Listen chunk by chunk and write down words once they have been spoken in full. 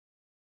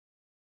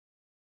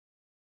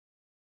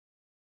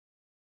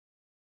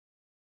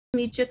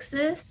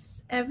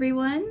Mijuxis,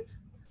 everyone.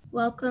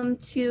 Welcome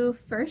to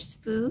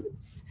First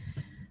Foods.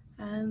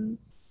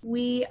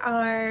 We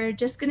are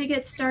just going to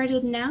get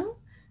started now.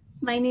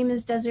 My name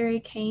is Desiree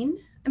Kane.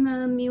 I'm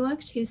a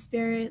Miwok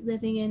Two-Spirit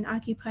living in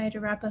occupied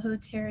Arapaho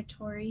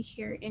Territory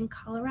here in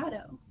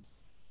Colorado.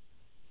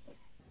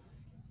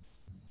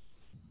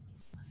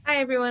 Hi,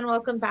 everyone.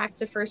 Welcome back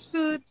to First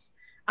Foods.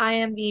 I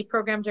am the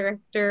program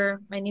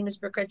director. My name is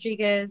Brooke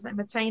Rodriguez. I'm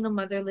a Taino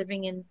mother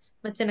living in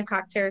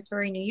Shinnecock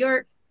Territory, New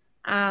York.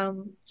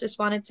 Just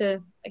wanted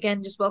to,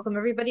 again, just welcome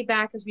everybody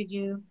back as we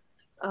do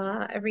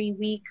every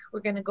week.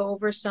 We're going to go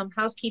over some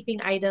housekeeping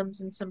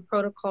items and some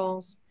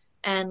protocols,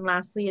 and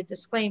lastly, a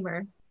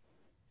disclaimer.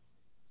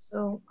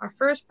 So our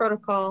first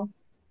protocol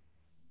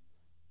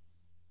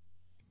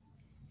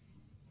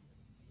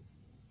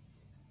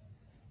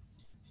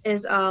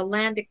is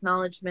land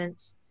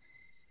acknowledgement.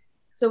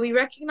 So we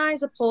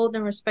recognize, uphold,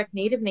 and respect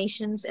Native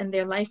nations and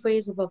their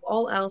lifeways above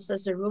all else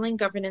as the ruling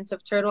governance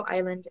of Turtle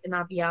Island and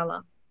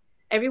Aviala.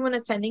 Everyone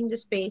attending the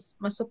space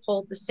must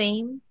uphold the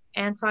same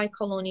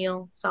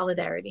anti-colonial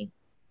solidarity.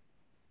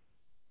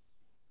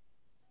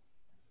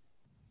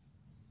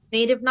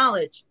 Native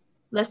knowledge.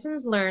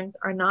 Lessons learned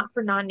are not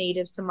for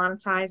non-natives to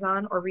monetize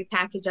on or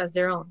repackage as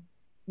their own.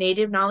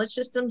 Native knowledge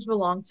systems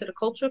belong to the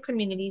cultural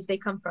communities they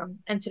come from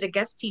and to the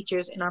guest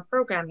teachers in our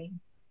programming.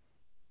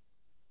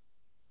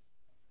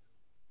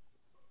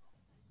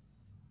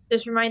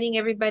 Just reminding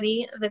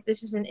everybody that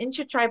this is an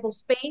intertribal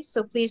space,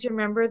 so please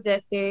remember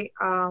that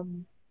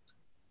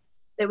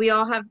we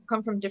all have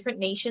come from different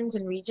nations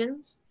and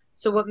regions.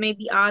 So what may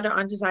be odd or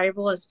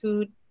undesirable as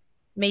food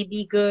may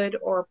be good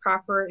or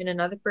proper in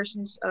another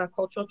person's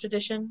cultural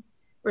tradition.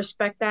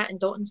 Respect that and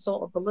don't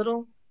insult or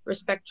belittle.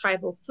 Respect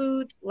tribal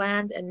food,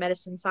 land, and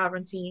medicine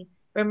sovereignty.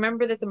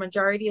 Remember that the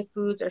majority of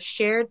foods are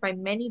shared by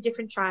many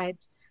different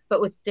tribes,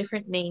 but with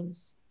different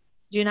names.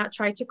 Do not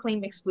try to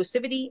claim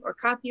exclusivity or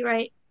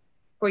copyright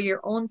for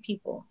your own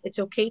people. It's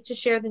okay to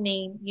share the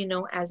name you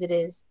know as it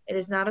is. It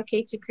is not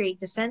okay to create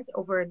dissent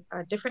over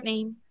a different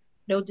name,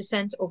 no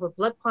dissent over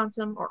blood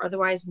quantum or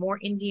otherwise more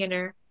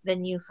Indianer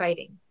than you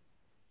fighting.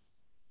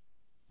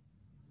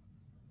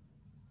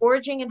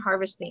 Foraging and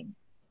harvesting.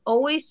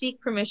 Always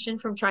seek permission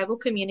from tribal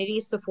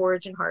communities to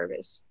forage and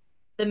harvest.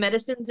 The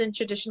medicines in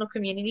traditional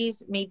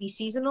communities may be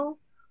seasonal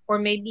or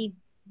may be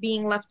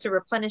being left to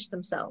replenish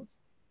themselves.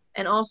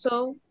 And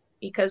also,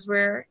 because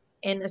we're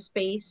in a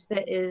space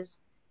that is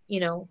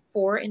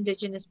for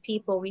Indigenous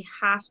people, we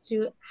have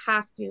to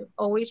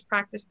always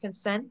practice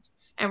consent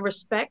and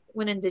respect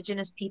when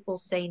Indigenous people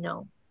say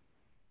no.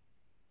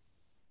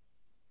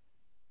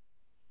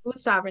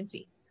 Food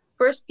sovereignty.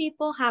 First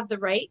people have the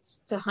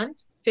rights to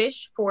hunt,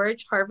 fish,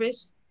 forage,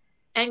 harvest,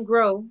 and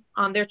grow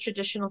on their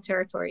traditional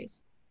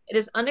territories. It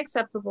is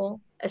unacceptable,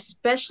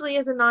 especially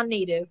as a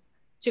non-native,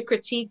 to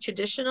critique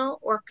traditional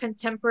or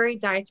contemporary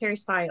dietary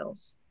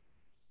styles.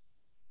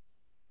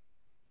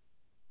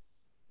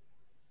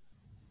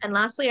 And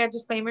lastly, our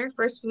disclaimer,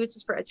 First Foods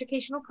is for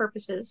educational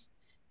purposes.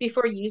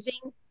 Before using,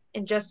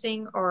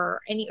 ingesting, or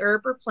any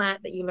herb or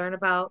plant that you learn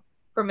about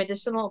for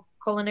medicinal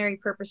culinary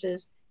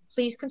purposes,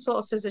 please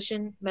consult a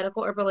physician,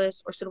 medical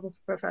herbalist, or suitable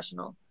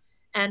professional.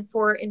 And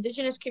for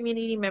Indigenous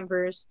community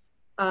members,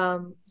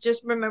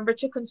 just remember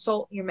to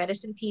consult your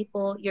medicine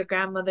people, your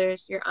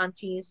grandmothers, your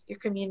aunties, your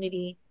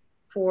community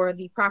for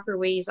the proper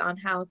ways on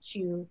how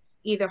to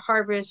either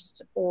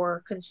harvest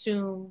or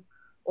consume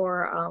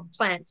or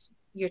plant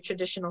your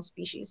traditional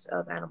species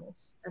of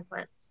animals and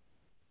plants.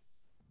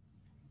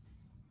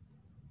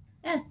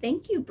 Yeah,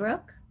 thank you,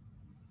 Brooke.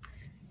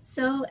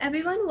 So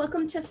everyone,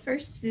 welcome to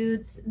First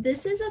Foods.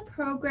 This is a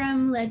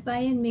program led by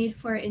and made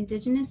for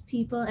Indigenous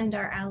people and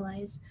our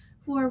allies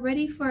who are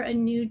ready for a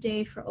new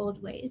day for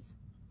old ways.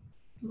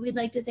 We'd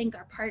like to thank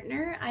our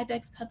partner,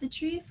 Ibex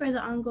Puppetry, for the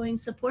ongoing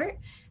support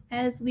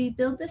as we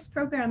build this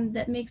program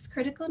that makes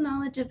critical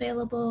knowledge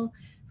available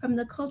from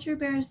the culture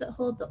bearers that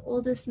hold the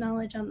oldest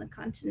knowledge on the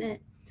continent,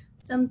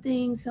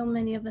 something so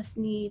many of us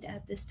need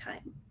at this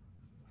time.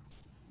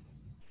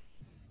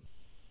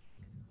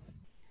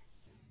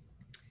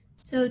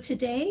 So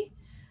today,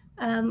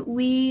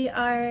 we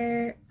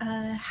are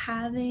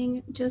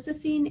having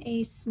Josephine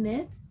A.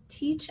 Smith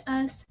teach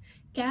us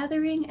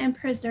gathering and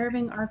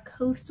preserving our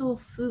coastal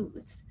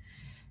foods.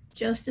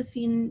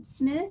 Josephine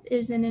Smith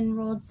is an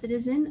enrolled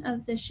citizen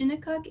of the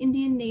Shinnecock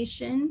Indian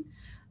Nation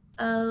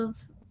of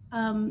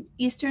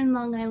Eastern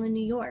Long Island,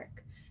 New York.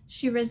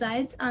 She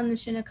resides on the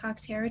Shinnecock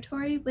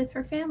Territory with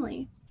her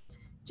family.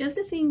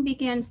 Josephine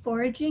began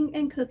foraging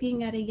and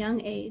cooking at a young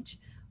age,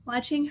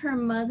 watching her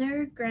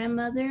mother,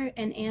 grandmother,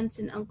 and aunts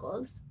and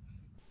uncles.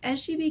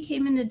 As she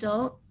became an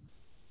adult,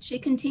 she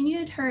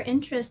continued her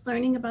interest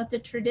learning about the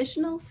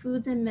traditional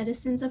foods and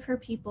medicines of her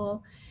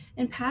people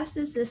and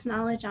passes this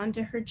knowledge on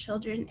to her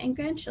children and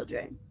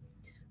grandchildren.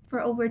 For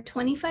over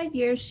 25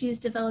 years, she's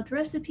developed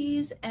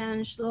recipes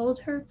and sold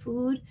her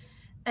food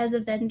as a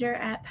vendor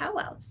at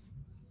powwows.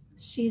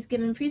 She's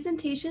given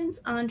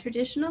presentations on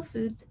traditional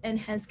foods and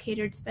has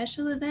catered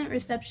special event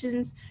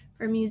receptions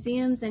for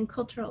museums and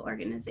cultural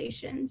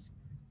organizations.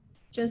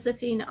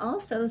 Josephine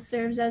also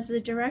serves as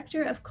the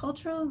Director of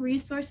Cultural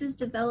Resources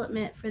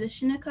Development for the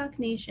Shinnecock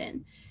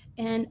Nation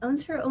and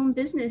owns her own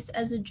business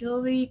as a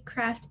jewelry,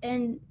 craft,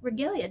 and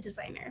regalia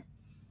designer.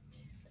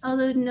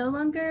 Although no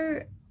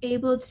longer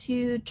able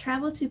to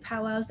travel to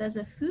powwows as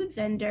a food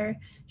vendor,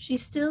 she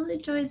still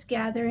enjoys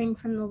gathering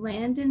from the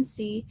land and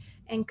sea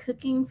and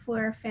cooking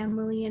for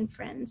family and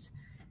friends.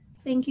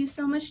 Thank you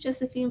so much,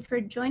 Josephine,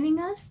 for joining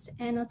us,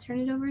 and I'll turn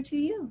it over to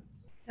you.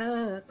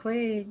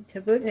 Quaid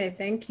Tabutne,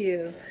 thank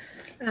you.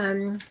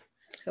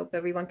 Hope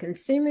everyone can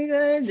see me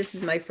good. This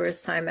is my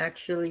first time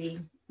actually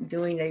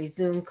doing a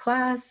Zoom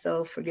class,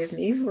 so forgive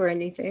me for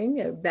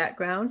anything,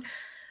 background.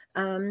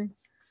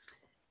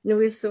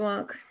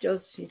 Nuisawank,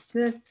 Josephine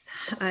Smith.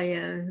 I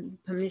am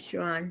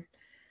Pamishuan.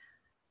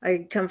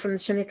 I come from the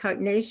Shinnecock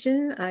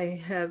Nation.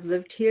 I have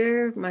lived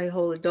here my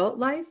whole adult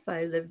life.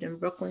 I lived in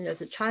Brooklyn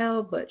as a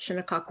child, but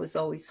Shinnecock was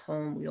always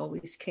home. We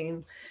always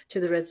came to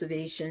the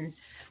reservation,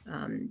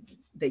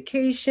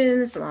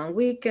 vacations, long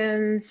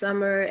weekends,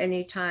 summer,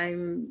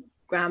 anytime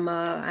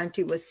grandma,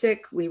 auntie was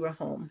sick, we were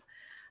home.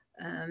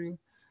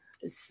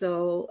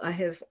 So I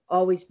have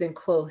always been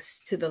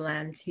close to the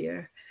land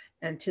here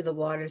and to the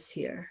waters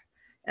here.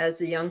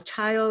 As a young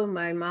child,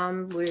 my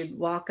mom would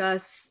walk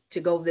us to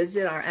go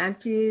visit our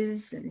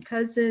aunties and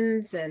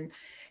cousins and,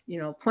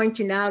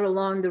 pointing out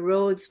along the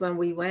roads when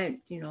we went,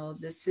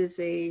 this is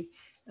a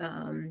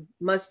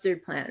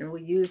mustard plant and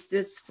we use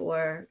this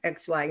for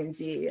X, Y, and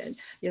Z and,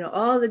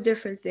 all the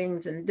different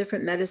things and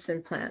different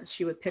medicine plants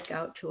she would pick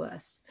out to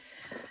us.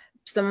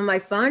 Some of my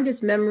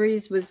fondest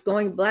memories was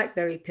going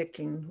blackberry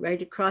picking.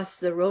 Right across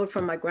the road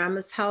from my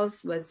grandma's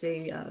house was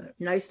a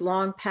nice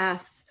long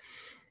path.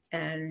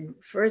 And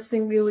first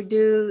thing we would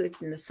do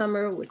in the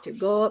summer was to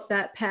go up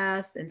that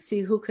path and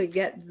see who could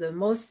get the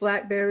most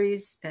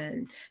blackberries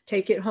and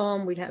take it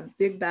home. We'd have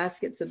big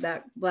baskets of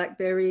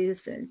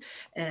blackberries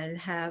and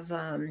have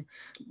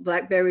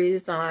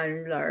blackberries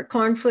on our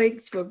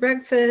cornflakes for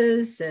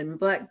breakfast and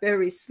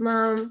blackberry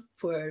slump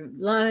for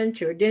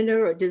lunch or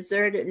dinner or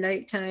dessert at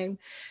nighttime.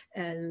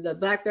 And the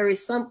blackberry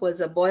slump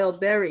was a boiled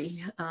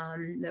berry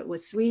that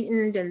was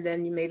sweetened, and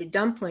then you made a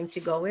dumpling to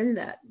go in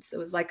that. So it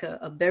was like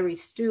a berry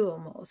stew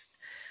almost.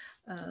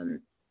 And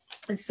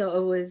so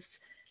it was,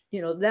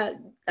 that,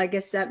 I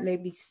guess that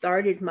maybe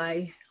started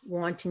my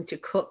wanting to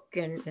cook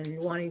and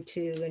wanting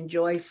to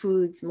enjoy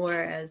foods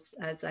more as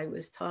I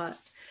was taught.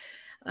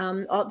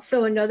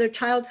 Also another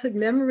childhood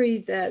memory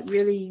that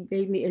really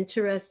made me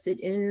interested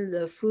in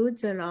the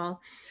foods and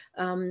all.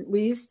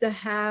 We used to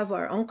have,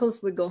 our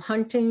uncles would go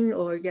hunting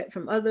or get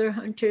from other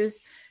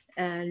hunters.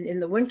 And in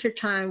the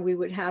wintertime, we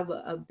would have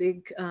a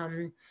big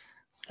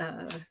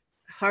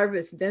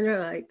harvest dinner,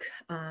 like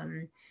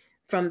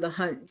from the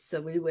hunt. So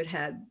we would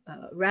have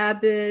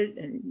rabbit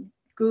and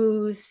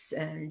goose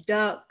and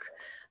duck,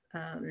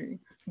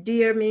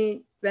 deer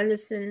meat,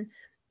 venison.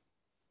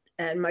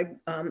 And my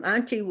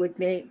auntie would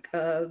make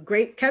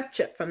grape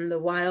ketchup from the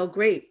wild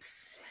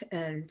grapes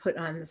and put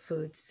on the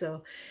food.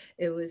 So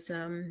it was,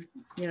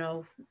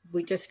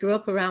 we just grew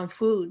up around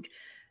food.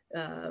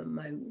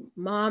 My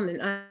mom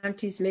and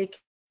aunties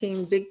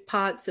making big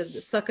pots of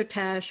the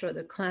succotash or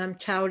the clam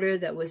chowder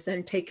that was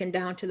then taken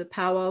down to the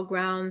powwow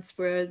grounds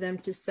for them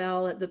to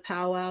sell at the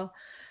powwow.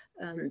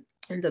 And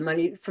the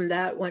money from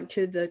that went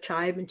to the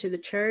tribe and to the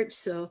church.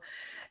 So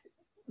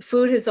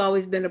food has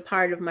always been a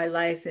part of my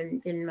life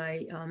in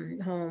my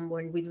home.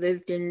 When we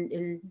lived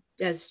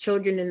as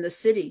children in the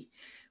city,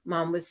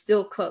 Mom would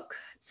still cook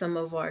some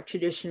of our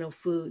traditional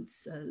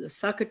foods, the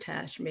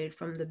succotash made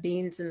from the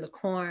beans and the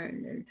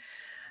corn, and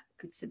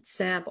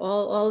samp.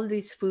 All of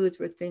these foods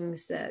were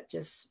things that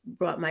just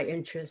brought my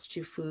interest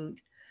to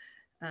food.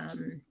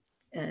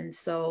 And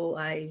so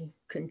I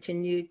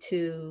continued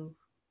to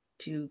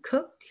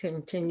cook,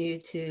 continue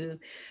to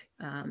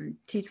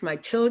teach my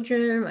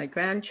children, my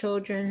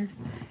grandchildren,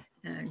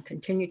 and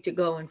continue to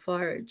go and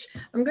forage.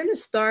 I'm going to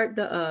start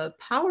the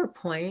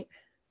PowerPoint.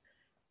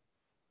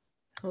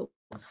 Oh,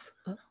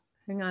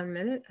 hang on a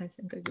minute. I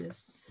think I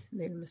just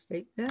made a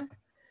mistake there.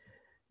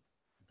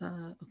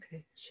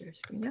 Okay, share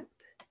screen up.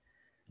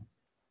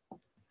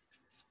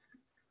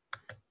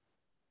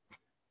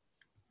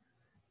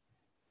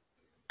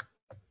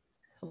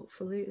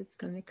 Hopefully it's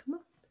going to come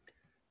up.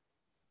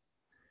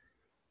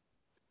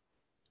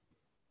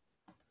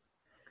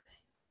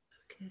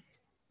 Okay.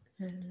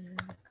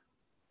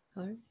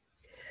 All right.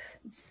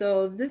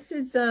 So this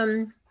is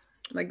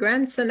my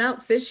grandson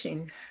out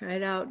fishing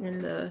right out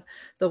in the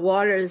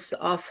waters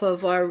off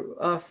of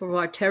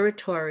our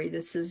territory.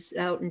 This is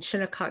out in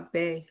Shinnecock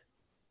Bay.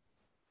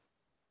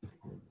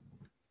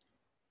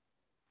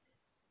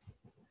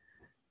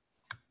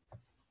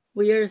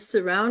 We are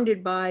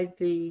surrounded by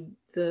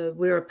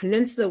we're a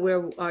peninsula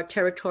where our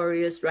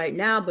territory is right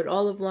now, but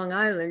all of Long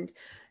Island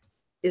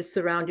is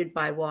surrounded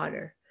by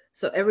water.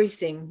 So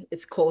everything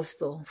is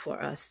coastal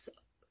for us.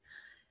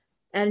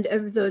 And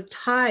of the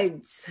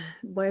tides,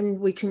 when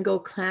we can go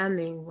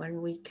clamming,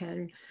 when we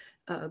can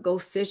go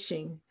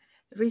fishing,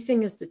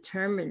 everything is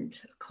determined,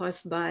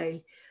 caused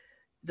by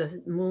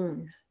the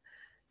moon.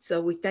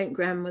 So we thank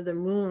Grandmother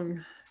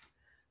Moon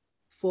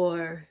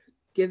for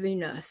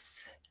giving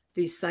us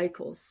these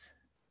cycles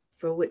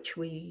for which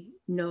we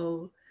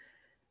know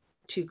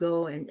to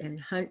go and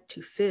hunt,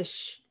 to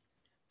fish,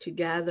 to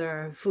gather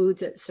our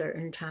foods at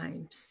certain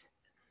times,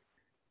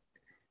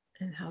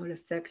 and how it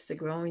affects the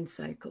growing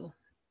cycle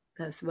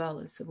as well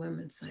as the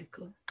women's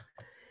cycle.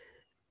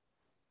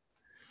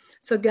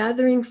 So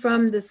gathering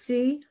from the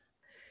sea,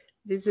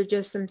 these are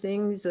just some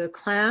things, the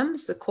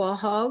clams, the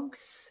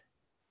quahogs,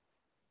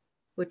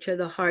 which are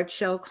the hard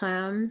shell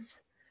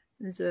clams.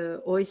 There's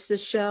an oyster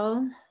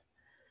shell,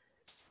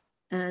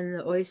 and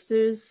the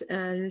oysters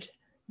and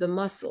the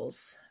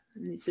mussels.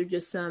 These are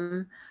just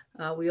some.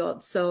 We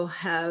also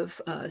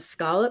have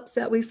scallops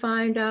that we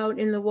find out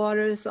in the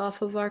waters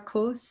off of our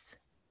coast.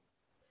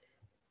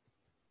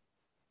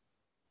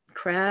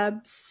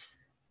 Crabs.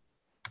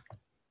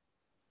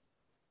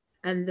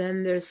 And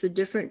then there's the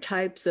different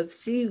types of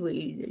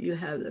seaweed. You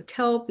have the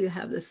kelp, you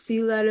have the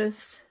sea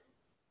lettuce.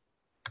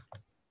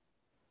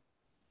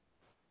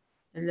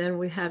 And then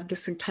we have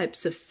different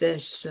types of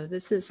fish. So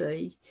this is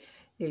a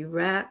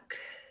rack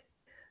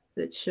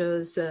that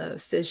shows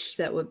fish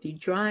that would be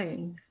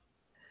drying.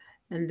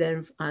 And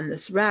then on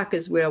this rack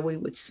is where we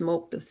would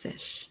smoke the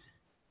fish.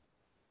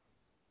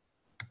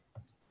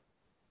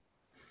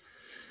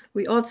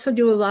 We also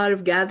do a lot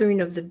of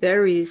gathering of the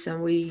berries,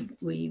 and we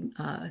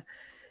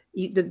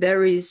eat the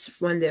berries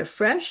when they're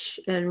fresh,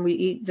 and we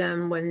eat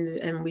them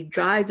and we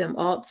dry them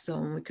also.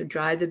 And we could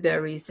dry the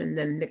berries and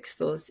then mix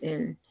those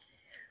in.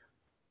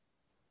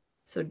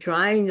 So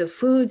drying the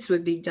foods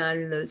would be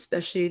done,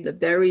 especially the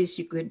berries,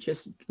 you could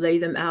just lay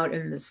them out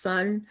in the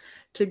sun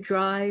to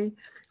dry,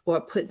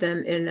 or put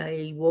them in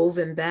a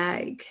woven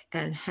bag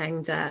and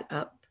hang that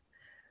up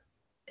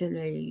in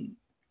a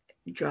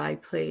dry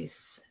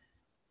place.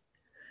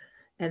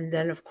 And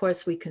then of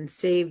course we can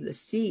save the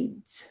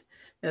seeds.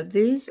 Now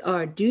these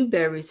are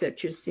dewberries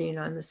that you're seeing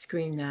on the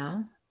screen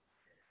now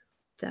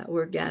that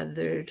were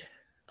gathered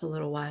a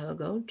little while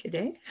ago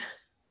today.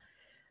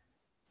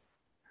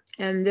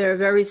 And they're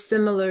very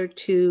similar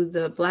to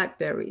the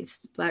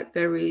blackberries.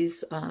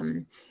 Blackberries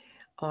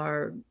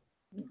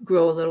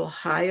grow a little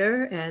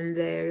higher and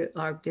they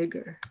are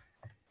bigger.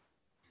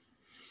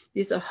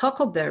 These are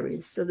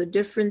huckleberries. So the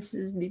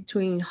differences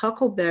between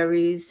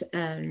huckleberries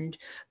and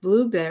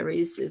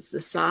blueberries is the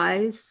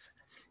size,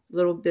 a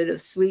little bit of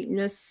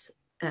sweetness,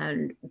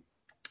 and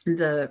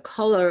the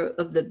color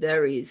of the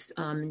berries,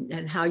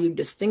 and how you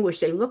distinguish.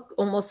 They look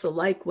almost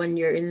alike when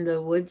you're in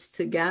the woods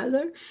to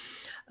gather.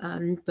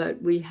 But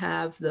we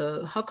have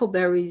the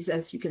huckleberries,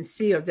 as you can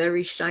see, are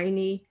very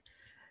shiny,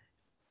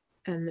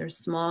 and they're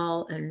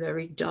small and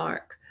very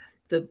dark.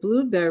 The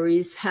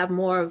blueberries have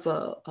more of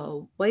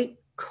a white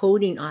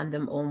coating on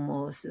them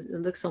almost. It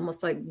looks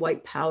almost like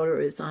white powder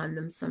is on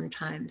them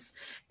sometimes,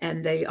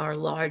 and they are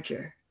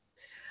larger.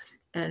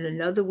 And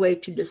another way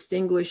to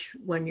distinguish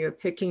when you're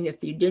picking,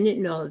 if you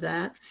didn't know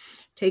that,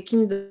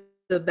 taking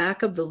the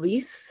back of the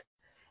leaf,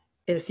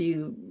 if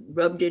you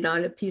rubbed it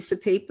on a piece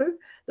of paper,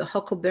 the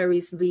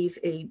huckleberries leave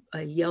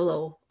a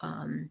yellow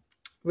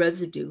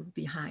residue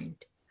behind.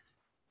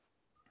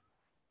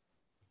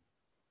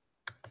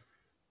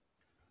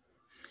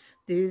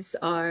 These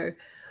are,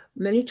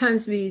 many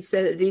times we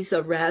say that these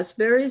are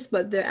raspberries,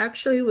 but there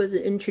actually was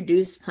an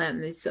introduced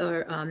plant. These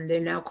are, they're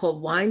now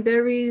called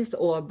wineberries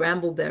or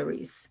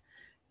brambleberries,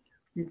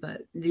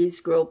 but these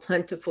grow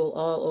plentiful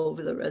all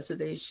over the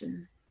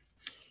reservation.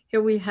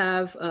 Here we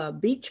have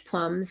beach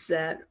plums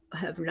that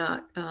have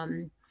not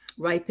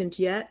ripened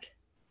yet.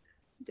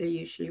 They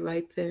usually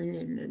ripen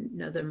in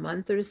another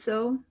month or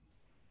so.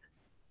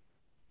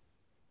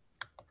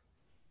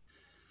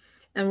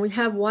 And we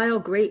have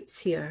wild grapes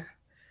here.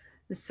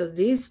 So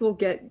these will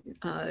get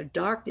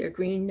dark, they're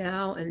green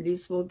now, and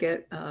these will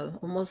get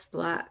almost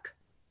black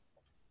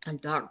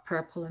and dark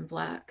purple and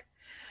black.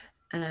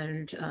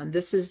 And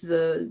this is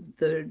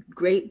the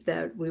grape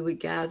that we would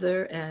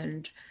gather.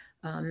 And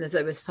as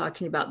I was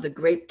talking about the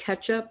grape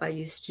ketchup, I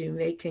used to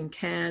make and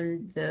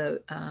can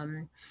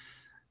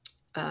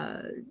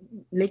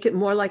make it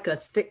more like a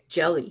thick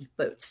jelly,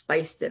 but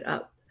spiced it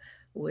up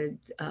with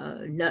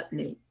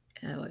nutmeg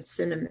or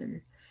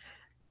cinnamon,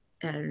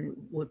 and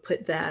would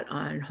put that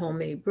on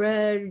homemade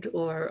bread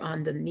or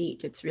on the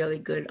meat. It's really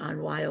good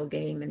on wild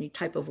game, any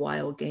type of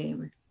wild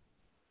game.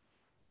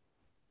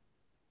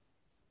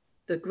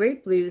 The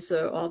grape leaves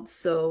are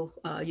also,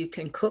 you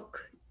can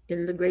cook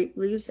in the grape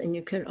leaves, and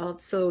you can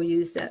also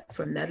use that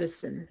for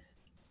medicine.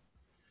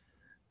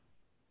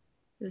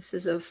 This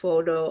is a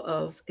photo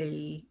of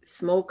a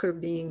smoker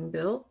being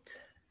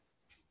built.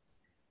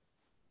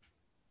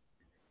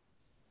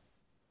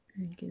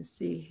 You can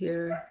see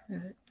here,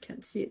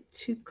 can't see it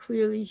too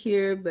clearly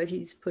here, but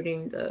he's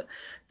putting the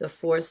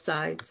four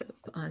sides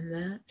up on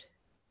that.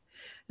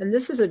 And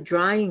this is a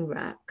drying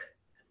rack.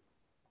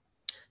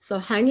 So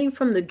hanging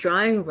from the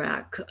drying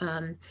rack,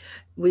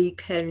 we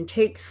can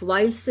take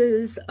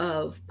slices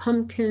of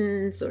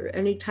pumpkins or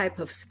any type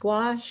of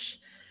squash,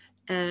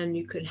 and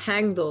you could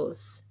hang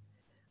those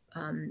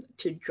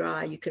to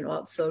dry. You can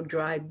also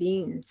dry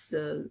beans,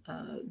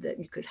 that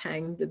you could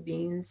hang the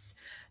beans.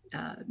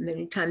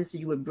 Many times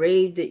you would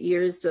braid the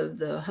ears of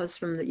the husk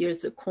from the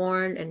ears of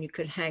corn, and you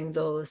could hang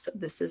those.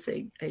 This is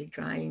a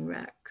drying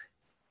rack.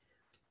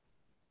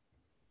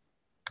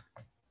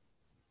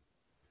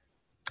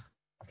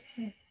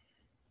 Okay.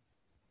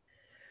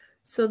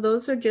 So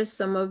those are just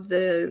some of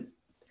the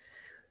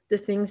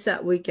things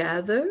that we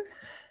gather,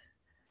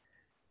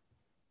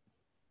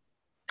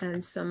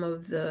 and some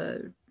of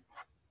the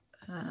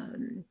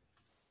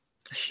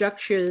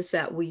structures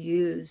that we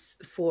use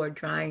for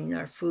drying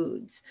our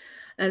foods.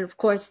 And of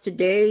course,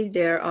 today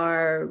there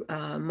are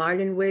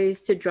modern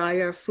ways to dry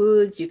our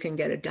foods. You can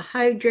get a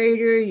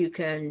dehydrator, you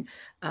can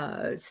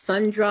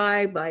sun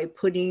dry by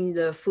putting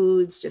the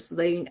foods, just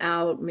laying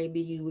out. Maybe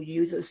you would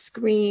use a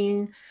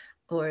screen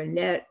or a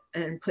net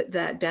and put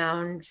that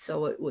down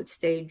so it would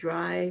stay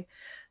dry.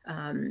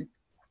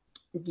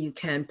 You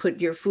can put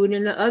your food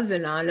in the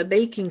oven on a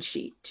baking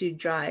sheet to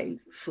dry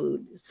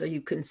food, so you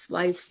can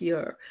slice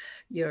your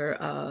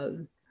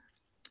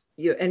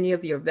any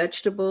of your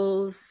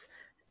vegetables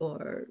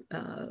or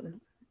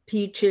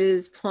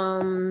peaches,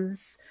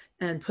 plums,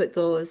 and put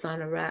those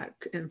on a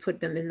rack and put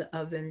them in the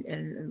oven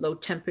in low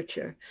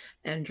temperature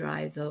and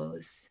dry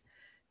those.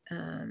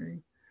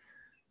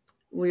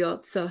 We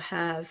also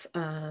have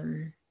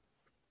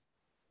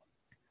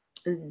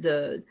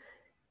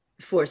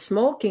for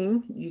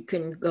smoking, you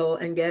can go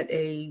and get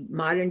a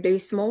modern day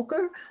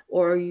smoker,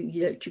 or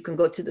you can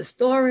go to the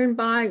store and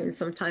buy, and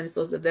sometimes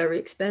those are very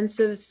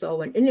expensive.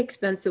 So an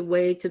inexpensive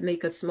way to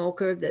make a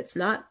smoker that's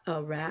not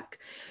a rack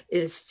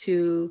is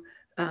to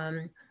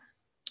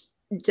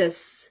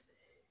just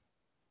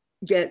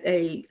get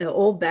an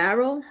old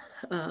barrel.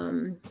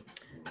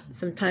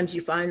 Sometimes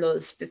you find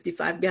those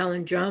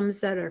 55-gallon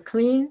drums that are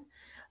clean,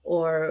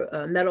 or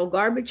a metal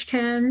garbage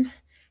can,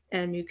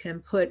 and you can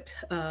put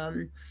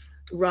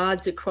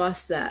rods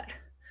across that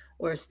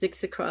or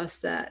sticks across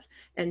that,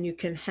 and you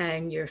can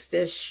hang your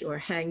fish or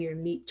hang your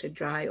meat to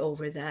dry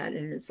over that,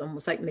 and it's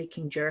almost like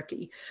making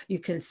jerky. You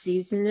can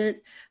season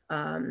it.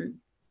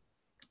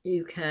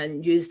 You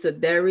can use the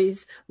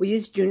berries. We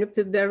use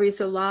juniper berries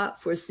a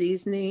lot for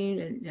seasoning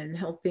and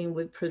helping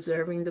with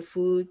preserving the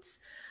foods.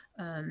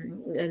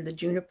 And the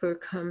juniper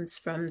comes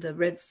from the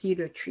red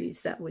cedar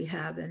trees that we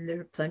have, and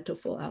they're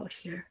plentiful out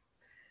here.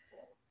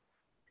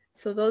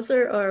 So those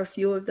are a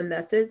few of the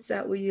methods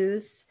that we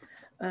use.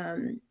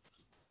 And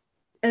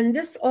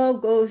this all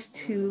goes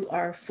to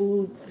our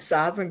food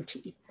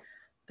sovereignty.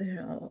 You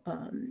know,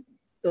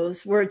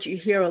 those words you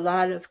hear a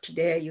lot of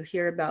today, you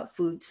hear about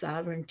food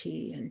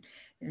sovereignty,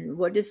 and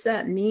what does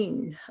that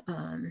mean?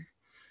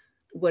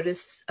 What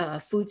is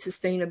food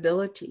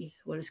sustainability?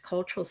 What is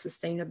cultural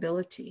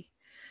sustainability?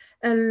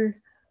 And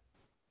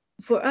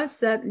for us,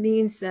 that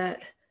means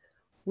that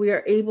we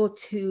are able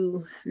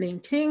to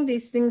maintain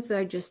these things that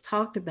I just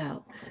talked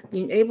about,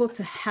 being able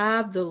to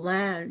have the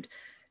land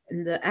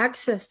and the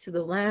access to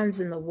the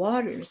lands and the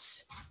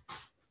waters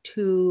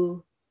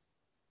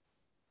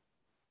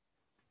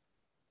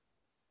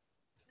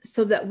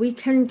so that we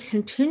can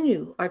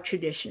continue our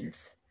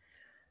traditions,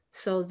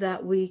 so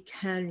that we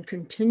can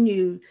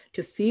continue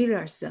to feed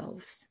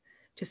ourselves,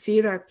 to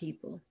feed our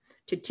people,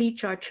 to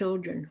teach our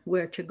children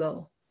where to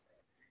go.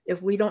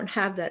 If we don't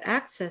have that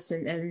access,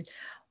 and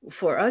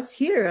for us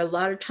here, a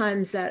lot of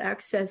times that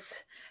access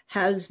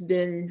has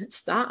been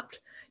stopped.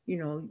 You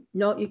know,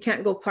 no, you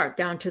can't go park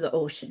down to the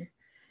ocean.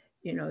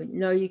 You know,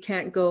 no, you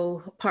can't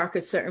go park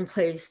a certain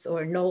place,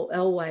 or no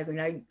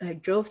alewivening. I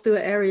drove through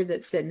an area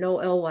that said no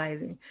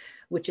alewivening,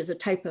 which is a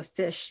type of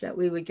fish that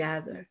we would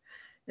gather.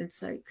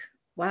 It's like,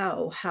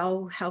 wow,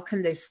 how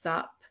can they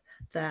stop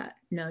that?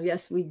 Now,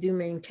 yes, we do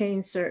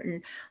maintain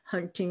certain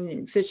hunting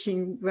and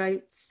fishing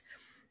rights,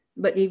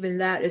 but even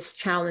that is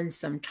challenged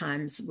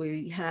sometimes.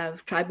 We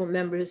have tribal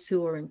members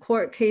who are in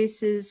court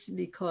cases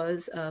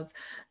because of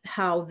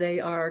how they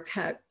are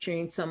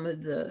capturing some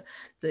of the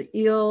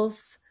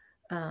eels.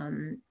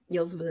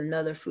 Eels was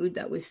another food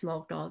that we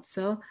smoked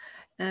also.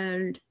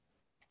 And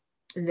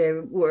they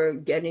were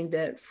getting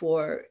that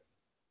for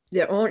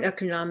their own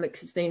economic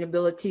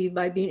sustainability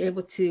by being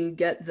able to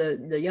get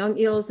the young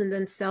eels and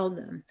then sell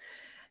them.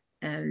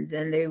 And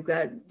then they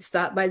got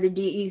stopped by the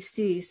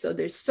DEC. So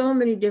there's so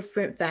many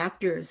different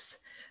factors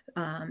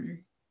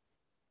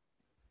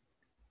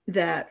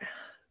that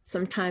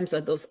sometimes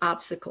are those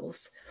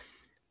obstacles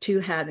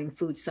to having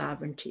food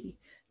sovereignty,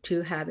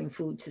 to having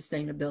food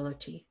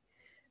sustainability,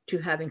 to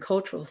having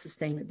cultural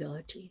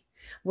sustainability.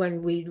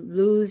 When we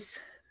lose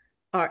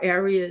our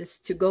areas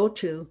to go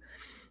to,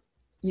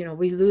 you know,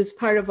 we lose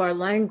part of our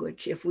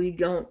language if we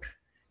don't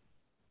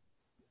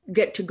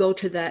get to go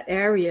to that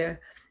area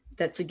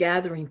that's a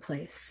gathering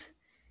place.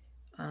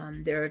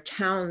 There are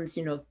towns,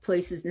 you know,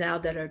 places now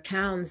that are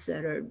towns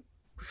that are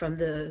from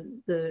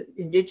the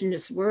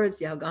indigenous words,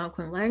 the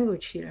Algonquin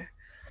language here,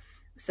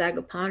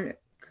 Sagaponack.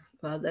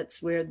 Well,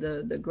 that's where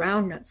the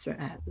groundnuts are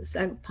at, the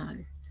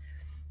Sagapan.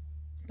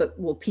 But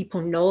will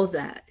people know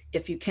that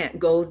if you can't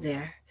go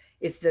there,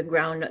 if the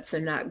groundnuts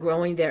are not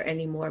growing there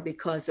anymore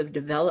because of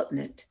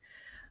development?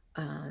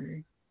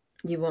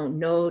 You won't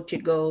know to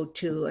go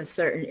to a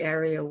certain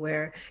area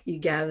where you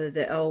gather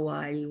the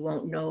LY. You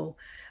won't know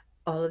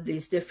all of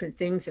these different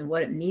things and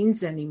what it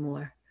means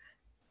anymore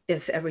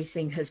if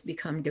everything has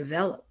become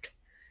developed.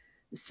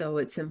 So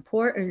it's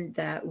important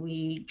that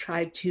we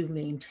try to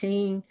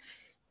maintain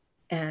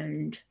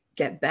and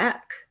get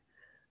back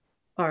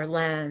our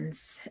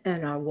lands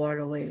and our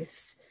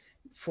waterways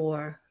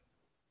for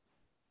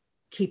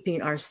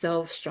keeping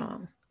ourselves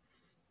strong,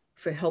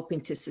 for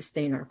helping to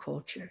sustain our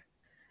culture.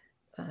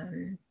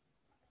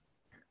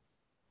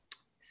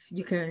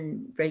 You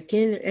can break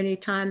in at any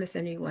time if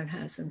anyone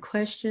has some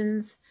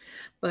questions,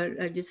 but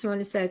I just want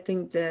to say I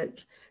think that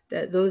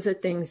those are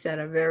things that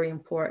are very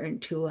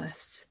important to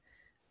us,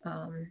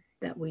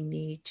 that we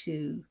need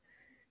to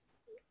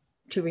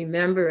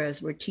remember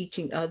as we're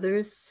teaching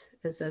others,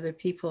 as other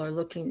people are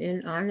looking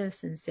in on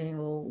us and saying,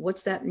 well,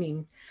 what's that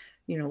mean?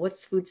 You know,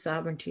 what's food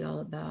sovereignty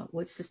all about?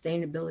 What's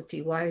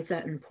sustainability? Why is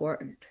that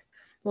important?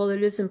 Well,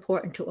 it is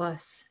important to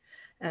us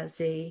as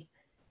a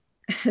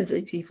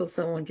people.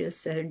 Someone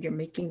just said, you're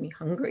making me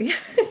hungry.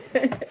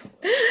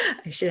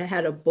 I should have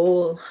had a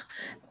bowl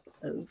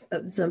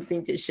of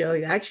something to show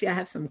you. Actually, I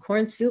have some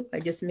corn soup I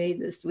just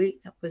made this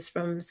week. That was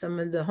from some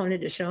of the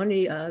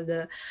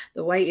Haudenosaunee,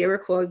 the white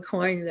Iroquois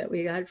corn that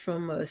we got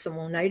from some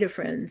Oneida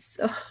friends.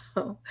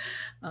 So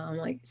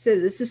like I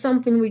said, this is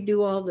something we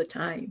do all the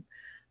time,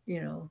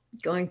 you know,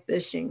 going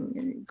fishing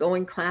and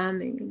going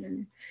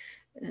clamming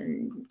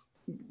and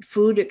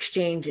food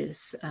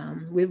exchanges.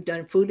 We've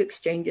done food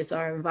exchanges.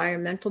 Our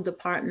environmental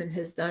department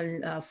has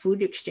done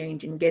food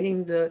exchange and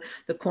getting the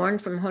corn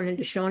from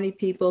Haudenosaunee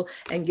people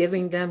and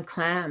giving them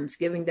clams,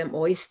 giving them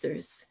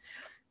oysters.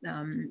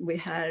 We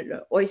had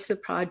an oyster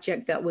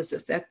project that was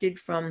affected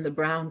from the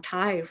brown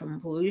tide, from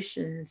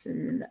pollutions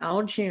and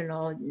algae and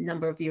all a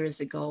number of years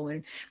ago,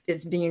 and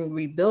it's being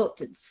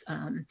rebuilt. It's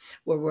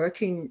we're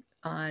working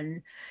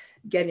on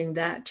getting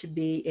that to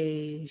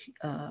be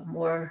a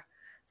more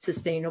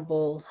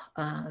sustainable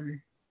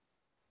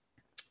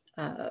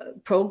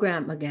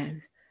program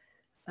again,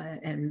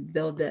 and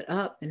build that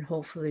up, and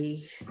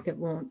hopefully it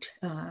won't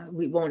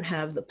we won't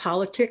have the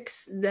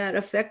politics that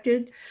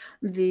affected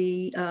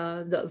the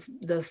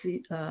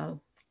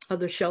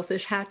other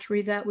shellfish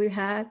hatchery that we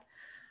had.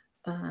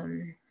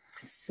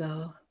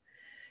 So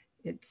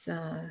it's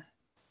you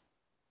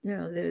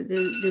know,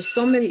 there's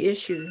so many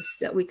issues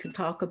that we can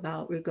talk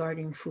about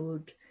regarding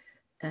food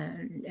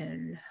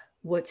and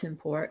what's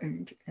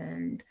important,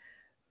 and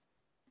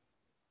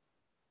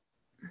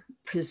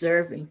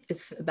preserving.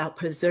 It's about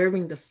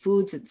preserving the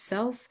foods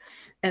itself,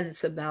 and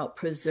it's about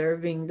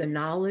preserving the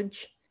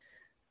knowledge,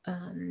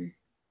 and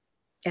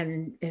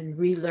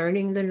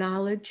relearning the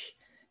knowledge.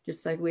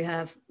 Just like we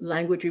have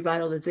language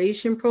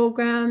revitalization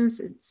programs,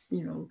 it's,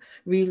 you know,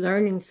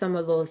 relearning some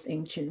of those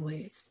ancient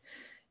ways.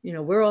 You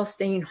know, we're all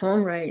staying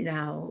home right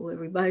now.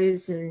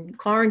 Everybody's in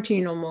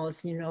quarantine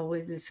almost, you know,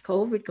 with this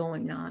COVID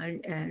going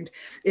on. And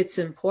it's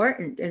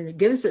important, and it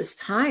gives us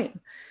time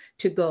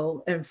to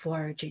go and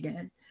forage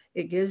again.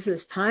 It gives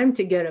us time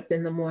to get up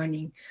in the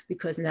morning,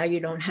 because now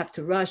you don't have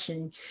to rush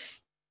and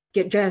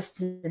get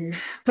dressed and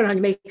put on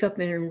your makeup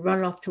and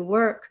run off to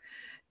work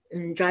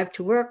and drive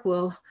to work.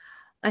 Well,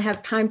 I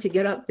have time to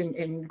get up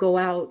and go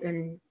out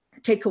and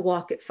take a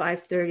walk at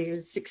 5:30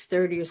 or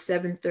 6:30 or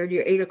 7:30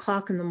 or 8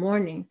 o'clock in the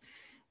morning,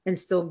 and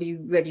still be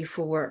ready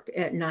for work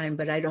at 9,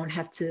 but I don't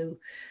have to,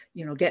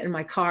 you know, get in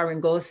my car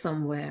and go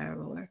somewhere,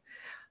 or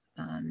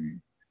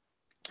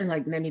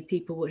like many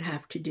people would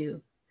have to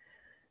do.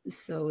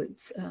 So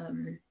it's,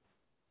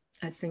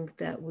 I think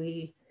that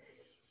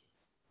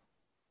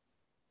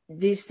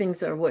these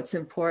things are what's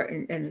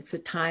important, and it's a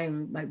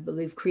time, I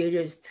believe Creator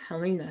is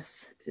telling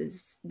us,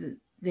 is that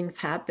things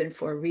happen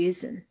for a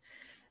reason,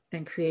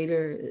 and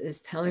Creator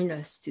is telling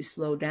us to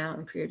slow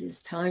down. Creator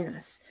is telling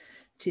us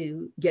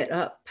to get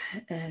up,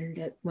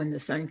 and when the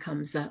sun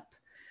comes up,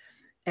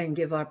 and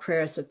give our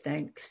prayers of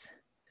thanks.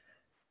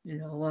 You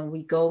know, when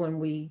we go and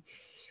we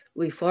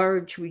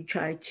forage, we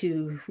try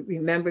to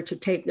remember to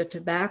take the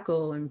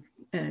tobacco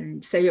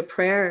and say a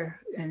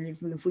prayer. And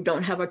if we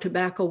don't have our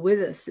tobacco with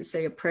us, to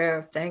say a prayer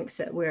of thanks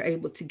that we're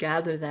able to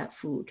gather that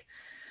food,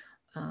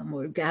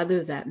 or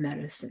gather that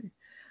medicine.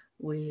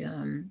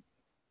 You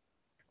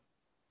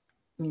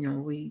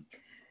know,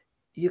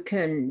 you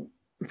can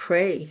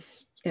pray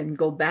and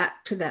go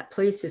back to that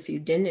place if you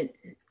didn't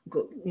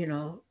go, you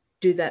know,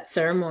 do that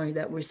ceremony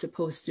that we're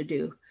supposed to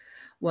do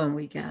when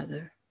we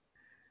gather.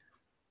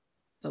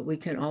 But we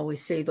can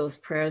always say those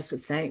prayers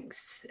of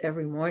thanks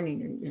every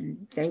morning,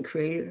 and thank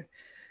Creator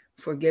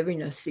for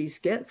giving us these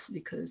gifts,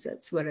 because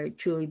that's what I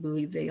truly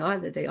believe they are,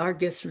 that they are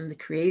gifts from the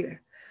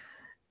Creator.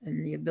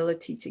 And the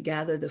ability to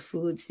gather the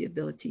foods, the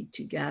ability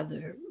to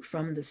gather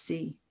from the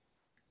sea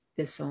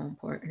is so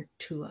important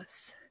to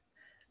us.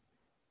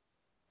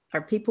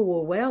 Our people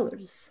were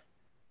whalers,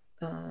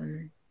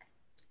 and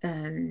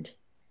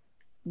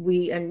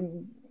we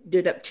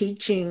ended up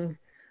teaching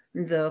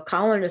the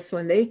colonists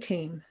when they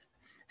came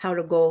how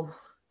to go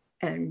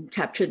and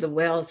capture the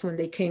whales when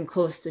they came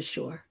close to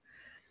shore.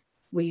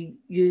 We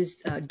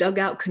used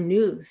dugout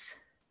canoes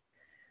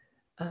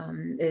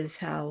is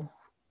how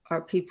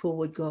our people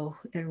would go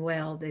and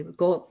whale. They would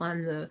go up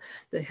on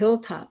the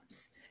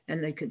hilltops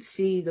and they could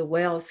see the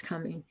whales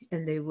coming,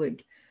 and they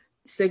would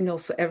signal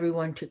for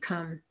everyone to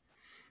come.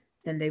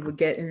 And they would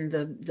get in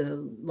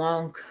the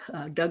long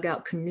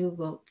dugout canoe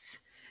boats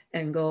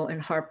and go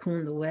and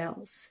harpoon the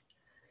whales.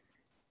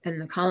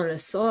 And the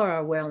colonists saw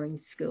our whaling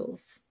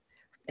skills.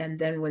 And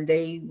then when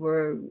they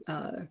were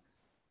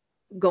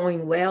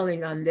going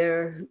whaling on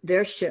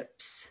their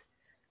ships,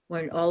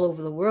 went all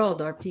over the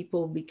world, our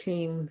people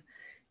became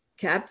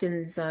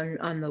captains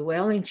on the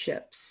whaling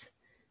ships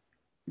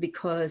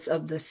because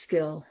of the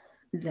skill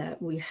that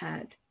we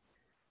had.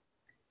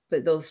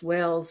 But those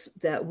whales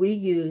that we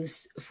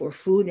use for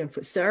food and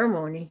for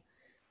ceremony,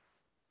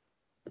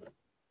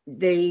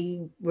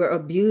 they were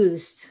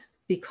abused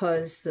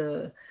because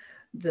the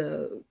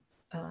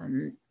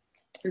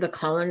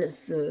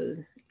colonists,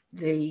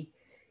 they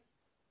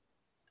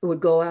would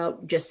go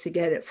out just to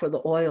get it for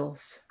the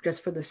oils,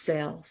 just for the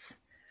sales.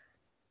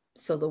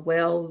 So the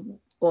whale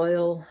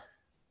oil,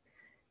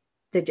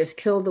 they just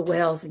killed the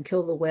whales and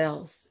killed the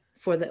whales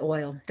for the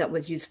oil that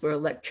was used for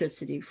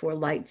electricity, for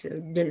lights.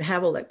 It didn't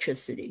have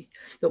electricity,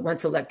 but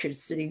once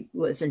electricity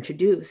was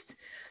introduced,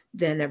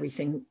 then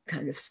everything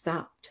kind of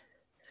stopped.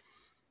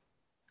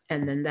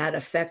 And then that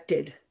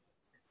affected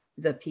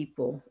the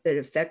people. It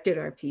affected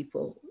our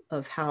people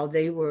of how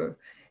they were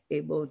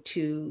able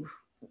to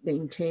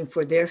maintain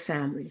for their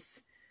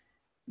families,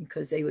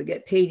 because they would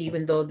get paid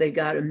even though they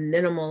got a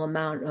minimal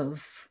amount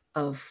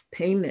of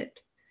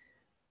payment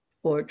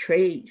or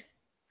trade.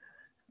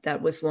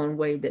 That was one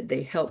way that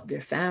they helped their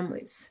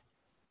families.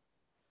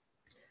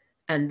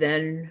 And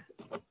then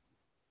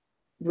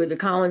with the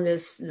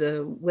colonists,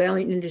 the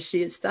whaling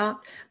industry had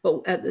stopped,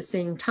 but at the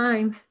same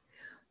time,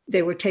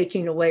 they were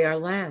taking away our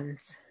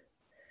lands.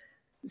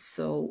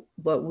 So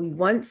what we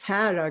once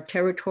had, our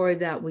territory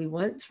that we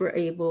once were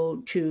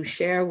able to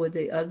share with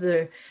the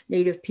other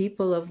Native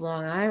people of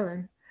Long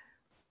Island,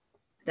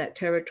 that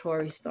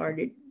territory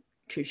started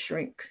to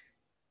shrink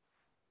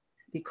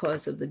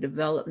because of the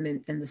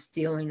development and the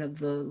stealing of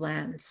the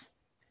lands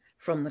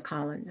from the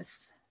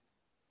colonists.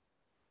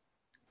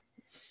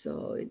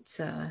 So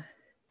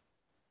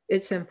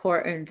it's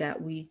important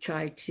that we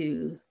try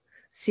to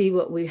see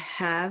what we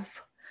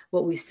have,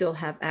 what we still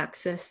have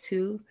access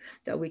to,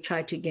 that we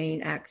try to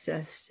gain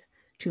access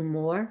to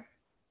more,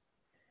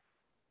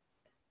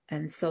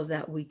 and so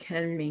that we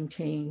can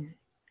maintain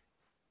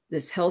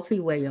this healthy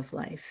way of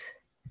life,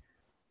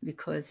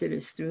 because it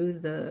is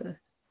through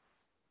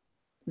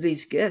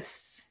these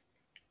gifts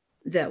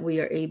that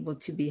we are able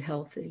to be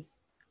healthy.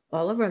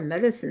 All of our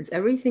medicines,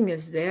 everything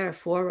is there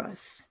for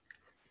us.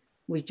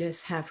 We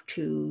just have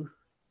to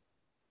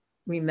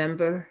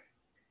remember,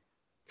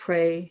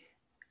 pray,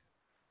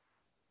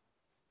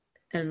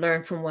 and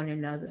learn from one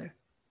another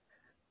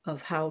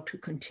of how to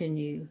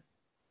continue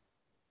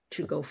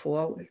to go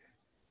forward.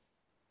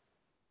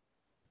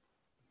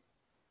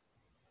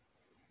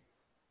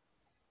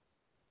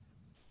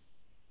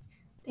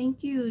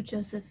 Thank you,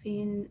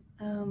 Josephine.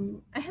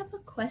 I have a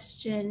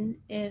question,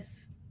 if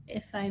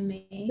I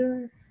may.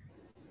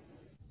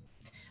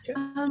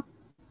 Sure.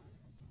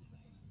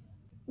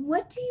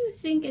 What do you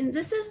think? And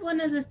this is one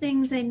of the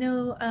things I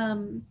know.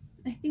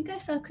 I think I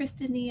saw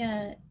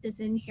Christina is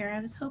in here. I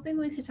was hoping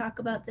we could talk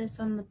about this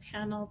on the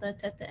panel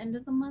that's at the end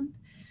of the month.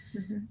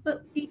 Mm-hmm.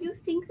 But do you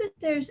think that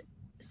there's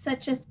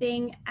such a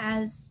thing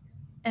as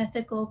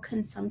ethical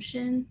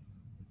consumption?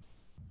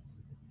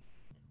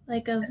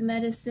 Like of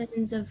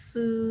medicines, of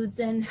foods,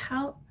 and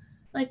how,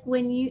 like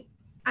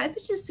I've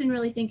just been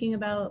really thinking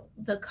about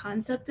the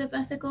concept of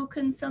ethical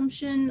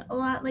consumption a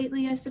lot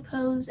lately, I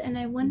suppose. And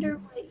I wonder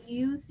what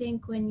you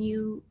think when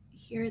you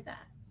hear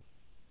that.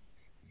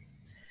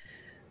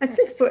 I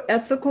think for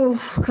ethical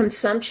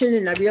consumption,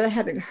 and I really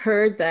haven't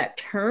heard that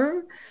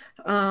term,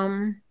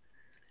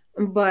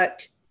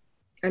 but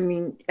I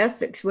mean,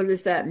 ethics, what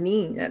does that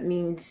mean? That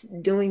means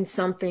doing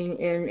something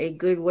in a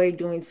good way,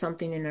 doing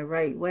something in a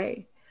right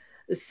way.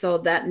 So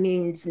that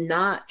means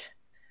not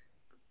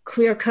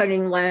clear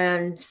cutting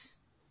lands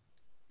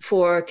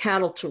for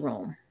cattle to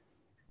roam,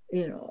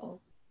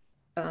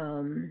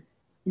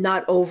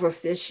 not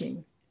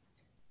overfishing,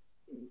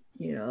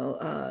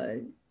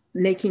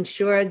 making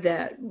sure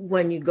that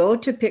when you go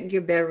to pick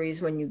your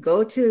berries, when you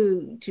go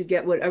to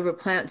get whatever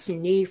plants you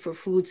need for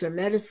foods or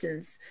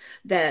medicines,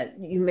 that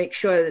you make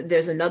sure that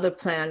there's another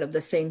plant of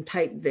the same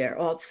type there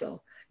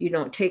also. You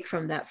don't take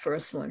from that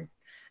first one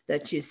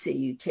that you see,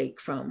 you take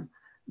from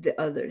the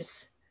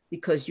others,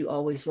 because you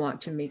always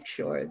want to make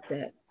sure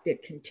that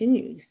it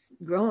continues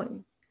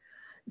growing.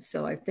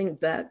 So I think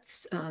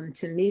that's,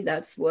 to me,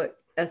 that's what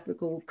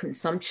ethical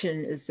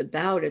consumption is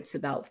about. It's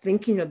about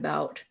thinking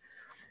about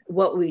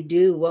what we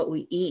do, what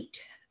we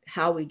eat,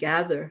 how we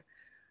gather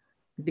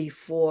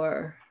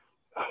before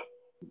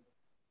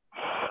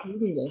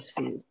eating those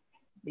food,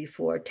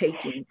 before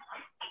taking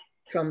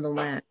from the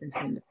land and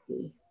from the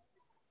sea.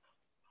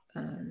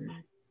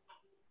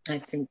 I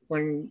think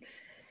when,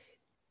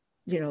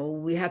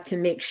 we have to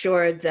make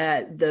sure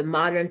that the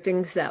modern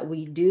things that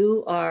we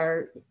do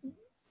are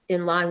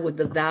in line with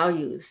the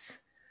values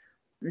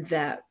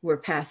that were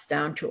passed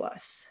down to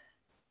us.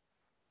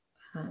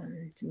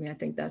 To me, I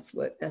think that's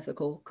what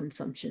ethical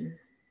consumption,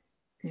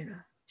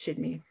 should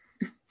mean.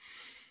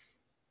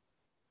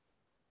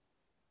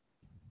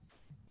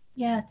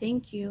 Yeah,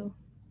 thank you.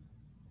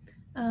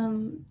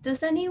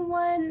 Does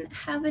anyone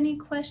have any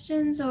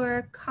questions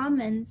or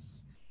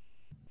comments,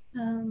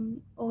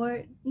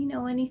 or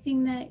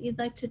anything that you'd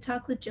like to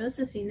talk with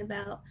Josephine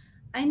about?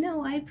 I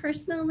know I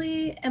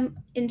personally am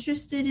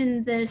interested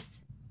in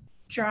this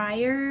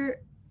dryer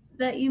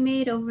that you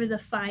made over the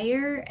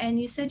fire, and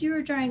you said you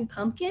were drying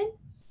pumpkin?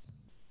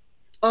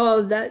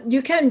 Oh, that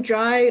you can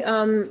dry,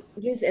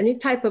 use any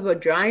type of a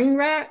drying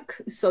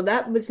rack. So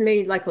that was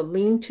made like a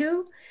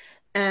lean-to,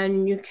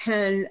 and you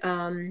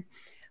can,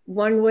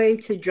 one way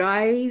to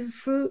dry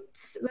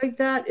fruits like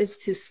that is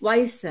to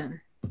slice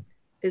them.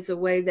 Is a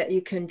way that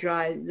you can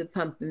dry the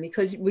pumpkin,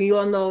 because we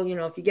all know,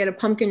 if you get a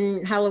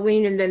pumpkin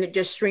Halloween and then it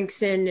just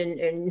shrinks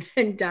in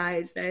and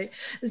dies, right?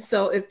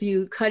 So if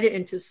you cut it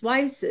into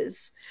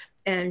slices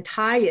and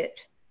tie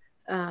it,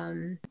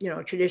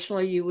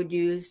 traditionally you would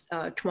use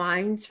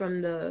twines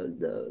from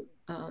the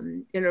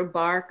inner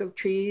bark of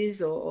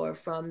trees, or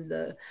from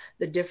the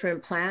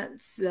different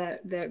plants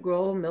that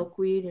grow,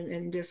 milkweed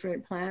and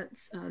different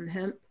plants,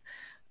 hemp,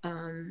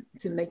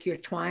 to make your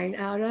twine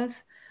out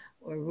of,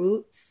 or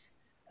roots.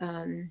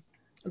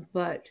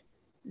 But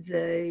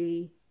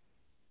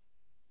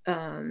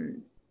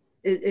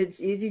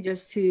it's easy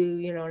just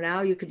to,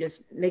 now you could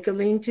just make a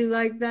lean-to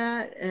like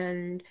that,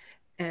 and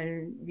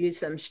use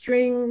some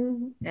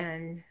string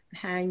and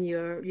hang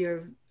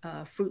your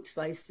fruit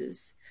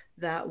slices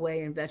that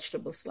way, and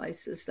vegetable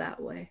slices that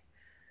way.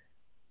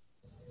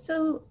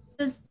 So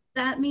does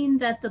that mean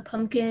that the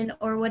pumpkin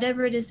or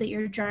whatever it is that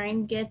you're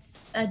drying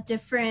gets a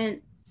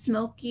different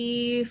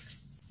smoky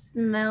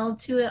smell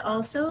to it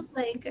also?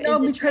 Like, no,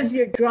 because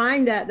you're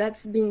drying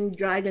that's being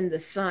dried in the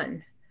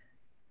sun.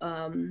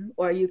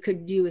 Or you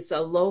could use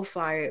a low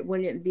fire. It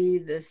wouldn't be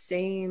the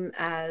same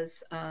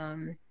as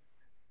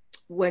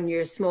when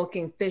you're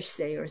smoking fish,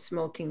 say, or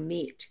smoking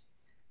meat,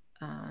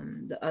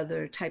 the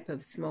other type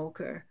of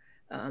smoker.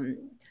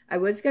 I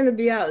was going to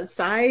be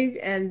outside,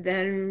 and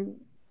then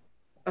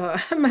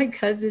my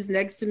cousins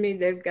next to me,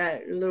 they've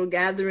got a little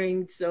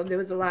gathering, so there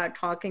was a lot of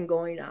talking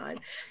going on,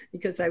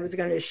 because I was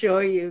going to show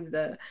you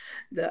the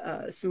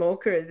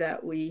smoker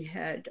that we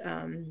had,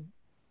 and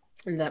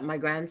that my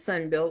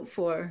grandson built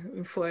for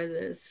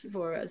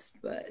us.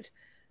 But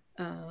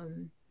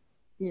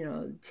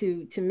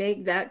to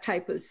make that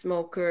type of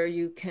smoker,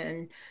 you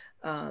can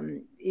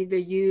either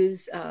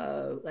use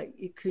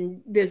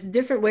there's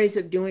different ways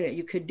of doing it.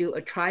 You could do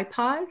a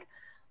tripod.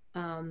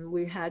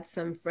 We had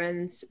some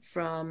friends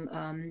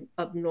from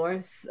up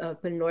north,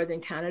 up in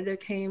northern Canada,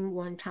 came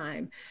one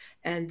time,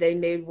 and they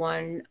made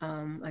one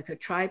like a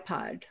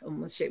tripod,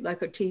 almost shaped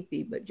like a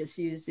teepee, but just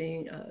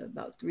using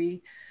about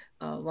 3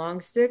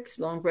 long sticks,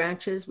 long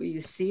branches. We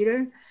use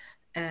cedar,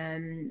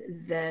 and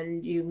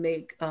then you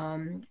make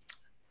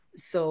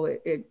so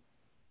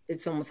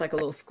it's almost like a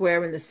little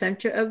square in the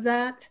center of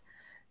that.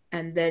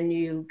 And then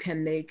you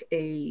can make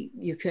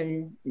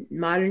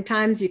modern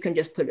times, you can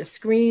just put a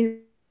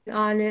screen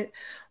on it,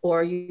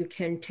 or you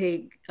can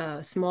take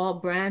small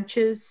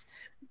branches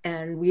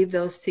and weave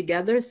those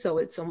together, so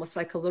it's almost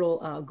like a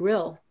little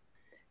grill,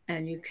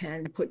 and you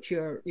can put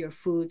your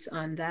foods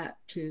on that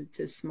to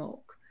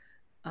smoke.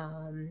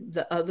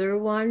 The other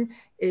one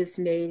is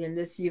made, and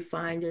this you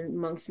find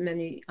amongst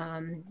many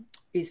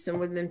Eastern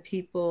Woodland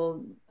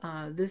people,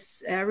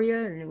 this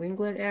area, in New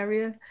England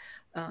area.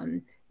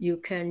 You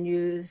can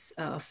use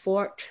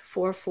 4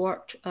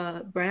 forked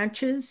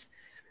branches,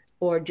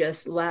 or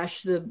just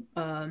lash the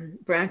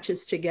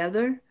branches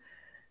together,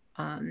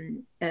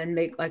 and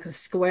make like a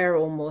square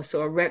almost,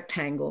 or a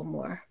rectangle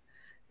more,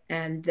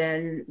 and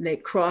then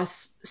make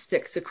cross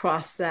sticks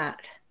across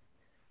that.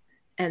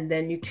 And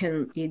then you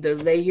can either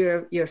lay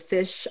your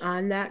fish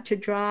on that to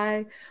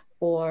dry,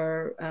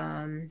 or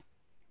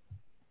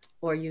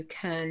you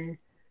can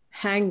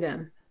hang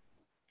them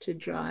to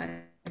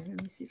dry.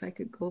 Let me see if I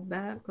could go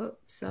back. Oh,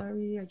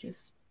 sorry, I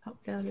just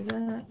popped out of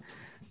that.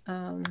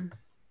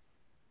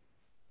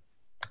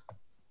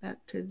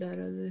 Back to that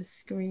other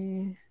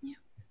screen. Yeah.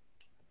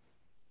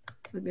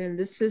 Again,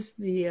 this is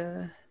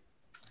the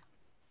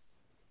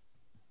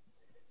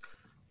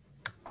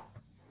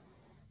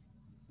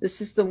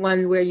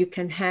one where you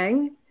can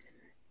hang.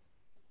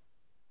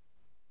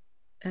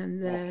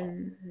 And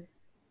then,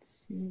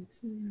 let's see,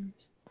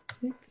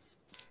 6.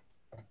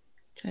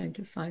 Trying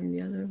to find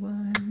the other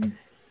one.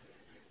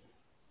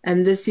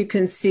 And this you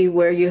can see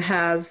where you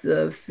have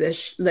the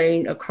fish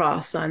laying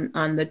across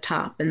on the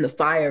top, and the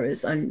fire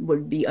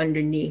would be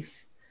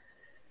underneath.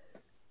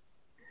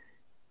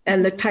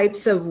 And the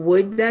types of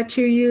wood that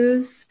you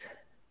use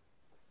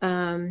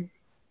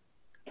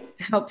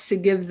helps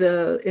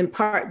to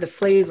impart the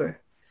flavor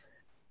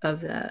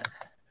of that.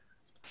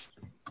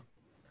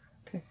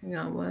 Okay, hang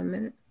on 1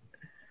 minute.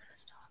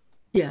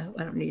 Yeah,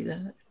 I don't need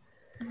that.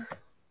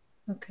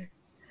 Okay.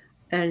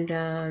 And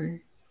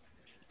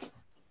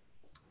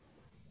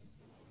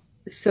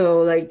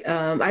So like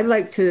I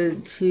like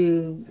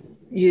to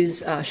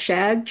use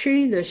shad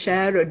tree, the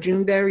shad or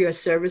juneberry or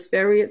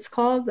serviceberry it's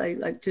called. I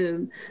like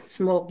to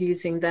smoke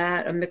using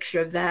that, a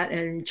mixture of that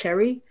and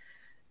cherry.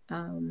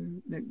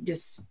 It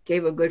just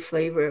gave a good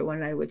flavor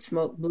when I would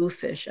smoke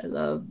bluefish. I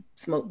love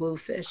smoked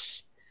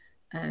bluefish.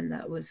 And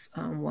that was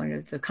one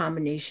of the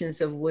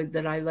combinations of wood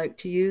that I like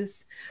to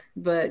use.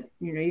 But,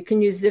 you know, you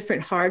can use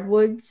different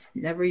hardwoods,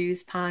 never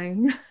use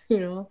pine, you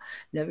know,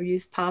 never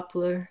use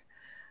poplar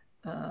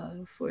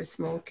for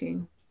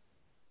smoking.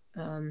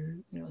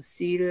 You know,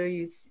 cedar,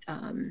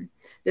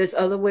 there's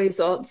other ways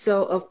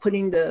also of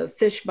putting the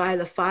fish by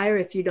the fire.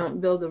 If you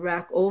don't build a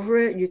rack over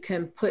it, you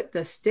can put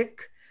the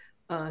stick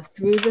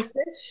through the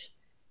fish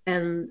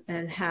and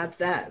have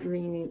that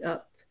leaning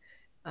up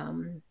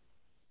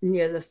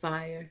near the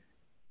fire.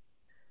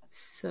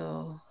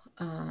 So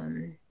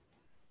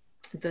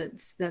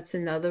that's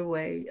another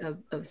way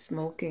of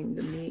smoking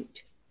the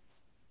meat.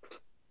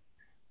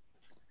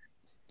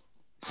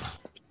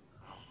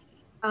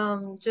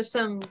 Just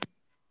some.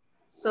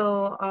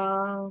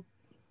 So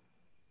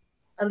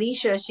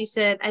Alicia, she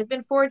said, I've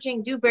been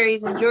foraging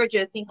dewberries in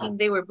Georgia thinking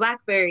they were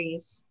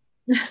blackberries.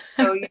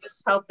 So you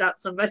just helped out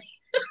somebody.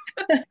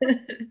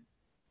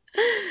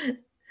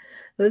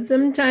 But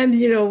sometimes,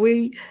 you know,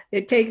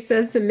 it takes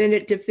us a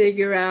minute to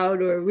figure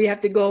out, or we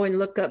have to go and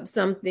look up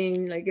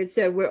something. Like I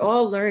said, we're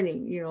all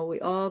learning, you know, we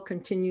all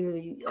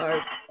continually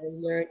are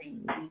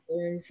learning. We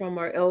learn from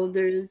our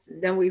elders,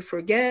 and then we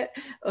forget,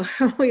 or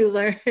we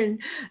learn,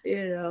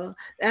 you know,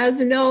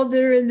 as an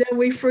elder, and then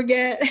we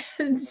forget.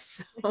 And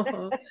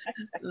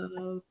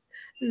um,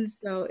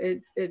 so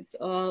it's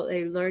all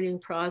a learning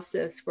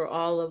process for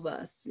all of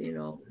us, you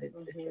know,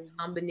 it's a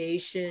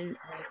combination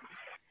of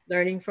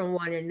learning from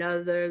one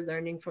another,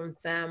 learning from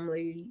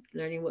family,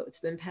 learning what's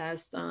been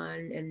passed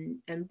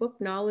on, and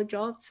book knowledge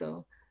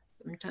also.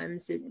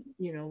 Sometimes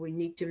you know, we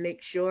need to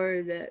make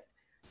sure that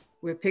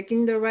we're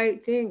picking the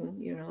right thing,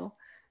 you know.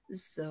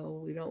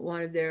 So we don't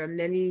want there are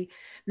many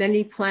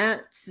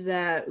plants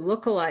that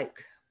look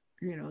alike.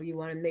 You know, you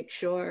want to make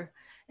sure.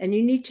 And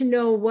you need to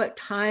know what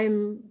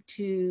time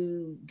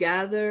to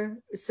gather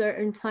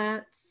certain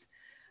plants.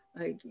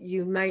 Like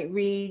you might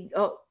read,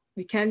 oh,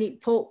 you can't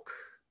eat poke,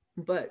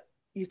 but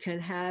you can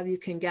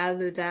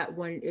gather that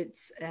when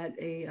it's at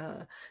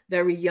a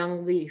very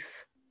young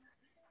leaf.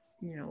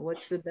 You know,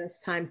 what's the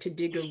best time to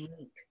dig a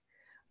root?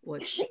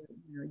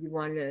 You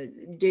want to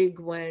dig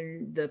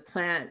when the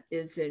plant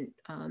isn't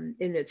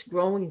in its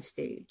growing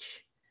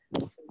stage,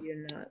 so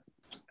you're not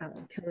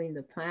killing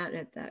the plant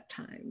at that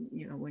time.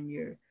 You know, when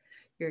you're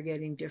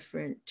getting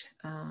different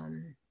uh,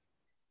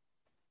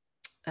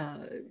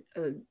 uh,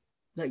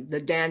 like the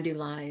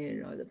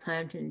dandelion or the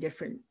plantain,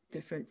 different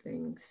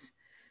things.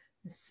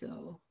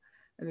 So,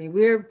 I mean,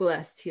 we're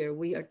blessed here.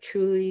 We are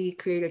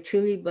Creator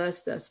truly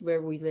blessed us where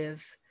we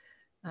live.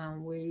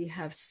 We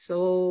have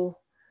so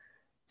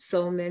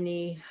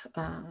many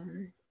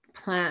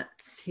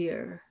plants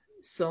here,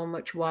 so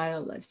much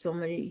wildlife, so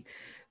many.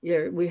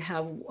 We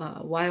have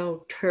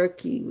wild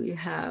turkey. We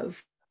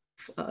have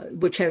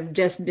which have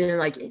just been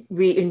like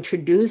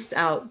reintroduced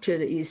out to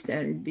the East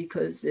End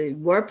because they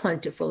were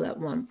plentiful at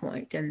one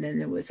point, and then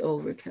there was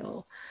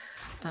overkill.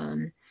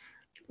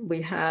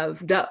 We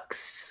have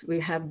ducks, we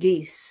have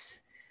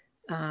geese.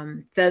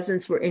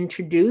 Pheasants were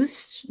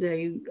introduced.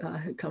 They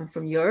had come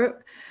from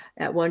Europe.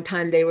 At one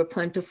time they were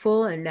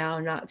plentiful, and now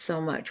not so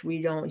much.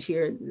 We don't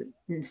hear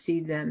and see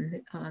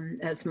them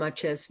as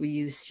much as we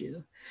used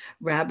to.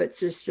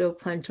 Rabbits are still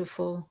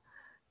plentiful.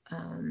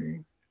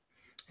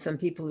 Some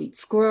people eat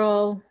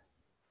squirrel.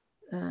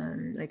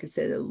 Like I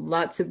said,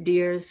 lots of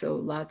deer, so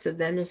lots of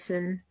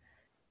venison.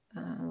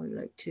 We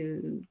like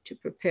to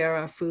prepare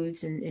our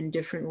foods in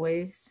different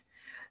ways.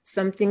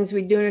 Some things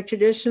we do in a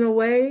traditional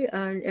way,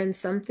 and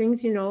some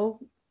things, you know,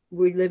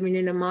 we're living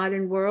in a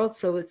modern world,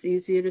 so it's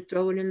easier to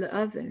throw it in the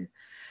oven.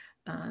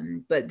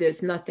 But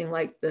there's nothing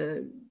like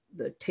the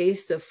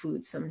taste of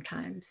food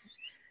sometimes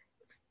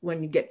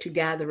when you get to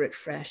gather it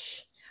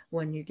fresh,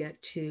 when you get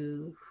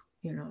to,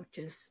 you know,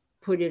 just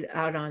put it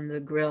out on the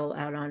grill,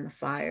 out on the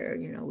fire.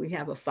 You know, we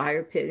have a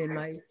fire pit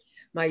in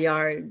my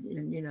yard,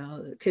 and you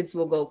know, the kids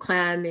will go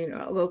clamming, or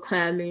I'll go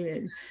clamming,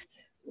 and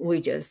we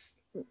just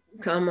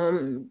come home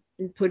and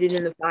put it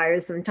in the fire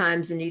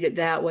sometimes and eat it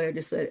that way, or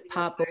just let it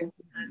pop open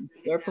and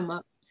slurp them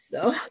up.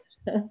 So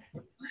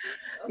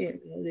you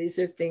know, these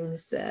are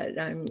things that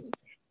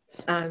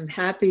I'm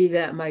happy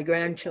that my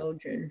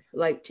grandchildren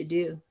like to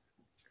do.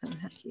 I'm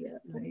happy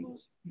that that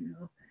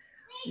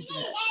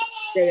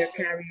they are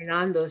carrying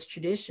on those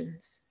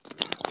traditions.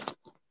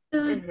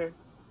 So,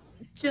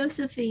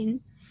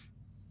 Josephine,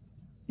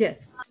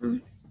 Yes.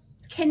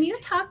 Can you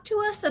talk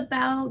to us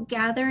about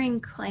gathering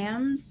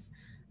clams?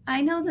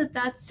 I know that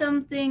that's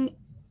something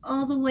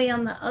all the way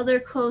on the other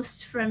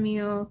coast from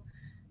you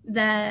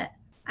that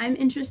I'm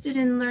interested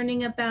in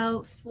learning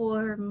about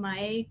for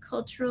my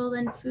cultural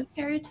and food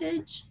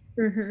heritage.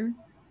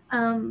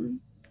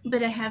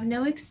 But I have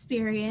no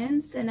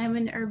experience, and I'm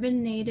an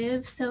urban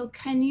native. So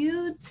can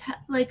you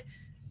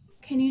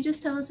can you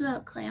just tell us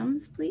about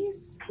clams,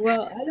 please?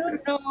 Well, I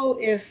don't know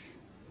if,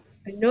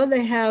 I know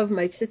they have,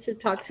 my sister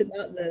talks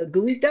about the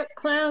gooey duck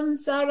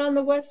clams out on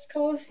the West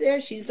Coast there.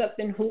 She's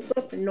up in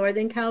Hoop in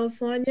Northern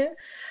California.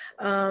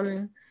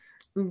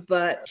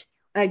 But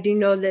I do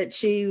know that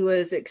she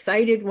was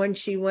excited when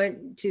she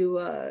went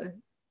to,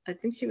 I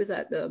think she was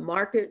at the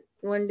market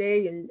one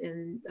day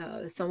and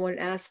someone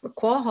asked for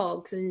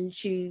quahogs and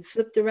she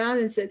flipped around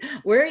and said,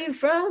 "Where are you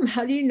from?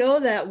 How do you know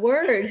that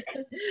word?"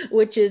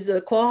 Which is a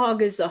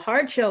quahog is a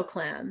hardshell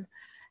clam.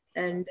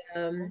 And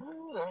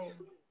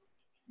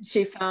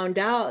she found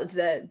out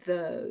that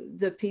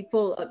the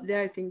people up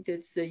there, I think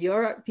it's the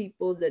Yurok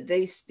people, that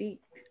they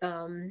speak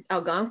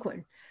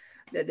Algonquin,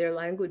 that their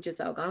language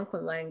is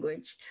Algonquin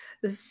language.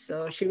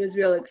 So she was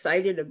real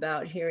excited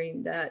about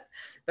hearing that.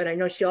 But I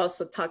know she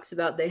also talks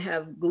about they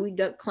have gooey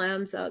duck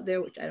clams out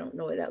there, which I don't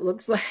know what that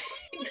looks like.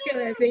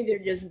 I think they're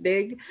just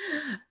big.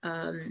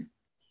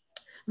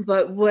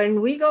 But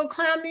when we go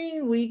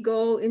clamming, we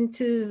go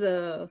into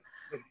the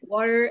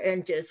water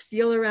and just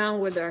feel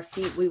around with our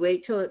feet. We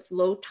wait till it's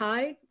low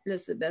tide.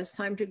 That's the best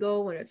time to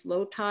go, when it's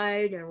low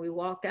tide, and we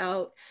walk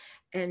out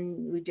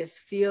and we just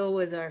feel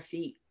with our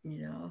feet,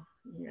 you know.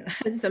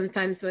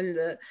 Sometimes when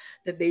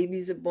the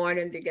babies are born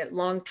and they get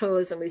long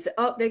toes and we say,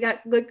 "Oh, they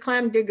got good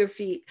clam digger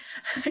feet,"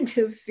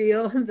 to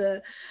feel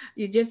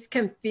you just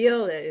can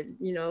feel it,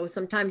 you know.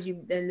 Sometimes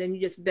and then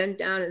you just bend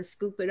down and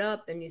scoop it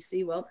up and you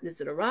see, well,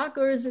 is it a rock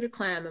or is it a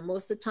clam? And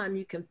most of the time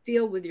you can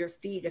feel with your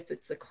feet if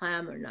it's a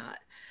clam or not.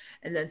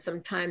 And then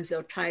sometimes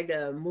they'll try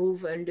to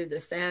move under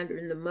the sand or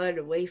in the mud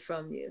away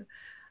from you.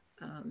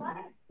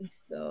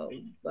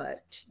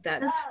 But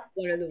that's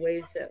one of the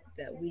ways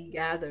that we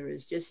gather,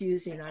 is just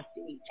using our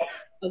feet.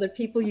 Other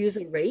people use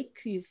a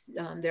rake.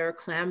 There are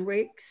clam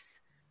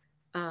rakes.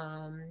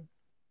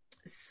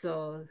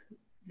 So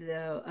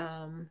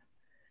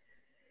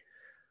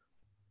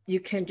you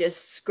can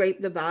just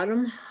scrape the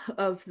bottom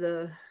of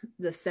the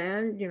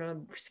sand, you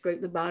know,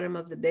 scrape the bottom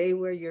of the bay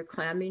where you're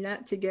clamming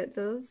at to get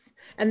those.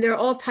 And there are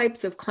all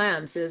types of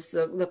clams. There's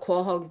the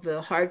quahog,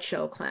 the hard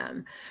shell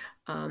clam.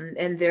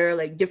 And there are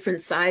like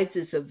different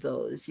sizes of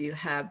those. You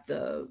have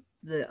the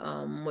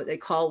what they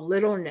call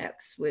little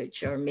necks,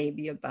 which are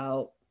maybe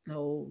about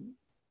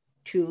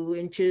 2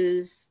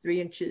 inches,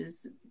 3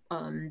 inches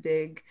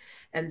big.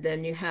 And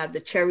then you have the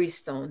cherry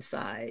stone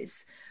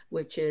size,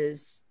 which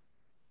is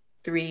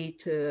 3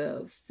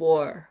 to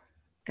 4.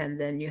 And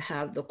then you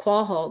have the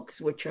quahogs,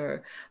 which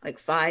are like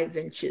 5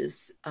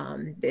 inches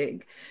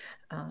big.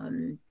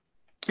 And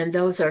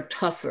those are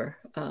tougher.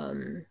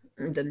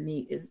 The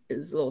meat is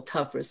a little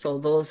tougher. So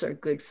those are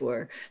good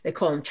for, they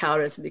call them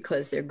chowders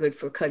because they're good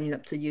for cutting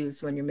up to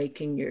use when you're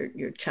making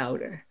your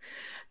chowder.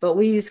 But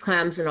we use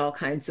clams in all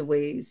kinds of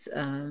ways.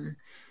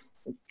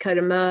 Cut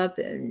them up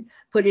and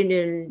put it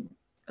in,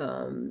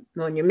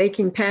 when you're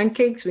making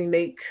pancakes, we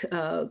make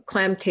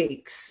clam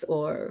cakes,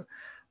 or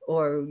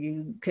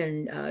you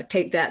can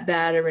take that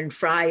batter and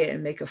fry it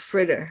and make a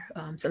fritter.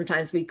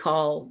 Sometimes we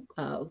call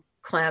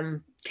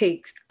clam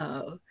cakes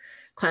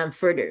clam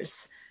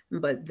fritters,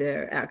 but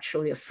they're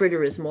actually, a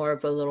fritter is more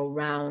of a little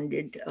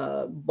rounded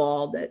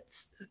ball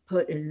that's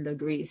put in the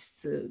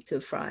grease to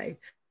fry.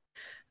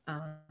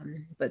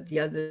 But the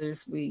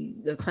others,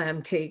 the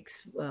clam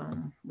cakes,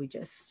 we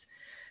just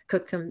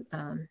cook them,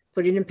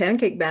 put it in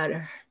pancake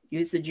batter,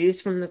 use the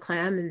juice from the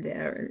clam in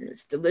there, and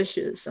it's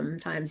delicious.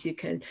 Sometimes you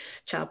can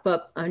chop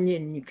up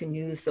onion, you can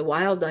use the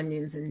wild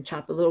onions and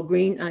chop a little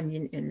green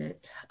onion in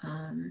it.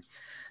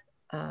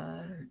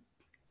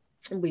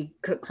 We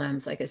cook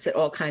clams, like I said,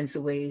 all kinds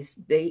of ways: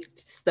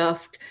 baked,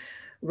 stuffed,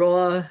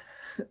 raw,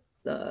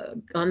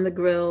 on the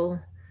grill.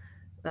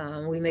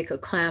 We make a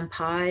clam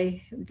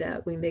pie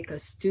that we make a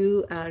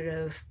stew out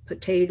of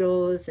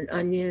potatoes and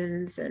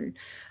onions, and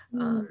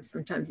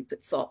sometimes you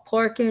put salt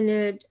pork in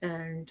it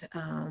and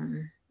a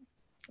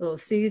little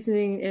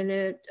seasoning in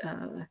it,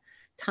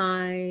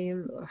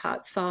 thyme or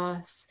hot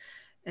sauce.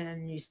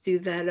 And you stew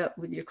that up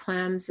with your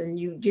clams, and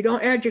you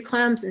don't add your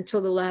clams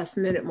until the last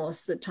minute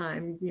most of the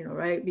time, you know,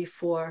 right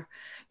before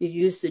you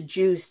use the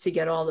juice to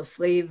get all the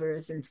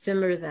flavors and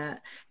simmer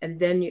that. And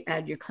then you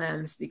add your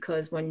clams,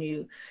 because when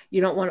you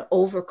don't want to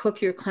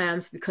overcook your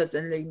clams, because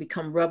then they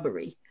become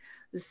rubbery.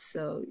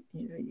 So,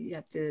 you know, you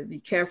have to be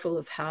careful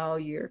of how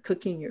you're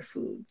cooking your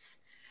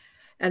foods.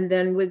 And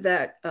then with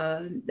that,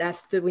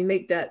 after we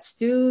make that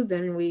stew,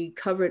 then we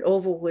cover it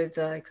over with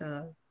like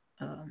a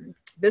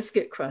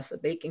biscuit crust, a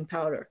baking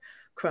powder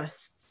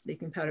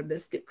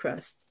biscuit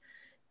crust,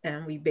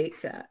 and we bake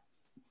that.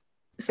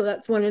 So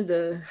that's one of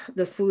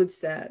the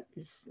foods that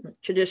is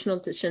traditional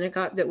to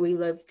Shinnecock that we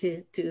love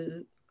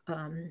to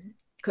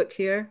cook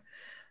here.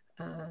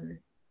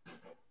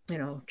 You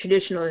know,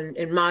 traditional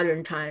in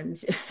modern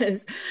times,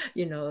 as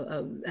you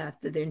know,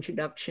 after the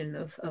introduction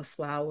of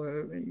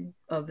flour and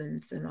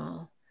ovens and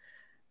all.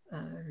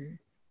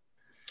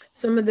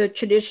 Some of the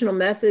traditional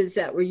methods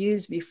that were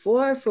used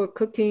before for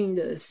cooking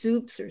the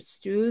soups or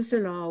stews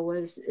and all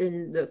was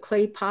in the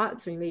clay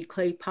pots. We made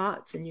clay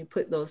pots, and you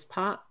put those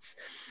pots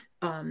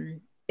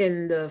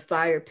in the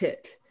fire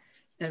pit,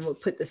 and we'll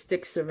put the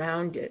sticks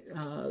around it.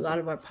 A lot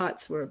of our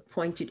pots were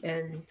pointed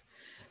end,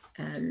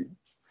 and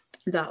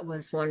that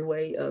was one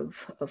way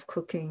of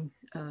cooking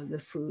the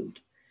food.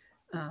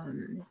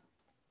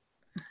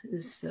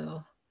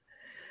 So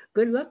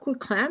good luck with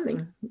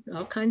clamming.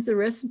 All kinds of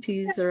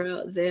recipes are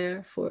out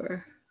there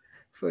for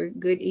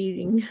good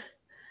eating.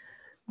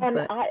 And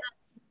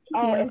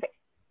But,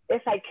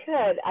 if I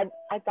could,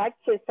 I'd like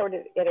to sort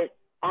of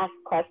ask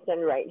a question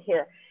right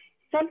here.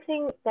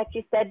 Something that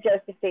you said,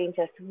 Josephine,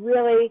 just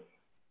really,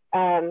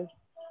 I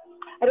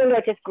don't know,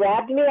 it just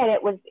grabbed me, and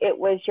it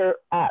was your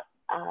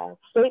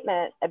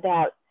statement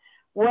about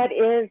what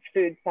is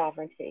food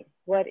sovereignty?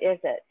 What is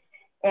it?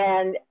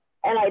 And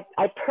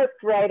I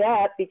perked right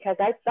up because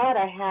I thought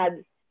I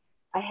had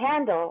a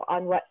handle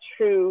on what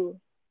true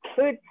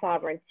food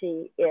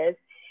sovereignty is,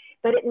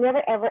 but it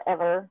never, ever,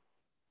 ever,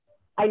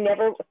 I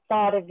never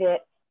thought of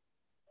it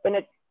in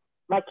it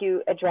like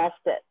you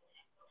addressed it.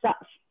 So,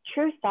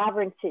 true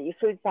sovereignty,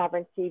 food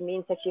sovereignty,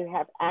 means that you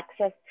have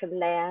access to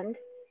land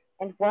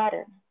and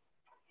water,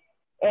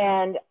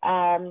 and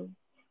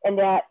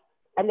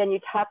then you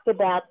talked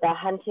about the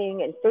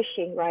hunting and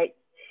fishing, right?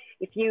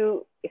 If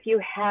you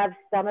have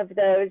some of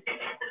those,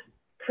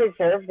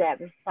 preserve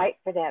them, fight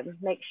for them,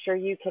 make sure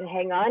you can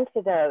hang on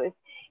to those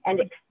and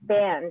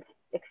expand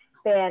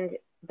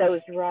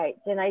those rights.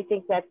 And I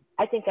think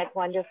that's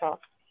wonderful.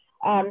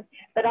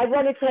 But I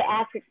wanted to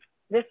ask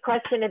this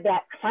question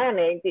about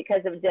clamming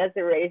because of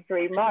Desiree's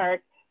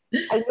remark.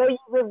 I know you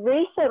were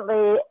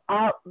recently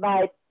out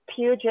by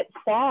Puget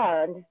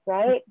Sound,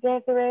 right,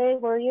 Desiree?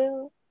 Were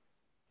you?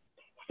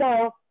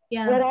 So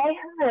Yeah. what I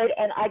heard,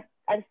 and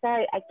I'm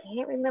sorry, I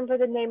can't remember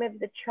the name of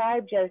the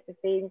tribe,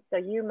 Josephine, so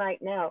you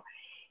might know.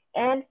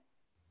 And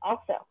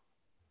also,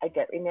 I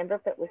don't remember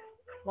if it was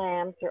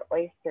clams or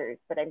oysters,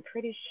 but I'm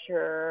pretty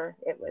sure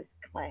it was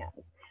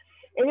clams.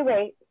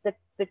 Anyway,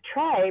 the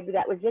tribe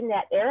that was in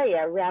that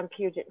area around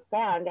Puget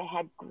Sound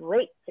had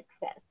great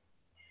success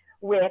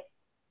with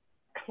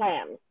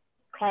clams,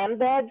 clam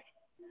beds.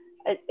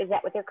 Is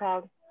that what they're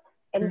called?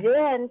 And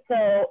then,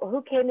 so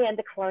who came in?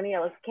 The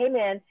colonialists came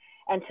in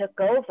and took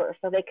over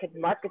so they could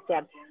market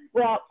them.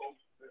 Well,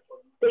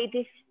 they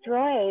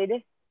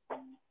destroyed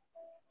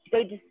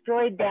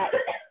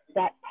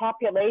that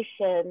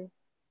population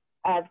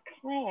of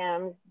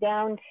clams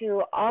down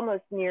to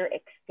almost near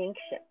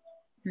extinction.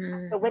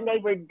 So when they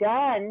were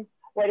done,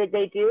 what did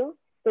they do?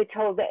 They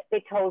told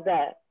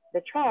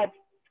the tribe,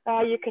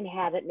 "Oh, you can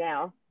have it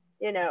now,"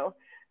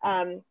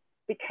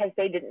 because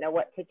they didn't know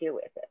what to do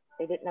with it.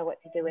 They didn't know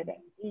what to do with it.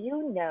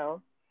 You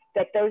know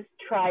that those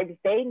tribes,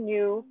 they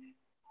knew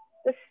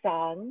the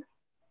songs,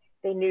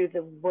 they knew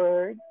the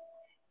words,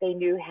 they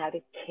knew how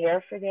to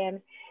care for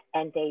them,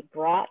 and they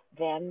brought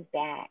them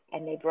back,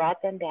 and they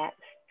brought them back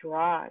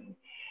strong.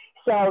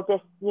 So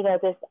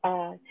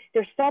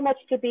there's so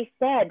much to be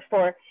said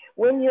for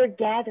when you're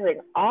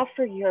gathering,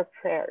 offer your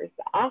prayers,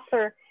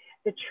 offer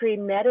the tree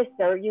medicine,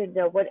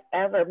 or,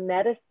 whatever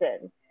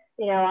medicine.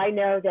 I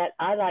know that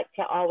I like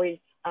to always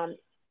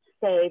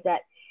say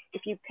that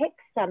if you pick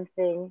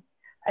something,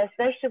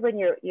 especially when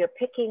you're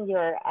picking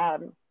your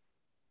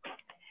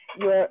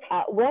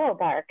willow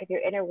bark, if you're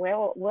in a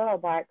willow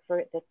bark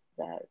for the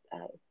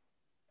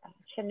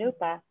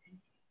chanupa,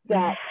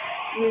 that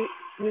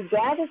you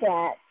gather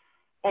that,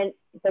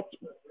 but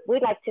we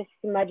like to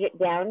smudge it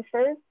down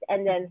first,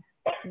 and then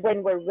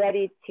when we're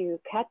ready to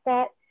cut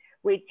that,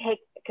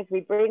 because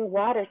we bring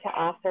water to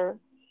offer,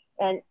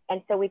 and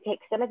so we take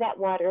some of that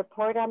water,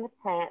 pour it on the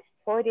plant,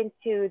 pour it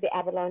into the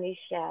abalone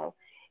shell,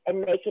 and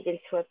make it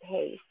into a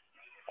paste.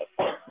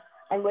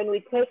 And when we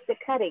take the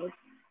cuttings,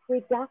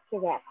 we doctor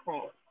that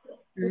plant.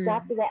 We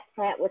doctor that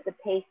plant with the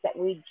paste that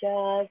we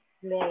just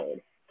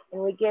made,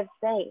 and we give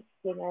thanks,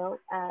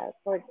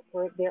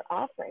 for their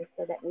offering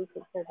so that we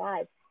can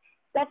survive.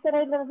 That's what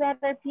I love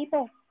about our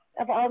people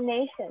of all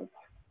nations.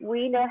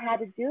 We know how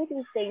to do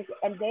these things,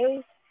 and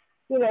they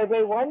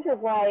wonder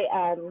why.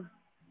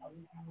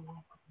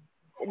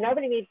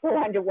 Nobody needs to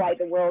wonder why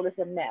the world is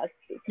a mess,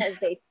 because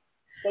they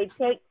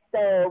take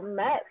so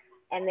much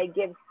and they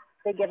give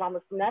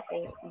almost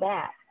nothing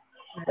back.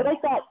 But I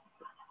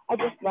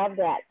just love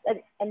that.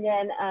 And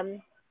then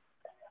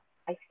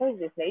I suppose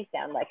this may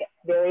sound like a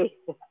very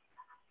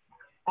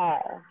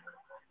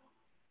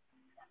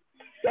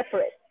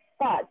separate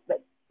thoughts,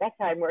 but that's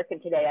how I'm working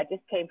today. I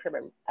just came from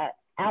an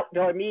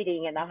outdoor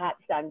meeting in the hot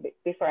sun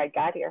before I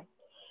got here.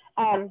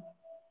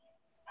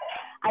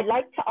 I'd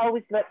like to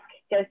always look,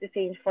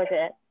 Josephine, for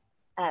the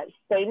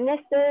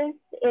samenesses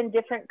in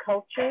different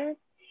cultures.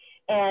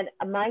 And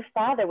my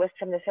father was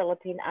from the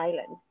Philippine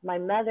Islands. My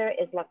mother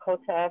is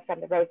Lakota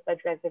from the Rosebud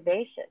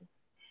Reservation.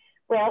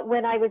 Well,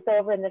 when I was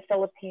over in the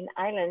Philippine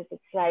Islands,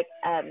 it's like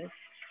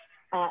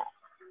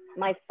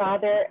my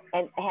father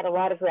had a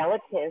lot of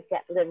relatives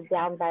that lived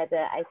down by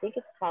I think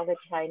it's called the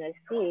China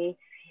Sea.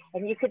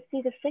 And you could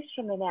see the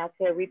fishermen out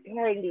there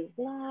repairing these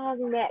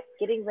long nets,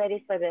 getting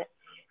ready for the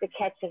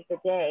catch of the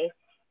day.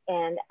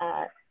 And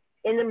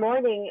in the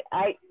morning,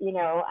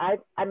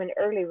 I'm an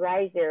early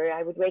riser.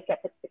 I would wake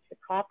up at 6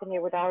 o'clock, and there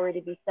would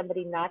already be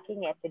somebody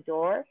knocking at the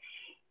door.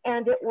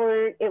 and it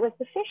was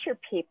the fisher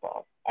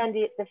people, and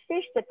the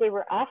fish that they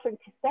were offering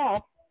to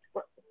sell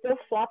were still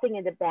flopping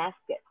in the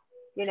basket.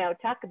 You know,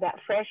 talk about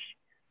fresh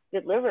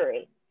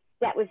delivery.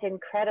 That was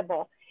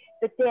incredible.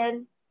 But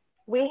then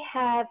they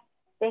have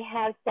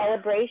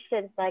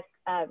celebrations like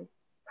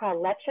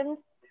called lechons,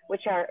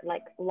 which are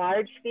like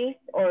large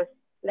feasts, or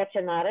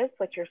lechonadas,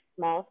 which are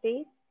small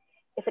feasts.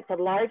 If it's a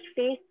large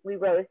feast, we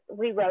roast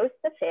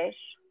the fish,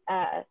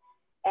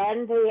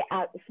 and we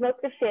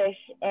smoke the fish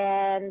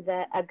and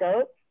a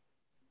goat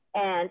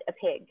and a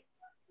pig.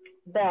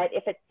 But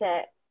if it's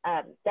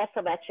that's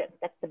a lechon,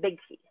 that's the big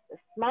feast. The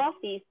small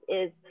feast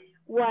is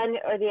one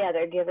or the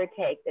other, give or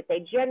take, that they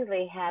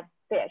generally have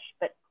fish,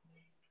 but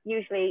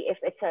usually if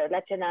it's a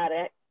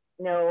lechonada,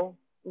 no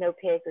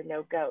pig or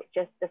no goat,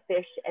 just the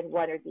fish and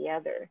one or the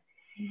other.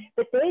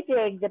 But they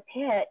dig the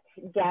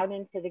pit down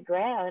into the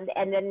ground,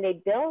 and then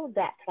they build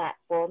that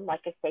platform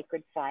like a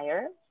sacred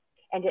fire,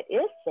 and it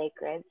is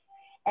sacred.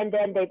 And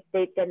then they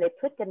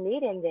put the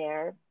meat in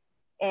there,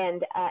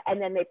 and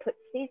then they put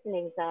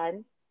seasonings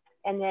on,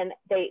 and then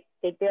they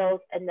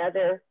build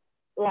another,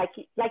 like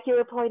you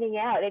were pointing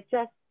out. It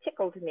just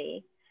tickled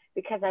me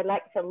because I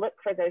like to look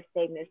for those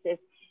samenesses.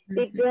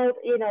 They build,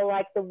 you know,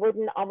 like the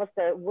wooden, almost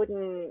a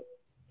wooden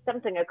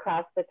something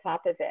across the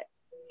top of it,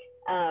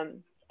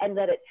 and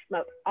let it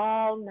smoke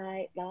all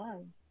night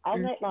long, all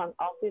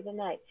through the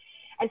night.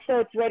 And so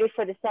it's ready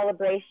for the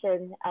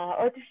celebration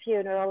or the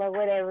funeral or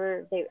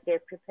whatever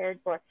they're prepared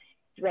for.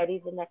 It's ready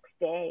the next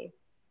day.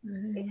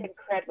 It's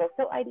incredible.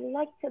 So I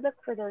like to look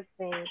for those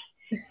things.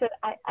 So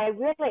I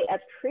really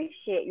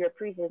appreciate your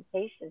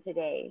presentation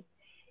today.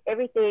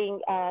 Everything,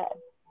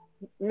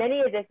 many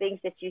of the things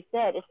that you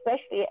said,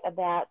 especially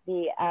about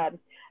the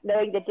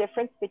knowing the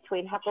difference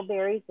between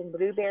huckleberries and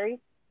blueberries.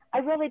 I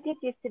really did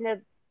used to know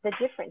the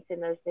difference in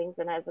those things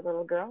when I was a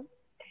little girl.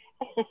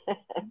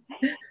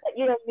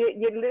 You know,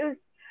 you lose,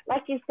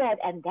 like you said,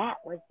 and that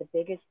was the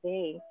biggest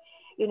thing,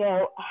 you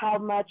know, how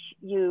much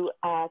you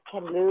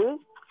can lose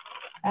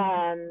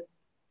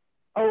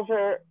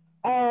over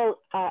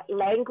all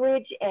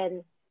language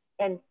and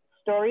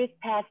stories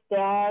passed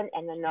down,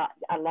 and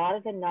a lot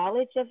of the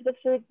knowledge of the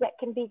foods that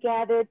can be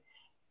gathered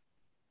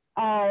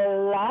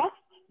are lost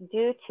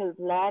due to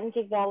land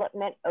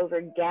development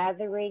over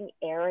gathering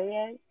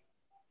areas.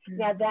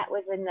 Now that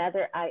was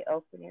another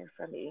eye-opener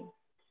for me.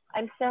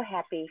 I'm so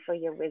happy for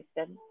your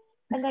wisdom,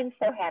 and I'm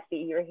so happy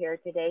you're here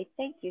today.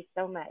 Thank you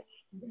so much.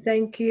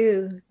 Thank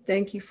you.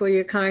 Thank you for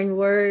your kind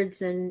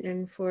words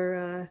and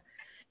for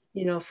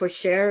you know, for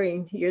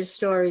sharing your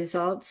stories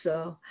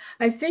also.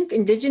 I think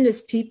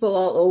Indigenous people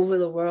all over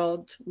the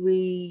world,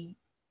 we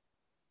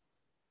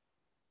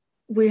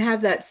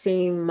have that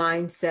same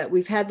mindset.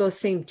 We've had those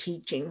same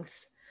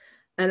teachings.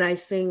 And I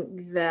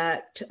think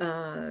that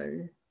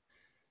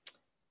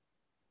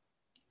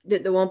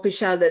that the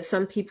Wampusha, that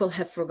some people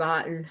have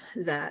forgotten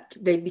that.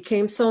 They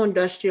became so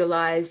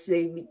industrialized,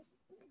 they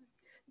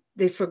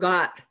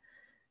forgot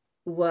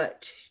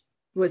what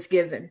was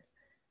given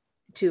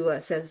to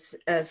us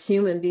as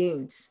human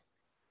beings.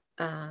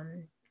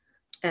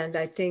 And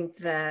I think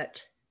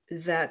that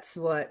that's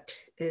what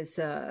is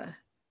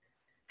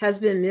has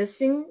been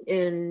missing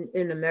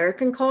in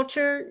American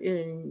culture,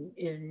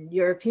 in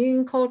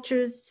European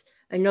cultures.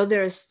 I know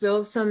there are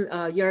still some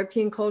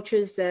European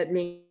cultures that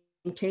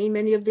maintain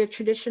many of their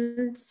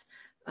traditions.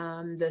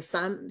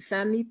 The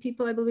Sami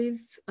people, I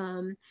believe.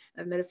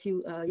 I've met a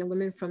few young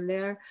women from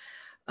there.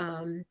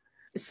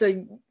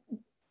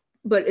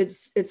 But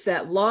it's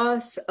that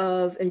loss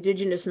of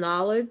Indigenous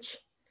knowledge,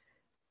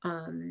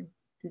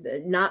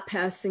 not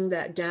passing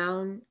that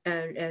down,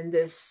 and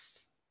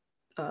this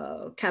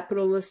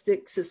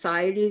capitalistic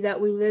society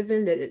that we live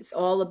in, that it's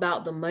all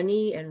about the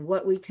money and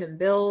what we can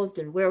build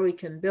and where we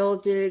can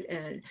build it.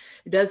 And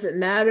it doesn't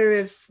matter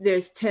if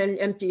there's 10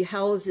 empty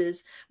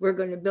houses, we're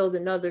going to build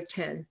another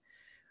 10.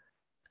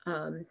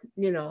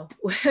 You know,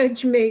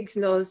 which makes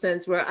no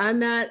sense. Where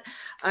I'm at,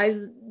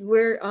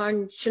 we're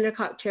on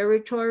Shinnecock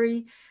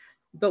Territory,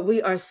 but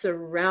we are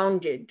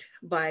surrounded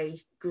by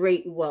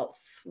great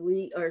wealth.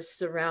 We are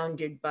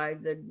surrounded by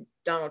the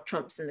Donald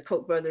Trumps and the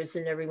Koch brothers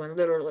and everyone,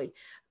 literally.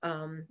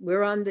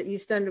 We're on the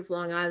east end of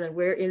Long Island.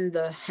 We're in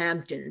the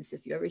Hamptons.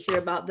 If you ever hear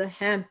about the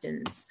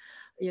Hamptons,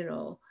 you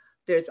know,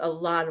 there's a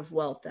lot of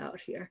wealth out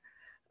here.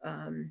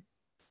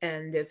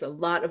 And there's a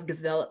lot of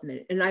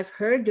development. And I've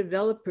heard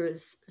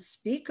developers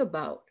speak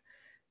about,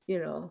 you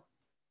know,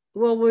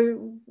 well,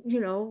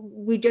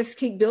 we just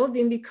keep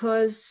building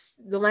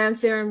because the land's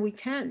there and we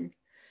can.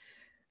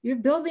 You're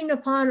building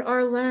upon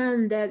our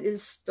land that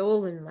is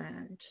stolen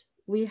land.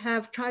 We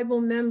have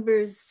tribal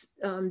members.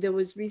 There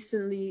was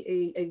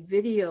recently a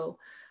video,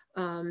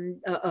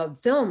 a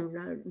film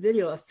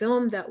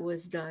that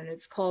was done.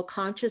 It's called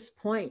Conscious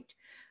Point.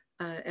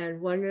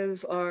 And one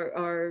of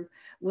our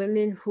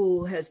women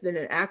who has been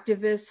an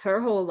activist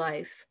her whole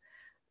life,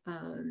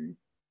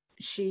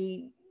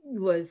 she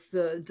was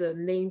the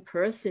main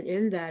person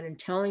in that and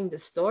telling the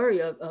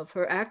story of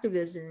her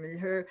activism and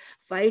her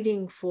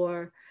fighting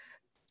for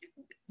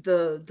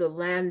the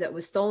land that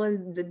was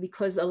stolen,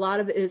 because a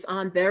lot of it is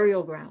on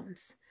burial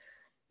grounds.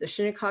 the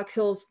Shinnecock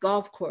Hills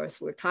golf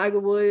course where Tiger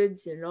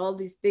Woods and all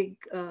these big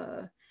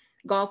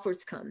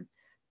golfers come.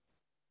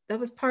 That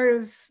was part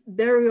of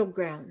burial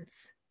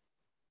grounds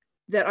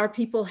that our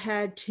people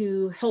had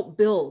to help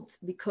build,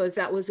 because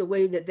that was a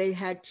way that they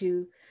had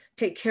to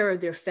take care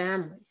of their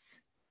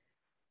families.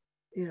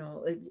 You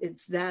know,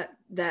 it's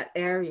that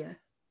area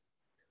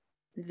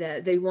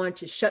that they want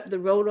to shut the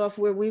road off,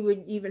 where we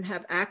would even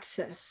have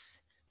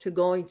access to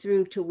going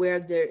through to where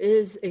there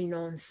is a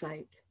known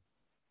site.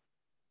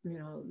 You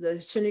know,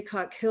 the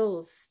Shinnecock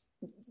Hills,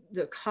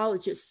 the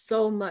college is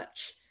so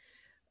much.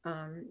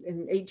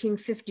 In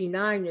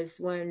 1859 is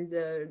when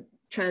the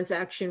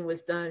transaction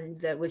was done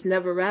that was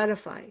never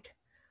ratified.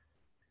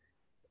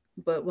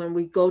 But when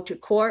we go to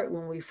court,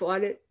 when we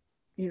fought it,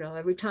 you know,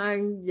 every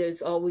time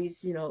there's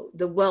always, you know,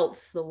 the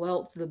wealth,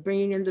 the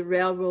bringing in the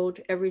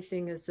railroad,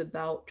 everything is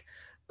about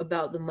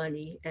the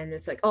money. And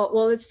it's like, oh,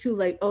 well, it's too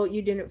late. Oh,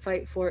 you didn't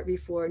fight for it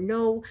before.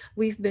 No,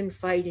 we've been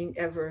fighting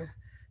ever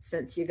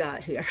since you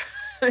got here.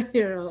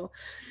 You know,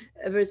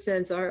 ever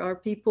since our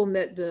people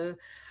met the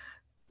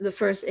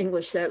first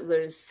English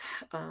settlers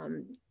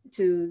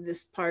to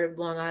this part of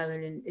Long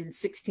Island in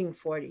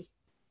 1640.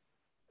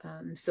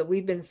 So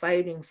we've been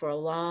fighting for a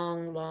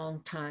long,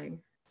 long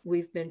time.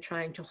 We've been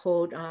trying to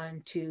hold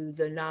on to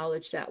the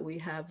knowledge that we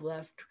have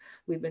left.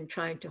 We've been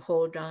trying to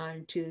hold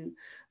on to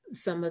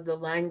some of the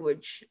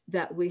language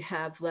that we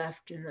have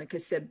left. And like I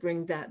said,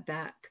 bring that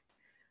back.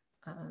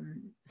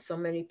 So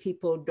many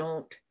people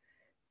don't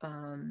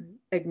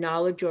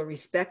acknowledge or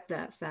respect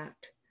that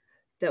fact,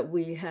 that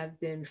we have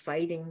been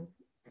fighting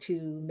to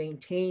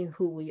maintain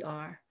who we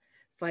are,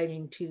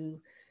 fighting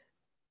to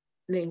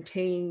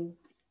maintain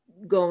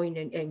going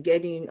and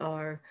getting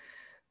our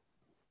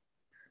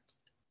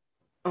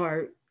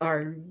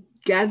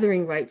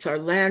gathering rights, our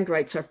land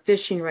rights, our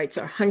fishing rights,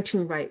 our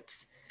hunting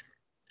rights,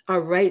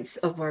 our rights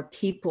of our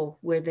people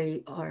where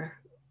they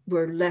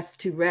were left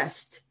to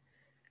rest,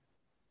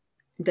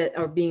 that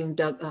are being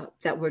dug up,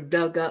 that were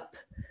dug up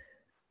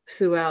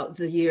throughout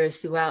the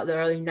years, throughout the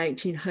early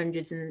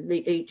 1900s and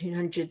late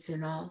 1800s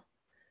and all.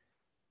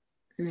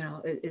 You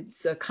know,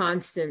 it's a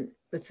constant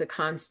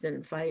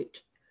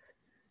fight.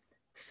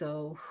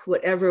 So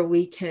whatever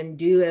we can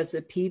do as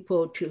a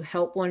people to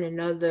help one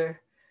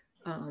another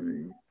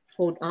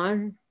hold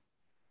on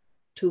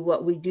to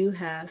what we do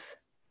have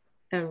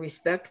and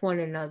respect one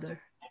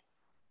another,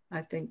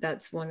 I think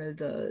that's one of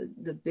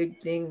the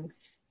big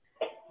things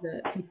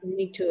that people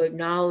need to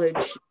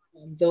acknowledge.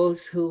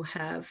 Those who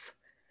have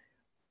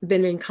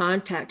been in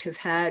contact, have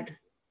had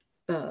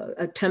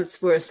attempts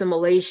for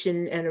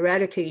assimilation and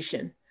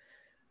eradication.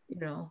 You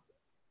know,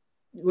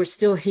 we're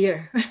still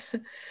here.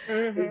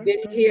 We've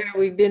been here,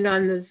 we've been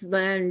on this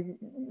land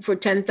for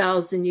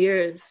 10,000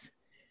 years.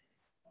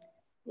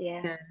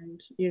 Yeah.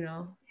 And, you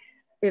know,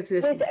 if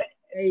this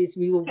stays,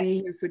 we will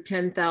be here for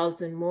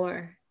 10,000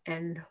 more.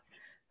 And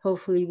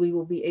hopefully we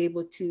will be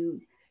able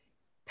to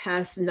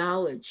pass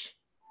knowledge.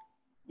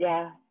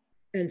 Yeah.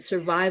 And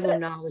survival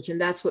knowledge. And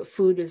that's what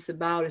food is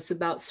about. It's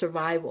about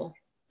survival.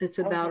 It's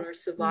about our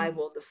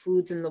survival, the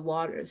foods and the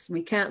waters.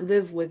 We can't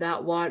live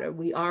without water.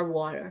 We are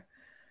water.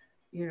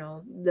 You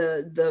know,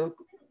 the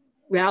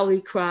rally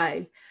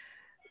cry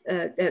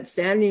at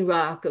Standing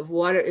Rock of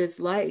water is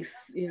life,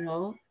 you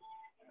know,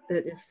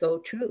 it is so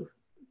true.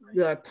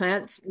 Our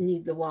plants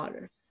need the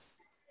water.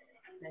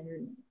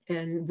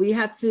 And we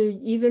have to,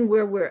 even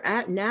where we're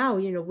at now,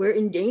 you know, we're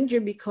in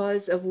danger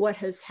because of what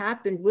has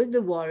happened with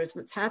the waters,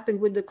 what's happened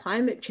with the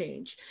climate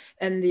change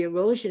and the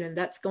erosion. And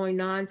that's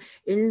going on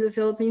in the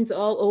Philippines,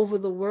 all over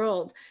the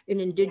world, in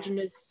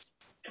indigenous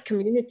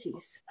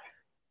communities.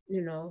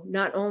 You know,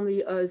 not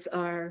only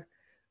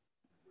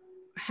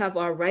have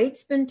our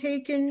rights been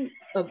taken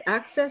of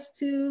access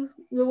to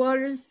the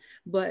waters,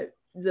 but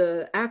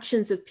the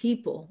actions of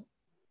people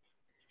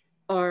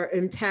are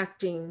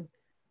impacting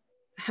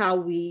how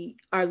we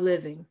are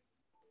living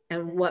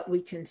and what we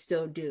can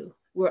still do.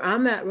 Where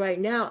I'm at right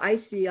now, I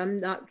see I'm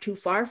not too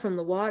far from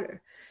the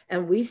water,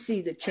 and we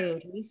see the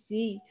change. We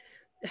see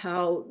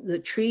how the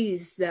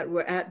trees that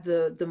were at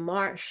the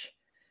marsh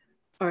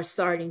are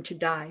starting to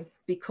die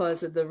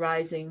because of the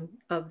rising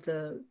of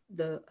the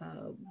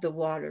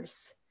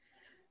waters.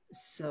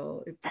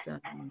 So it's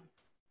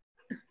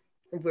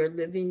we're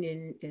living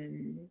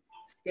in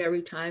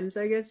scary times,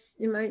 I guess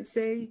you might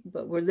say,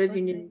 but we're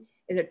living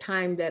in a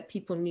time that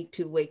people need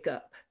to wake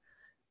up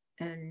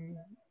and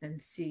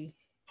see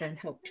and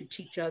help to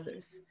teach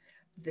others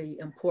the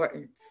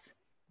importance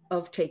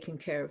of taking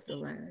care of the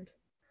land,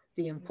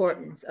 the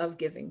importance of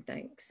giving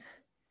thanks,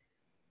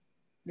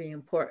 the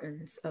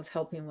importance of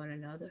helping one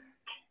another.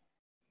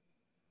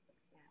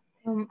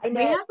 We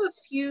have a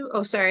few,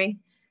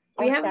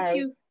 we have a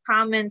few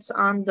comments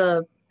on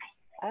the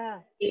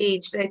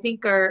page that I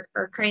think are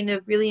kind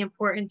of really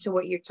important to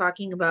what you're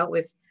talking about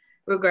with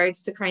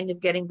regards to kind of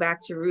getting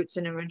back to roots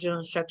and original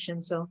instruction.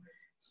 So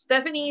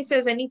Stephanie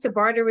says, I need to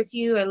barter with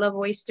you. I love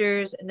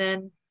oysters. And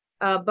then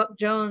Buck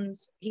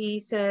Jones, he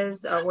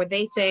says, or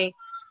they say,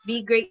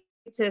 be great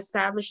to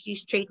establish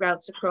these trade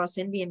routes across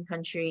Indian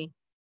country.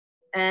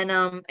 And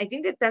I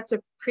think that that's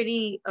a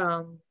pretty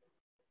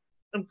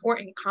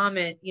important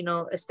comment, you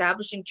know,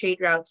 establishing trade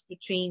routes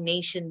between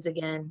nations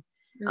again.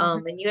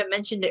 And you had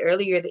mentioned it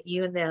earlier that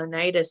you and the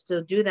Oneida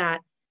still do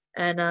that.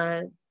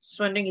 And just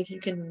wondering if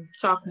you can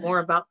talk more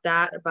about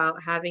that,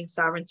 about having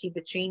sovereignty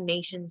between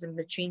nations and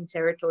between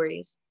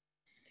territories.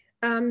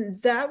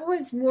 That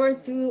was more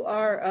through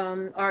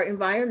our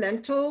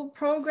environmental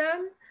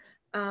program.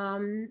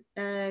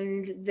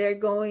 And they're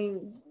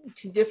going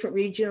to different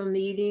regional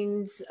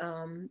meetings,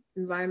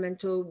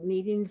 environmental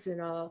meetings and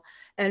all.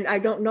 And I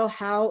don't know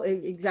how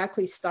it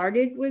exactly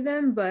started with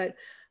them, but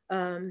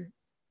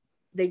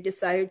they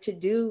decided to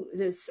do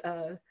this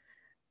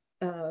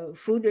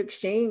food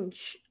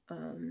exchange,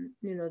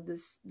 you know,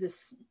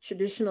 this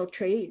traditional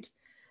trade.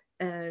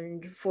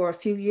 And for a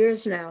few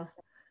years now,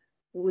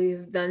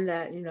 we've done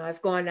that. You know,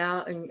 I've gone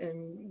out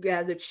and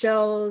gathered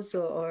shells,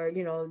 or,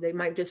 you know, they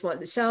might just want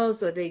the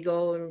shells, or they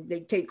go and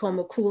they take home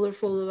a cooler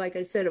full of, like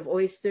I said, of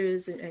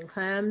oysters and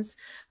clams.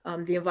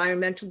 The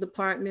environmental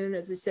department,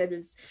 as I said,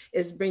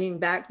 is bringing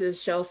back the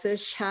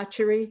shellfish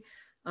hatchery,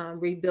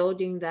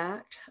 rebuilding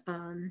that.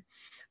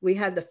 We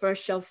had the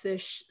first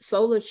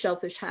solar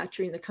shellfish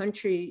hatchery in the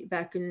country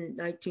back in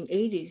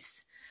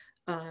 1980s.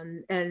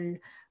 And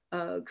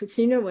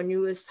Christina, when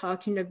you was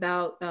talking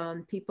about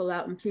people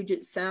out in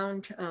Puget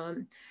Sound,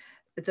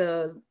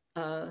 the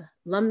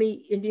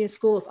Lummi Indian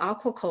School of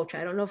Aquaculture,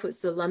 I don't know if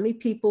it's the Lummi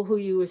people who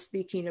you were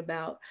speaking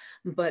about,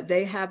 but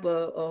they have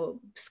a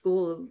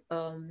school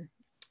and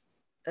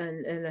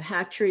a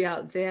hatchery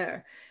out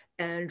there.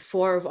 And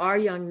 4 of our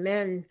young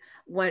men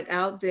went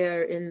out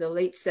there in the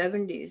late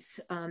 70s,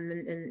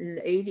 in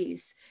the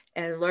 80s,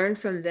 and learned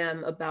from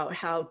them about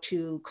how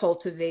to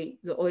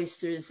cultivate the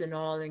oysters and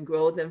all, and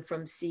grow them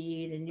from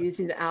seed, and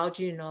using the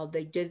algae and all.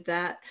 They did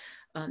that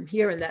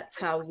here, and that's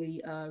how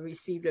we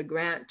received a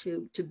grant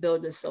to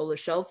build a solar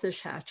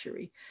shellfish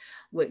hatchery,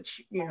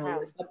 which, you know,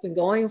 was up and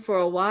going for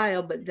a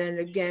while. But then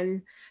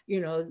again,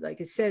 you know, like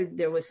I said,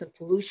 there was some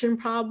pollution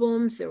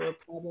problems. There were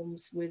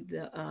problems with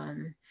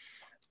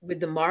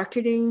the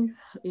marketing,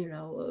 you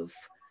know, of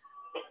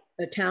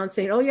a town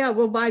saying, "Oh yeah,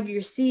 we'll buy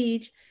your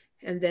seed,"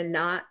 and then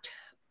not,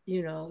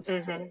 you know.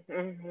 So,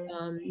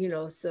 you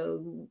know,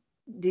 so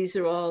these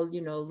are all,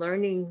 you know,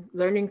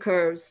 learning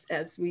curves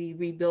as we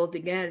rebuild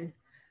again.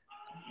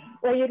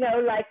 Well, you know,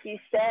 like you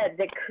said,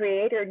 the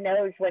creator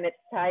knows when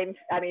it's time.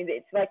 I mean,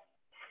 it's like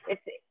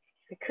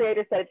the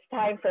creator said it's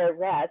time for a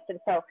rest, and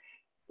so,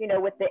 you know,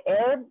 with the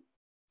air,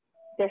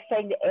 they're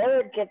saying the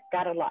air just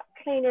got a lot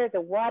cleaner,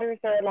 the waters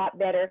are a lot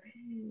better.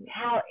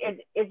 How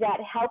is that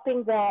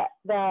helping the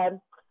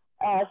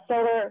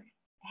solar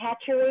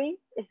hatchery?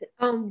 Is it?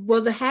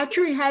 Well, the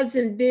hatchery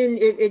hasn't been,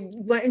 it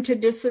went into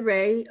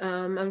disarray,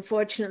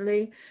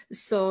 unfortunately.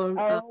 So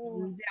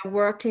they're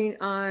working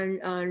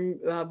on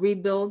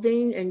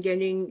rebuilding and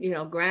getting, you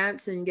know,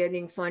 grants and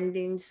getting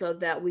funding so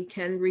that we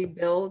can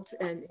rebuild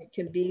and it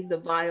can be the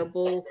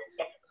viable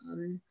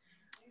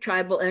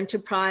tribal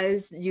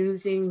enterprise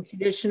using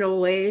traditional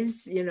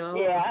ways, you know.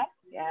 Yeah.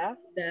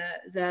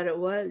 That it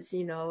was,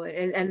 you know,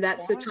 and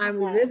that's the time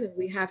we live in.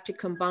 We have to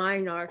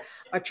combine our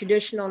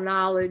traditional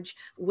knowledge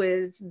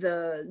with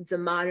the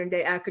modern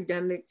day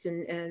academics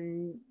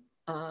and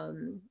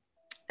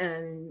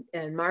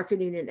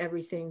marketing and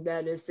everything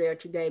that is there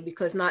today,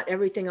 because not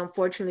everything,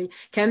 unfortunately,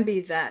 can be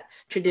that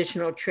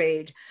traditional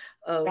trade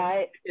of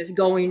just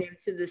going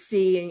into the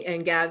sea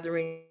and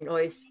gathering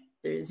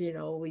oysters. You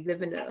know, we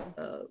live in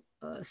a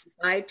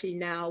society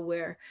now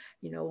where,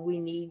 you know, we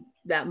need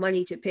that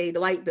money to pay the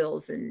light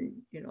bills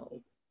and, you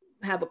know,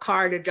 have a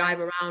car to drive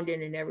around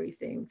in and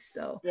everything.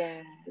 So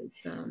yeah,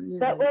 it's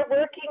but we're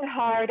working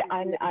hard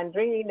on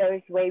bringing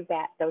those ways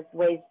back.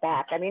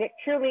 I mean, it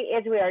truly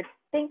is. We are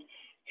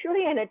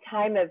truly in a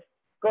time of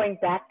going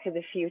back to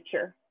the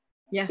future.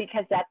 Yeah,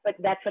 because that's what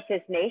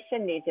this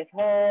nation needs. This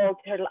whole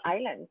Turtle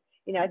Island.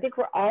 You know, I think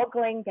we're all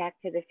going back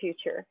to the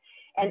future,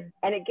 and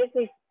it gives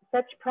me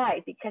such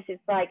pride, because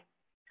it's like,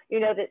 you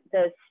know,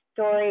 the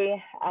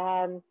story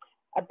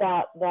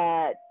about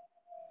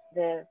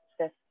the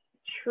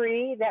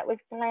tree that was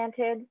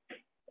planted,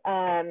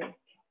 and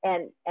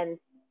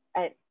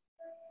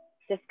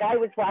this guy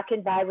was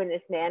walking by when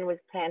this man was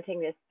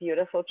planting this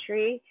beautiful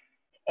tree,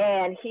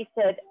 and he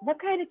said, "What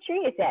kind of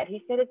tree is that?"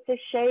 He said, "It's a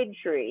shade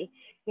tree,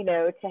 you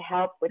know, to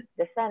help with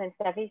the sun and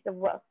stuff." He said,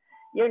 "Well,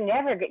 you're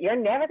never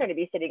going to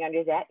be sitting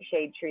under that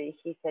shade tree."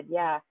 He said,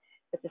 "Yeah,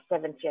 it's the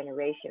 7th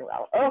generation."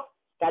 Well, oh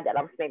God, that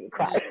almost made me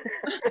cry.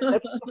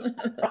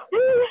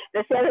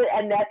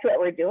 And that's what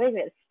we're doing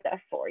this stuff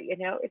for, you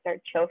know, it's our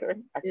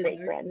children, our great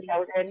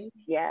grandchildren.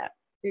 Yeah.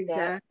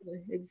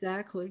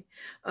 Exactly.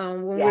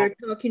 When we're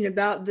talking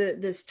about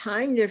this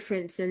time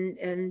difference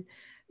and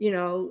you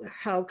know,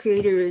 how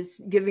Creator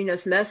is giving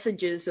us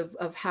messages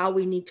of how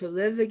we need to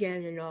live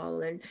again and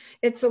all. And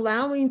it's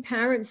allowing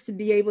parents to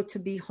be able to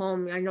be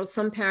home. I know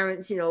some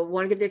parents, you know,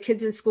 want to get their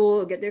kids in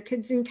school or get their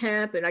kids in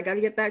camp, and I got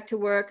to get back to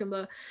work.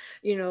 And,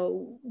 you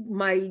know,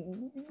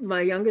 my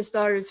youngest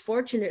daughter is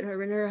fortunate.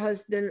 Her and her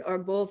husband are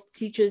both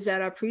teachers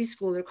at our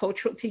preschool. They're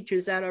cultural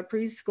teachers at our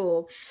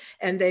preschool,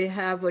 and they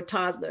have a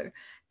toddler.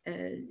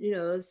 And, you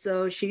know,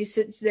 so she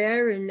sits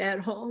there and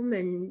at home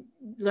and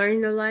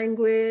learning the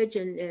language,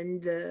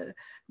 and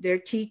they're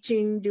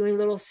teaching, doing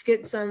little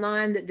skits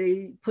online that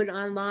they put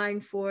online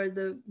for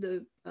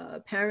the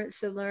parents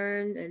to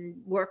learn and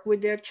work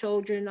with their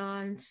children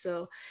on.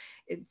 So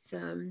it's,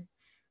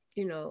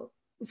 you know,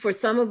 for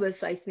some of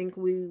us, I think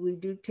we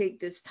do take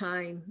this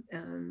time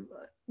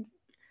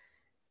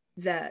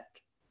that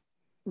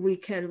we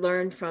can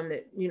learn from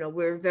it. You know,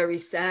 we're very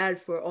sad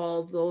for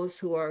all those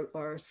who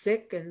are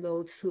sick and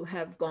those who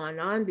have gone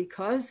on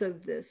because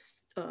of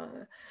this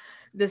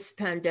this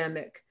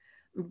pandemic.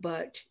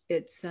 But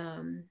it's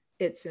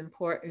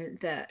important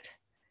that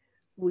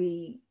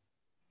we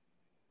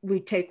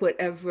take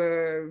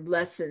whatever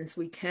lessons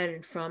we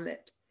can from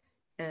it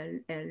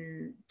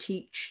and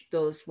teach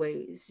those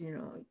ways. You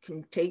know, I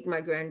can take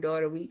my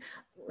granddaughter.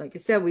 Like I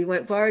said, we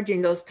went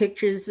foraging. Those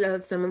pictures,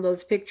 some of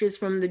those pictures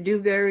from the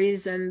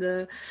dewberries and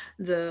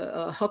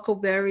the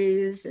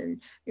huckleberries,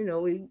 and you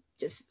know, we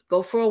just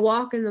go for a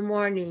walk in the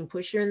morning,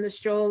 push her in the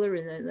stroller,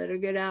 and then let her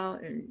get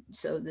out. And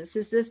so this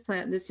is this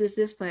plant. This is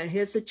this plant.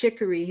 Here's the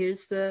chicory.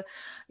 Here's the,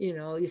 you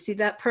know, you see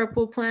that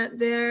purple plant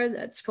there?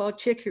 That's called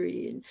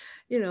chicory. And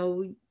you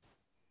know,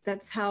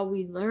 that's how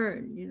we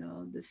learn. You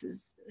know, this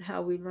is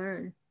how we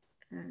learn.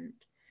 And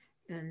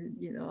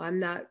you know, I'm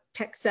not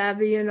tech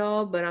savvy and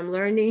all, but I'm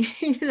learning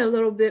a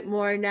little bit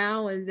more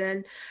now. And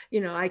then,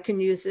 you know, I can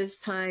use this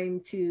time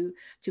to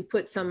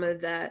put some of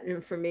that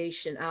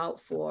information out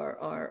for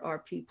our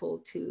people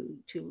to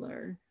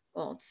learn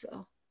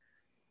also.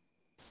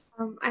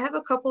 I have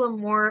a couple of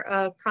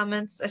more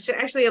comments.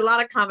 Actually, a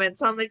lot of comments.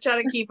 So I'm gonna try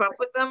to keep up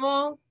with them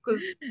all,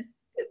 because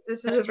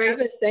this is a very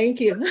Travis, thank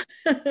you.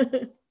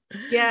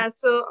 Yeah.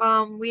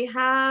 So we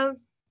have.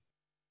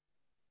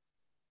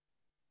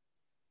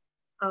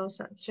 Oh,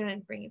 sorry, should I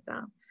bring it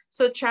down?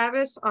 So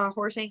Travis,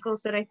 Horse Ankle,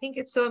 said, I think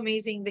it's so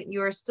amazing that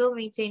you are still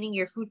maintaining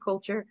your food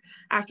culture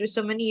after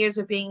so many years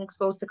of being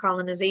exposed to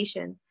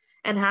colonization,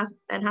 and have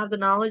the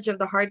knowledge of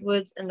the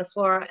hardwoods and the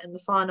flora and the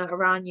fauna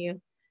around you.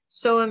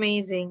 So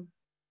amazing.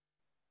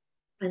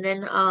 And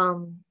then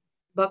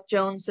Buck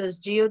Jones says,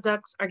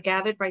 geoducks are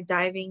gathered by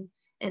diving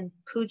in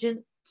Puget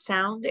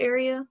Sound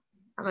area.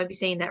 I might be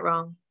saying that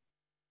wrong.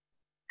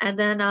 And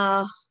then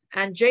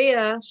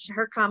Andrea,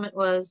 her comment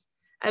was,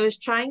 I was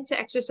trying to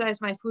exercise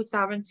my food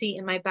sovereignty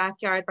in my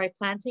backyard by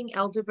planting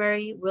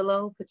elderberry,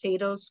 willow,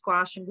 potatoes,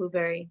 squash, and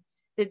blueberry.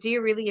 The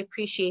deer really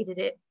appreciated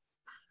it.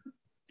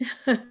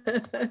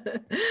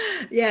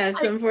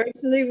 Yes,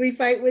 unfortunately, we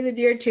fight with the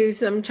deer too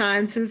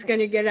sometimes. Who's going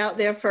to get out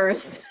there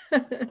first?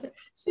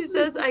 She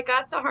says, I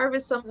got to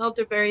harvest some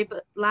elderberry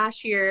but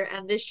last year,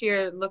 and this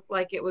year looked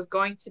like it was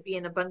going to be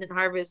an abundant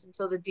harvest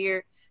until the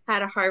deer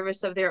had a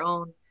harvest of their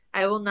own.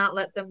 I will not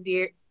let them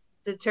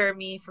deter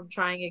me from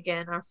trying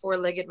again. Our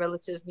four-legged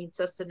relatives need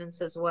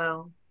sustenance as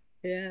well.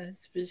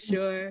 Yes, for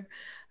sure.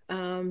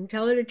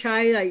 Tell her to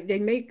try, like they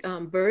make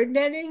bird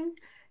netting,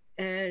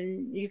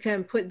 and you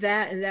can put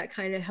that, and that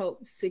kind of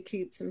helps to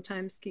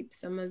sometimes keep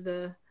some of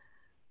the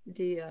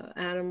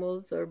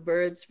animals or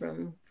birds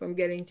from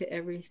getting to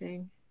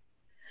everything.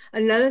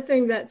 Another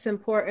thing that's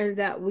important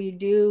that we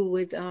do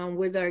with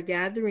our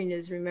gathering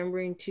is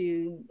remembering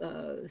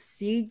to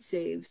seed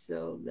save.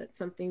 So that's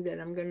something that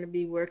I'm going to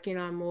be working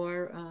on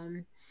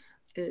more,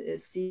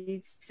 is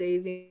seed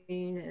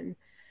saving, and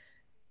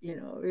you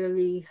know,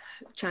 really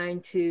trying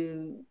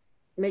to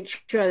make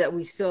sure that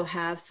we still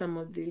have some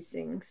of these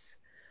things.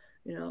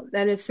 You know,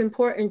 and it's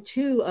important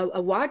too,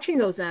 watching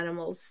those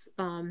animals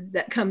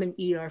that come and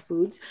eat our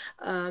foods.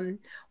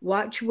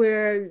 Watch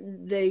where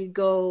they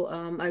go.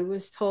 I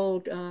was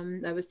told by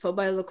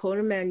a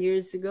Lakota man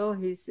years ago.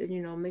 He said,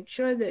 you know, make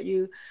sure that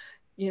you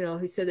know,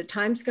 he said the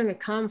time's going to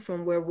come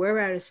from where we're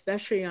at,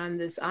 especially on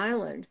this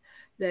island,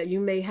 that you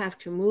may have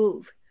to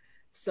move.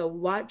 So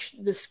watch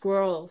the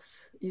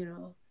squirrels. You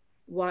know,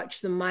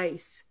 watch the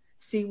mice.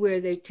 See where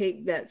they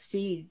take that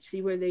seed,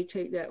 see where they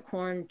take that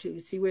corn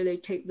to, see where they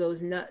take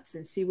those nuts,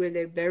 and see where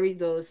they bury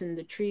those in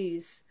the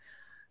trees.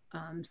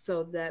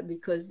 So that,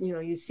 because, you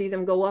know, you see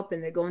them go up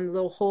and they go in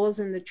little holes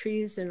in the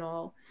trees and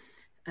all,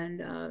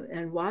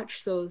 and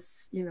watch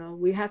those, you know,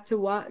 we have to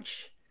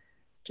watch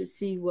to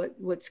see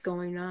what's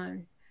going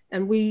on.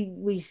 And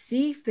we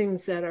see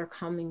things that are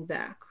coming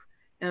back,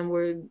 and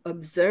we're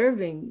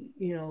observing,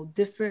 you know,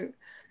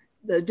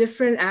 the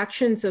different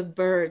actions of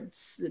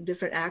birds, the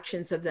different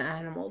actions of the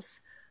animals.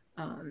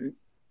 You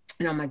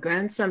know, my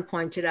grandson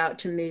pointed out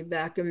to me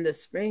back in the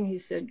spring, he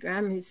said,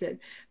 Grandma, he said,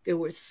 there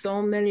were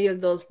so many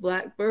of those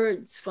black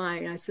birds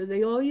flying. I said,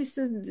 they all used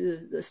to be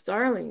the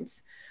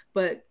starlings,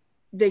 but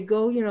they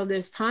go, you know,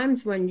 there's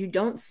times when you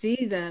don't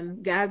see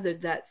them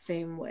gathered that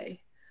same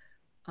way.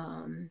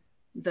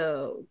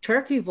 the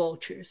turkey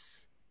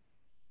vultures.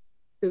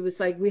 It was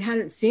like we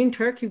hadn't seen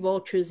turkey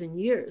vultures in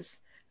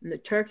years, and the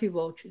turkey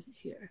vultures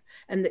are here.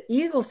 And the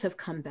eagles have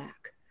come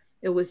back.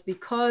 It was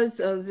because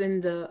of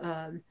in the,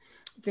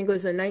 I think it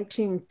was the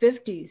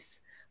 1950s,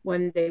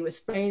 when they were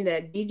spraying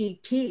that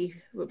DDT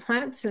with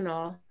plants and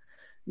all,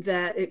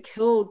 that it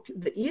killed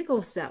the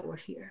eagles that were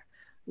here.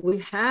 We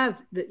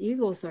have, the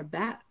eagles are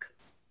back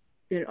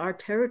in our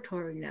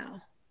territory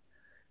now.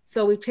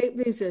 So we take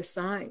these as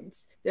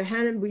signs. We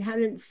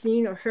hadn't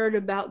seen or heard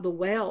about the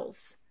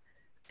whales,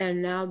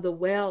 and now the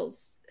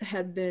whales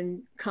have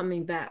been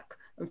coming back.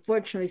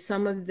 Unfortunately,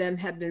 some of them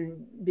have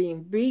been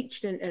being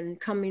breached and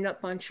coming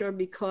up on shore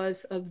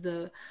because of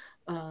the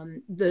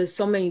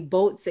so many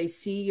boats they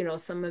see, you know,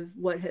 some of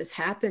what has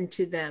happened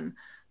to them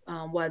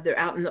while they're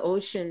out in the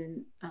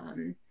ocean.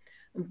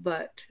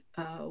 But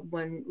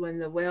when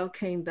the whale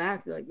came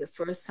back, like the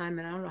first time,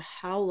 and I don't know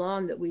how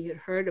long that we had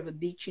heard of a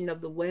beaching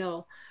of the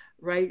whale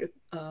right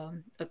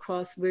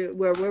across where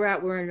we're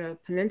at. We're in a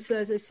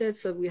peninsula, as I said,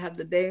 so we have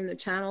the bay and the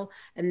channel,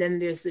 and then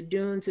there's the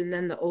dunes and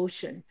then the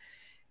ocean.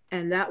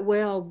 And that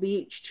whale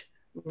beached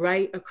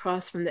right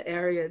across from the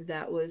area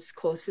that was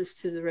closest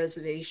to the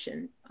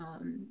reservation.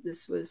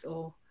 This was,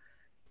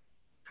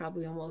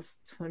 probably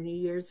almost 20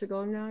 years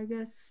ago now, I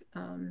guess. I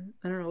don't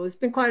know, it's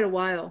been quite a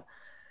while.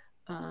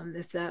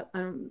 If that,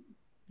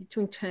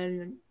 between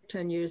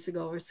 10 years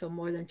ago or so,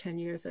 more than 10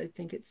 years, I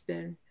think it's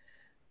been.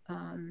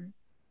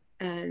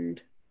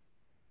 And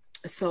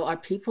so our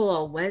people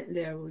all went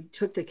there. We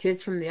took the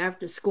kids from the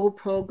after school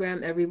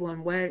program.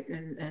 Everyone went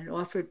and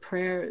offered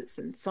prayers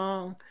and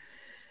song.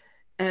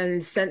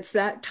 And since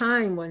that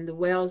time, when the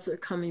whales are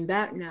coming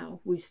back now,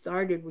 we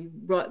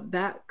brought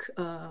back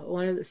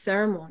one of the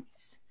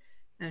ceremonies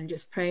and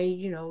just prayed,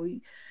 you know,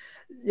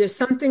 there's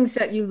some things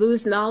that you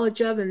lose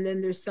knowledge of, and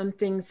then there's some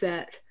things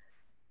that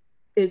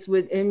is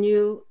within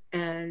you,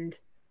 and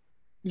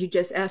you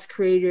just ask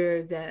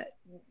Creator that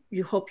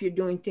you hope you're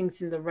doing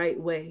things in the right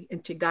way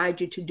and to guide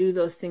you to do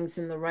those things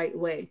in the right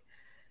way.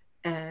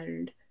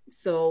 And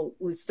so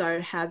we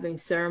started having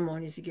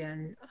ceremonies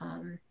again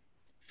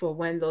for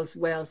when those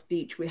whales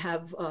beach. We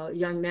have a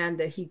young man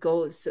that he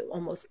goes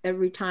almost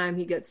every time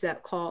he gets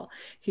that call,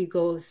 he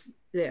goes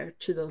there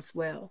to those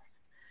whales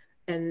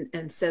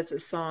and says a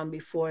song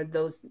before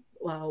those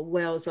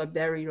whales are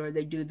buried, or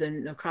they do the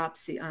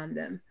necropsy on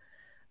them.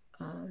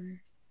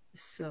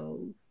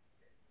 So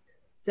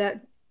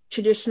that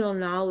traditional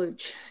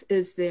knowledge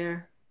is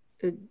there.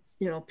 It's,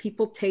 you know,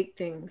 people take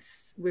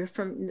things. We're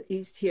from the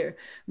East here,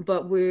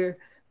 but we're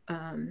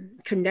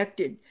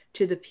connected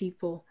to the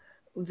people,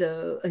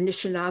 the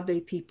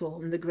Anishinaabe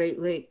people in the Great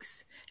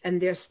Lakes, and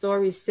their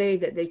stories say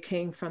that they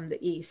came from the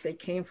East. They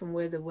came from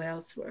where the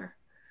whales were.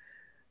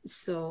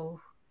 So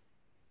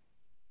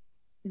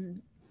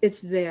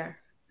it's there.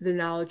 The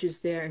knowledge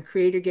is there, and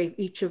Creator gave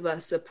each of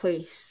us a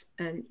place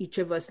and each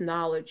of us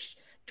knowledge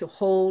to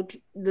hold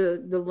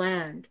the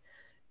land,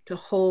 to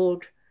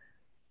hold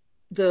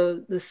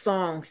the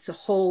songs, to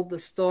hold the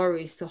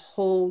stories, to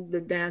hold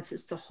the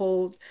dances, to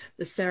hold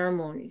the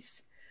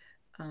ceremonies.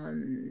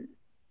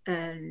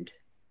 And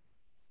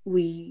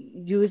we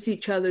use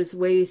each other's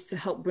ways to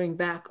help bring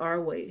back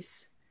our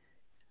ways.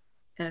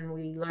 And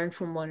we learn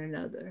from one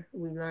another.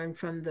 We learn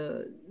from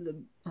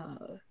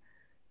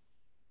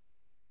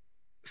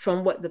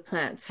from what the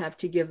plants have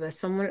to give us.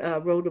 Someone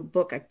wrote a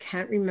book, I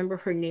can't remember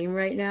her name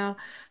right now,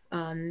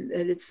 and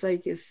it's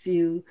like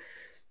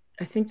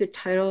I think the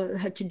title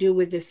had to do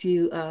with if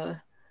you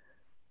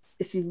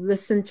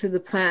listen to the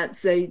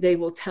plants, they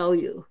will tell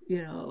you,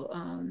 you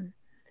know,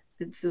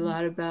 it's a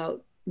lot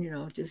about, you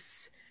know,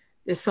 just,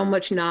 there's so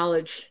much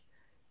knowledge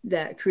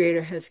that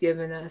Creator has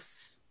given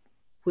us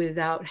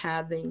without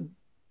having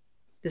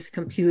this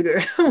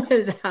computer,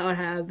 without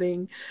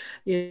having,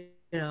 you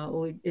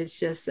know, it's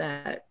just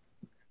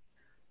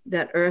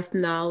that earth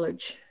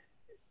knowledge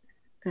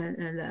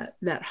and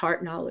that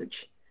heart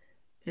knowledge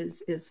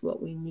is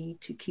what we need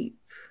to keep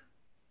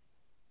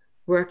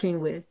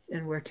working with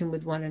and working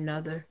with one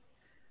another.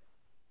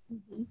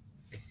 Mm-hmm.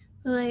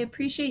 Well, I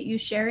appreciate you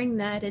sharing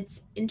that.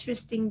 It's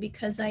interesting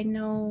because I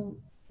know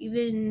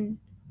even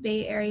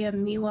Bay Area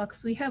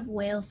Miwoks, we have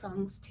whale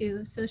songs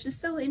too. So it's just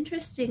so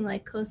interesting,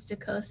 like coast to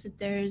coast, that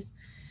there's,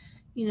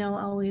 you know,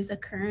 always a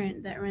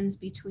current that runs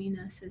between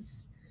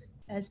us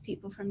as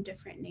people from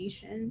different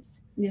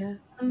nations. Yeah.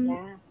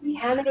 Yeah.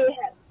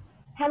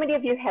 How many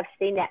of you have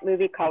seen that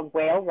movie called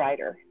Whale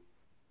Rider?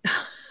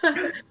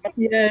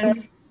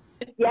 Yes.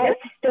 Yeah, it's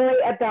a story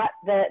about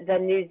the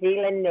New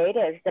Zealand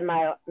natives, the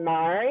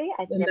Maori.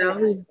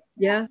 Maori,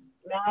 yeah.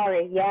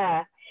 Maori,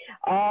 yeah.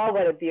 Oh,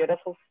 what a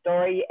beautiful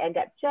story. You end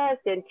up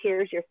just in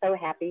tears. You're so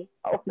happy.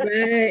 Oh.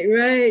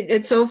 Right.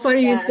 It's so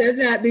funny you said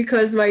that,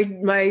 because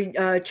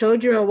my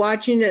children are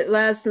watching it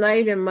last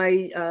night, and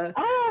my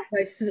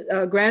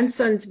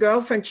grandson's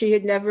girlfriend, she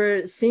had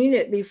never seen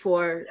it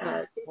before.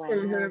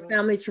 From her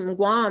family's from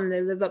Guam.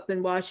 They live up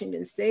in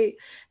Washington State,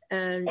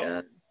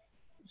 and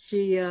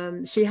she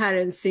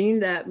hadn't seen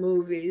that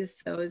movie,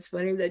 so it's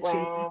funny that she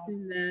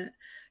mentioned that.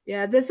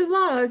 Yeah, there's a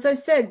lot. As I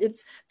said,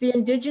 it's the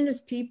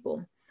indigenous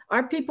people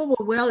Our people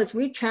were whalers.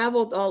 We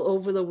traveled all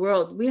over the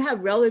world. We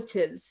have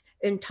relatives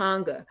in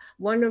Tonga.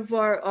 One of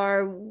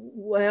our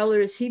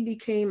whalers, he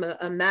became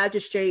a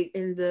magistrate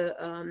in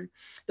the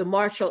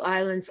Marshall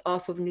Islands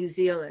off of New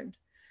Zealand.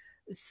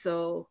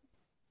 So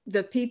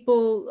the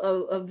people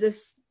of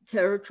this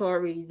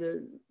territory,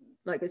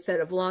 like I said,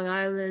 of Long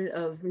Island,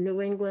 of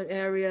New England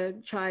area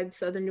tribes,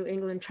 Southern New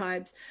England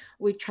tribes,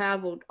 we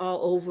traveled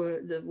all over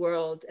the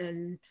world,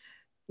 and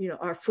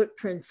our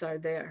footprints are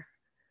there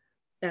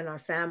and our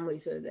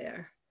families are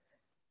there.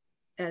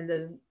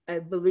 And I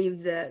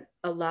believe that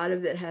a lot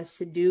of it has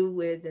to do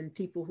with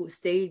people who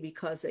stayed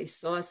because they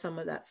saw some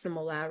of that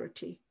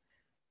similarity.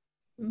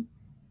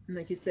 Mm-hmm.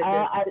 Like you said,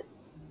 I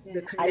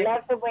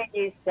love the way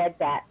you said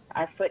that.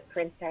 Our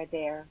footprints are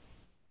there.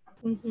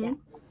 Mm-hmm. Yeah.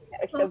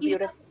 It's so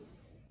beautiful.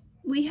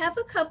 We have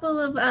a couple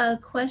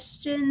of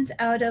questions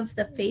out of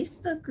the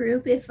Facebook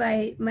group, if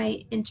I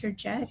might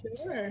interject.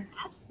 Sure.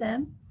 Ask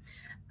them.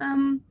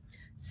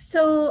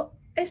 So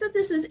I thought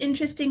this was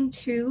interesting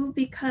too,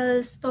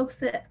 because folks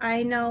that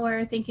I know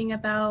are thinking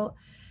about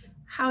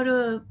how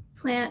to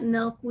plant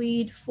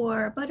milkweed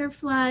for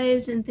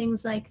butterflies and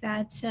things like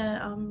that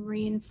to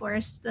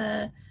reinforce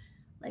the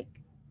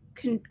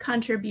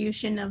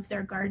contribution of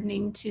their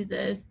gardening to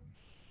the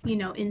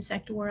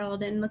insect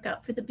world, and look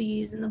out for the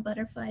bees and the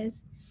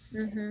butterflies.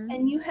 Mm-hmm.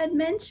 And you had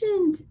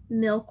mentioned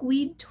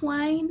milkweed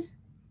twine.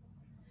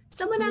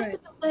 Someone asked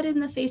about that in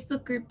the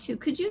Facebook group too.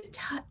 Could you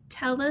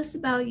tell us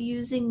about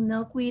using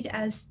milkweed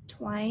as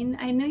twine?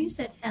 I know you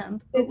said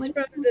hemp. But it's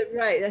from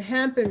the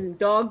hemp and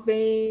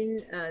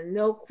dogbane and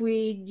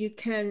milkweed. You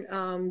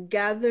can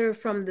gather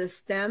from the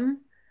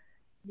stem.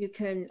 You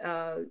can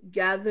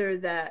gather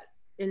that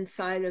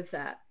inside of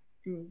that,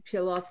 and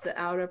peel off the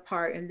outer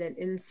part and then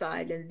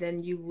inside, and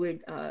then you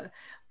would,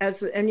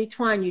 as with any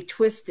twine, you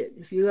twist it.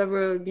 If you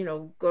ever,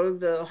 go to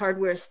the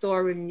hardware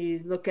store and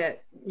you look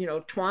at,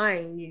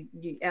 twine,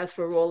 you ask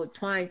for a roll of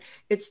twine,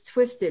 it's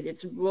twisted,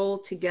 it's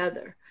rolled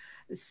together.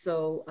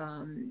 So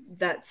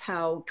that's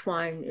how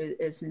twine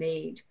is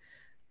made.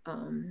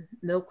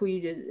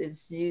 Milkweed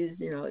is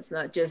used, it's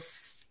not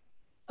just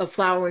a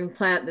flowering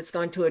plant that's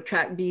going to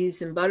attract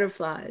bees and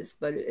butterflies,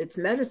 but it's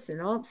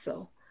medicine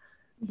also.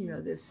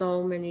 There's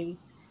so many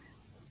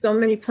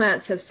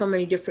plants have so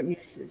many different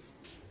uses.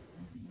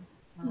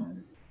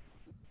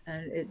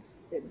 And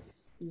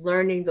it's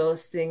learning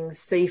those things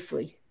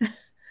safely.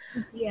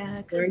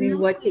 Yeah. Learning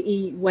what to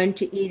eat, when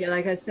to eat it.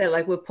 Like I said,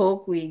 like with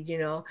pokeweed,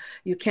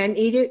 you can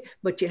eat it,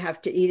 but you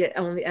have to eat it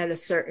only at a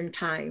certain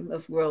time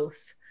of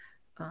growth.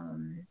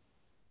 And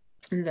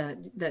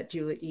that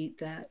you would eat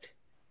that.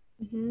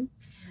 Mm-hmm.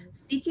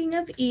 Speaking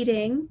of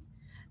eating,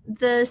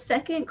 the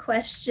second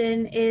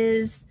question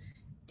is,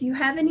 do you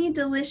have any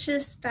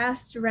delicious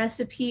fast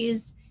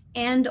recipes,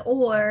 and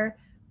or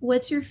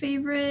what's your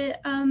favorite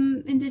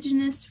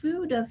indigenous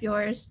food of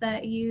yours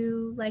that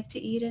you like to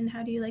eat, and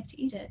how do you like to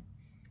eat it?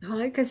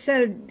 Like I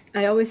said,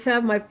 I always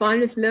have my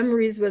fondest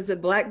memories was a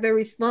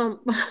blackberry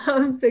slump,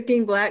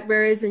 picking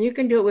blackberries, and you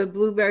can do it with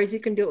blueberries, you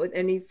can do it with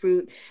any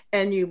fruit,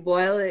 and you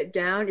boil it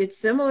down. It's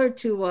similar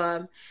to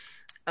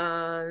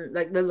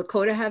like the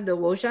Lakota have the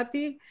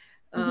wojapi.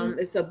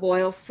 It's a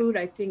boiled fruit.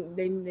 I think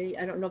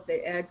I don't know if they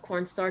add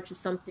cornstarch or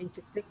something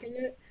to thicken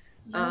it.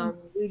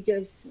 We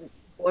just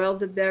boil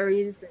the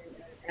berries and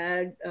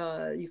add,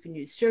 you can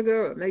use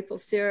sugar or maple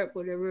syrup,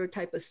 whatever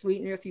type of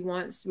sweetener, if you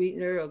want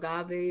sweetener,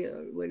 agave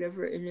or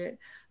whatever in it.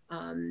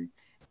 And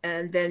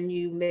then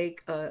you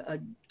make a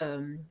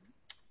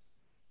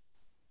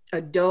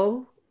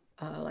dough,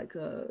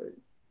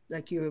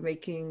 like you were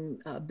making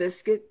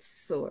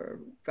biscuits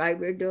or rye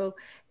bread dough,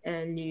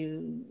 and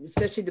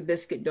especially the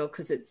biscuit dough,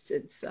 because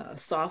it's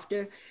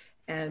softer,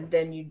 and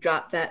then you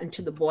drop that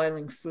into the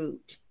boiling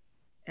fruit,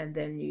 and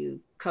then you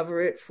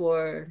cover it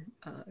for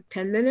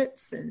 10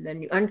 minutes, and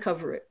then you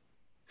uncover it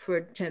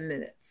for 10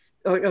 minutes,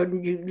 or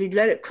you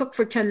let it cook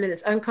for 10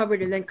 minutes, uncover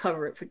it, and then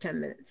cover it for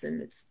 10 minutes,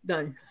 and it's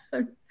done.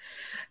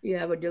 You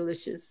have a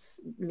delicious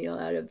meal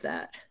out of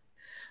that.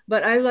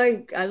 But I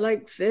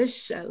like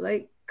fish, I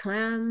like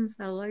clams,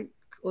 I like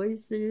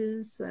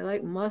oysters, I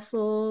like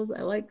mussels,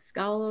 I like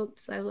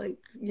scallops, I like,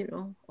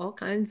 all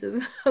kinds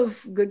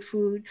of good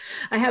food.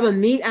 I have a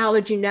meat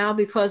allergy now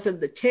because of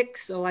the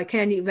ticks, so I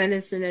can't eat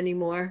venison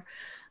anymore.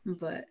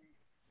 But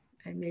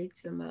I made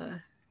some,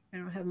 I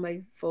don't have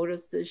my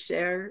photos to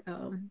share.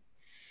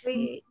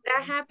 Wait,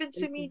 that happened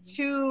to me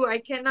too. I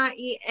cannot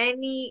eat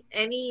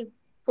any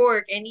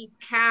pork, any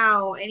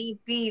cow, any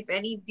beef,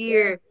 any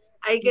deer. Yeah.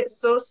 I get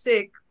so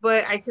sick,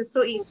 but I can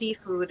still eat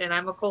seafood, and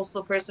I'm a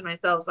coastal person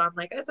myself, so I'm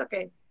like, it's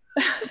okay.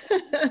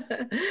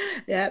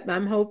 Yeah,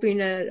 I'm hoping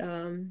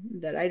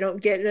that I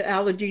don't get an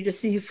allergy to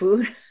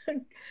seafood.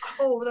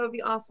 Oh, that would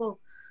be awful.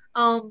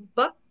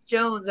 Buck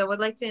Jones, I would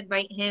like to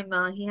invite him.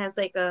 He has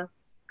like a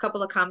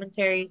couple of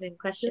commentaries and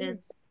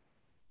questions.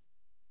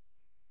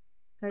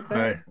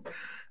 Hi.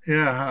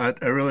 Yeah,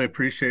 I really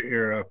appreciate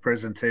your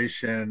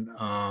presentation.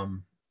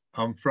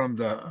 I'm from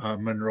the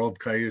I'm an enrolled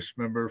Cayuse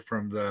member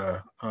from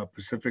the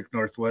Pacific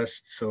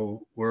Northwest,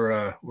 so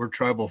we're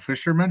tribal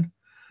fishermen.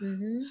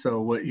 Mm-hmm.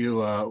 So what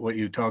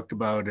you talked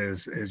about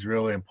is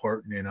really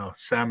important. You know,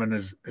 salmon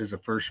is a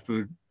first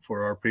food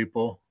for our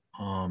people.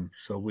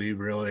 So we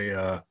really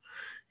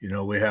you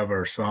know, we have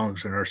our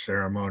songs and our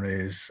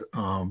ceremonies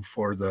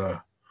for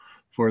the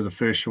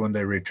fish when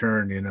they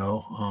return. You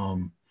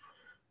know,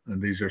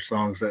 and these are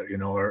songs that, you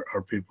know,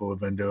 our people have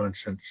been doing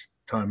since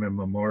time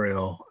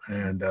immemorial.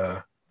 And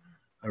I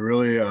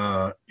really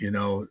you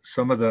know,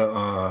 some of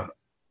the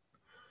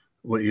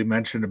what you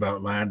mentioned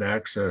about land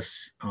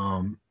access,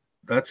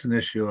 that's an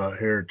issue out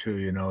here too.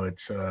 You know,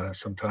 it's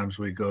sometimes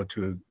we go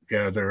to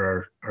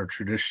gather our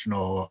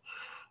traditional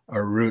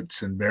our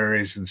roots and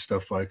berries and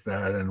stuff like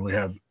that, and we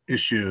have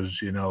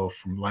issues, you know,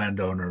 from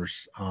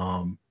landowners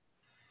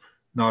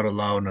not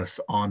allowing us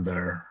on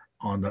their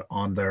on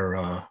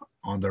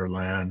their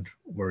land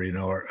where, you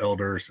know, our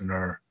elders and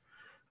our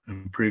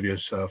and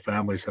previous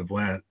families have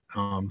went.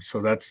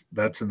 So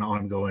that's an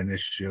ongoing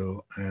issue,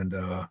 and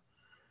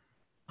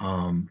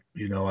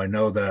you know, I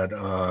know that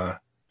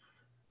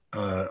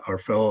our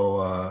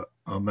fellow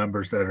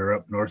members that are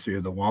up north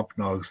here, the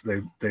Wampanoags,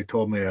 they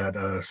told me at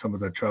some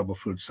of the tribal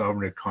food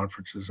sovereignty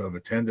conferences I've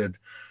attended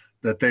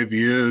that they've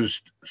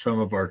used some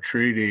of our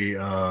treaty,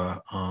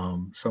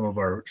 some of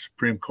our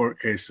Supreme Court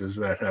cases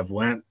that have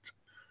went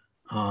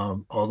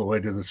all the way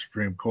to the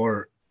Supreme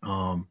Court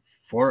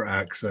for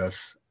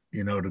access,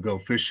 you know, to go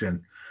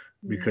fishing,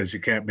 because you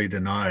can't be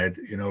denied,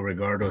 you know,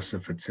 regardless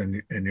if it's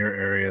in your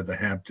area, the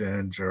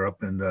Hamptons, or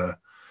up in the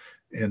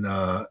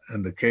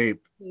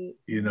Cape.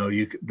 You know,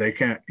 you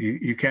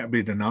can't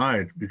be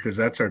denied, because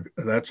that's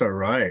our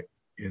right,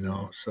 you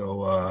know.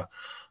 So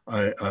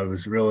I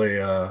was really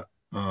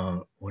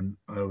when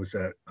I was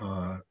at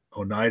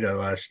Oneida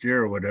last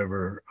year or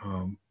whatever,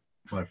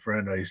 my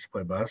friend I used to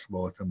play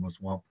basketball with him was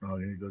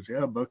Wampanoag, and he goes,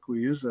 "Yeah, Buck,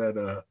 we use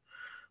that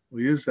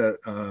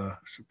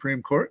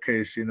Supreme Court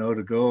case, you know,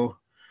 to go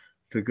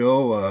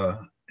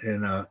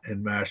in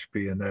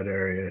Mashpee, in that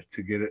area,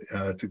 to get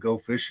it to go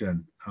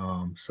fishing."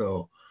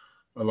 So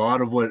a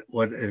lot of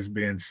what is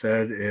being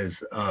said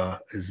is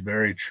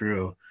very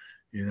true.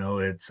 You know,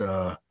 it's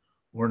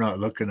we're not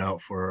looking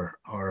out for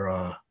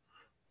our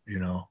you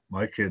know,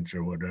 my kids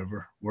or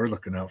whatever. We're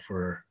looking out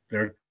for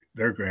their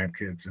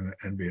grandkids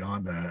and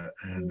beyond that.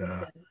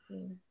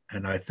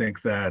 And I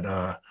think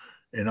that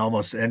in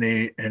almost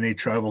any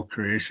tribal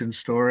creation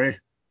story,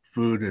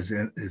 food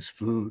is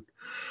food.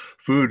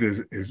 Food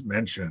is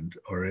mentioned,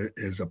 or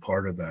is a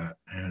part of that,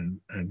 and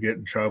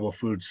getting tribal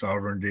food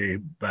sovereignty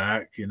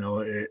back, you know,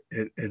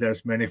 it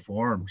has many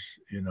forms,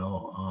 you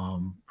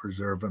know.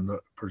 Preserving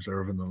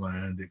the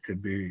land. It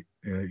could be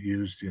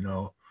used, you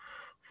know,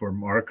 for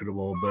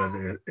marketable, but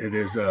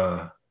it's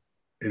a,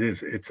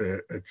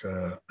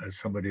 as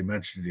somebody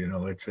mentioned, you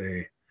know, it's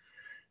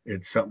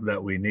something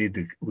that we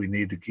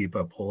need to keep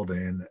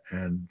upholding.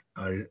 And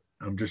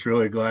I'm just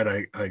really glad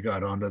I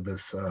got onto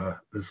this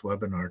this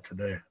webinar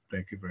today.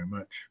 Thank you very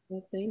much.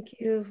 Well, thank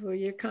you for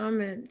your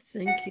comments.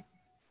 Thank you.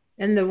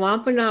 And the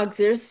Wampanoags,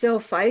 they're still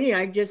fighting.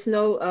 I just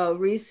know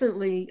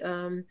recently,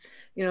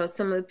 you know,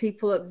 some of the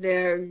people up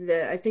there,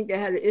 that I think they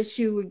had an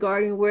issue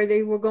regarding where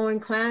they were going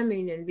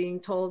clamming, and being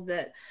told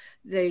that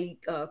they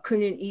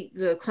couldn't eat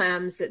the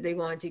clams that they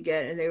wanted to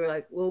get. And they were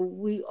like, well,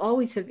 we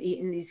always have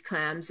eaten these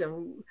clams.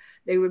 And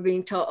they were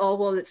being told, oh,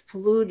 well, it's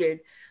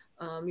polluted.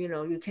 You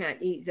know, you can't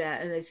eat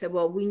that. And they said,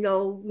 well, we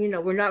know, you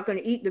know, we're not going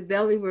to eat the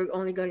belly. We're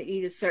only going to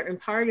eat a certain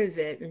part of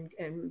it,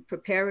 and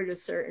prepare it a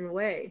certain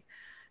way.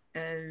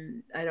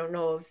 And I don't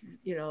know if,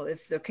 you know,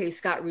 if the case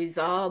got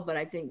resolved, but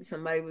I think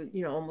somebody,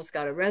 you know, almost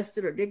got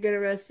arrested or did get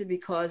arrested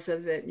because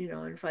of it, you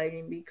know, and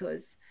fighting,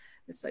 because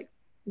it's like,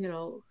 you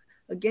know,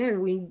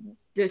 again,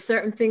 there's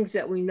certain things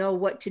that we know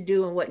what to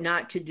do and what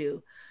not to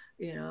do,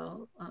 you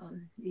know,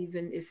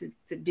 even if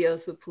it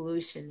deals with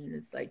pollution. And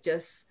it's like,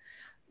 just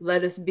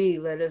let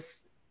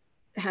us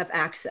have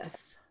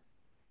access.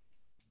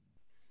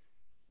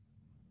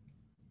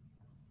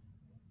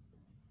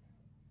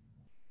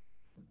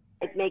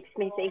 It makes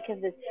me think of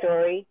the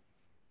story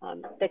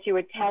that you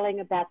were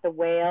telling about the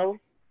whales,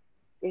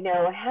 you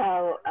know,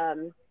 how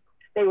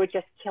they were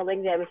just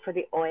killing them for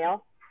the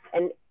oil,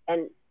 and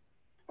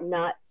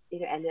not,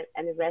 you know,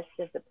 and the rest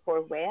of the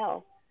poor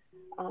whale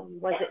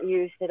wasn't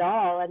used at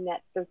all. And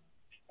that's so,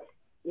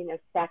 you know,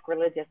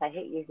 sacrilegious. I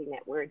hate using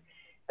that word,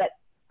 but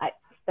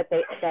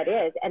that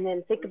is. And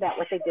then think about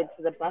what they did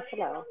to the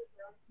buffalo,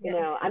 you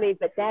know. I mean,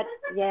 but that,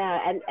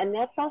 yeah, and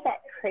that's all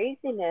that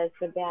craziness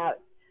about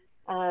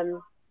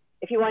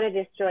if you want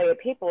to destroy a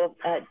people,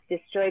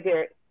 destroy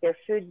their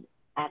food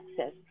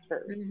access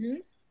first.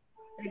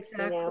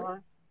 Exactly. You know?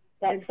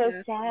 That's so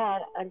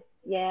sad.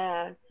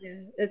 Yeah.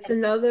 It's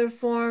another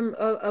form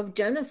of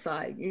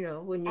genocide, you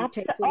know, when you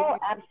take away,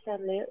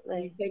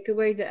 absolutely. you take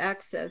away the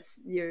access,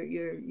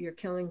 you're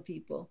killing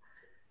people.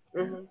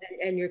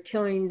 And you're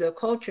killing the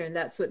culture. And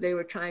that's what they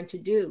were trying to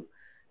do,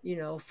 you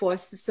know,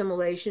 forced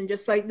assimilation,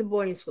 just like the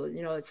boarding school,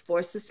 you know, it's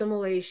forced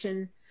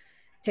assimilation,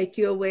 take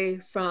you away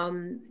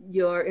from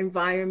your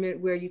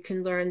environment where you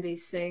can learn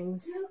these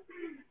things.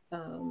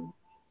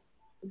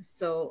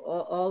 So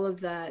all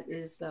of that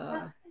is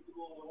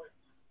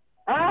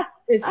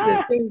it's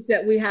the things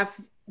that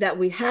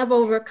we have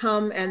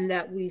overcome and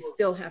that we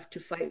still have to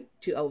fight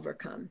to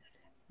overcome.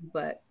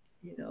 But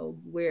you know,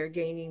 we're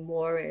gaining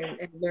more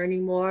and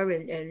learning more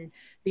and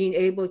being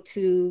able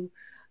to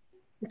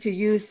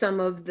use some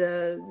of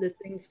the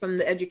things from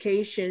the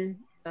education,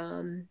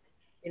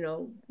 you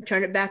know,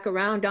 turn it back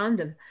around on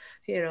them,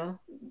 you know,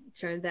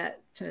 turn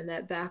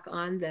that back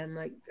on them,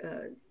 like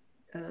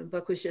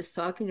Buck was just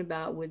talking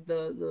about with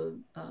the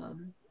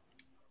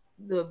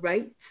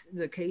rights,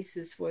 the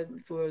cases for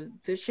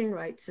fishing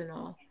rights and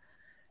all,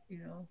 you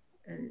know,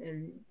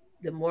 and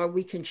the more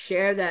we can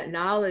share that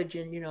knowledge,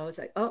 and you know, it's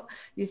like, oh,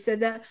 you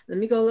said that, let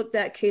me go look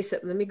that case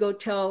up, let me go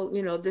tell,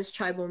 you know, this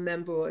tribal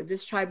member or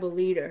this tribal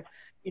leader,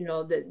 you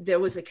know, that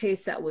there was a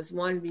case that was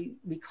won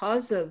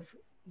because of,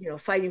 you know,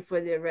 fighting for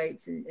their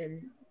rights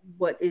and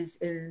what is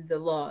in the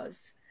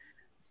laws.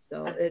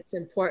 So it's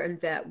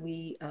important that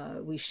we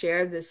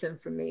share this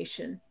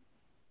information.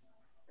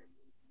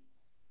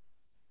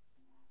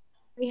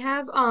 We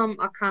have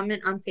a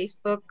comment on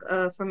Facebook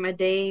from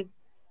Ade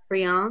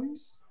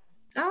Brians.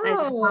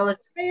 Oh,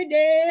 hey,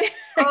 Day.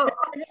 Oh,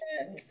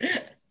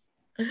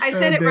 I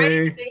said it right,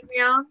 Ade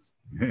Brians.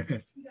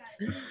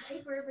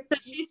 So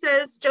she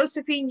says,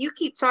 Josephine, you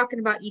keep talking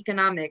about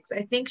economics.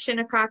 I think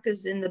Shinnecock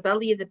is in the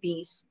belly of the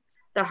beast,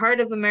 the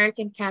heart of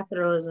American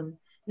capitalism,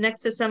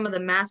 next to some of the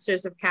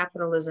masters of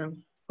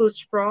capitalism who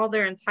sprawl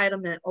their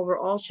entitlement over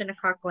all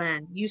Shinnecock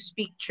land. You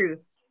speak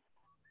truth.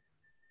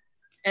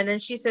 And then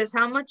she says,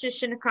 how much is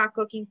Shinnecock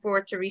looking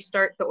for to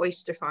restart the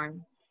oyster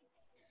farm?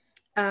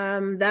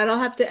 That I'll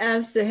have to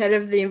ask the head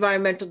of the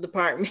environmental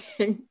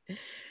department,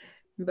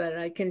 but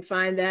I can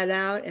find that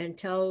out and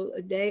tell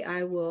Ade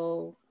I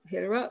will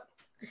hit her up.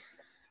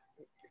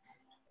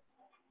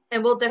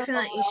 And we'll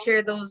definitely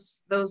share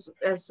those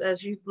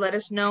as you let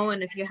us know.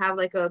 And if you have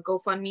like a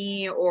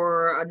GoFundMe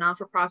or a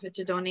non-for-profit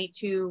to donate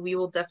to, we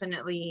will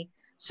definitely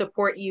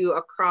support you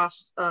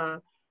across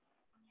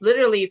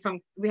literally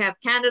we have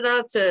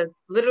Canada to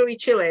literally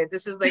Chile.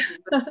 This is like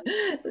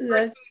the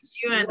first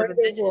UN of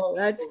Indigenous.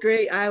 That's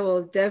great. I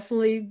will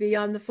definitely be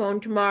on the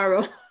phone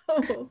tomorrow.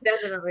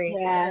 Definitely.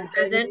 Yeah.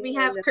 And then we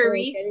have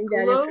Carice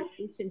Gulo.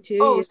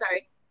 Oh,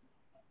 sorry.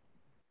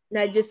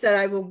 I just said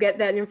I will get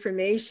that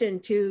information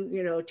to,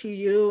 you know, to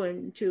you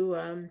and to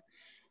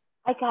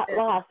I got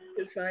lost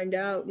to find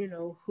out, you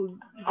know, who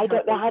I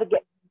don't know how to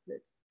get.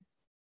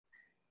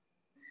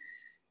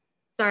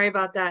 Sorry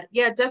about that.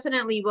 Yeah,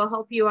 definitely. We'll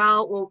help you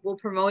out. We'll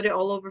promote it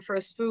all over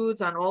First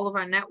Foods on all of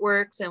our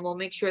networks, and we'll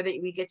make sure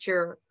that we get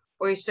your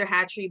oyster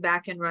hatchery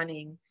back and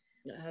running.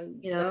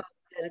 You know,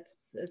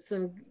 that's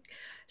some.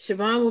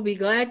 Siobhan will be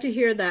glad to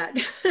hear that.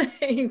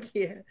 Thank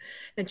you.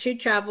 And she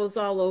travels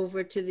all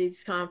over to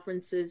these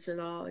conferences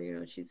and all. You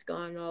know, she's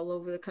gone all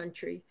over the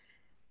country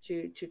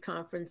to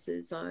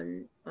conferences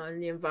on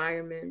the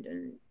environment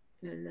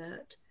and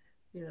that.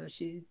 You know,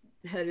 she's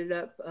headed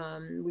up,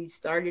 we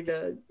started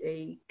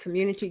a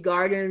community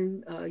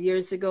garden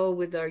years ago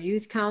with our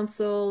youth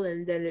council,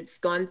 and then it's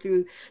gone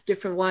through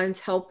different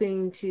ones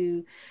helping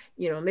to,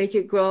 you know, make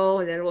it grow,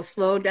 and then it will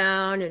slow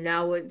down, and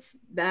now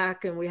it's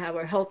back, and we have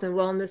our health and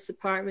wellness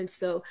department.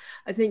 So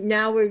I think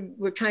now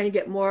we're trying to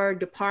get more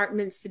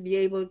departments to be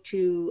able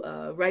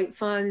to write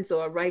funds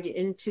or write it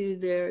into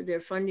their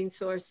funding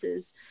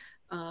sources,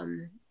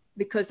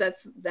 because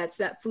that's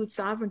that food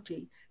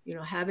sovereignty. You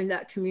know, having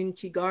that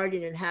community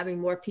garden and having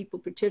more people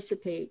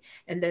participate,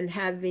 and then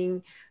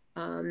having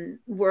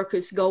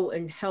workers go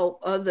and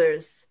help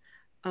others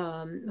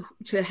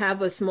to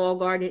have a small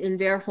garden in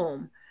their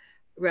home,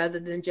 rather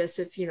than just,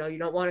 if you know, you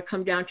don't want to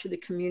come down to the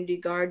community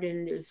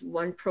garden, there's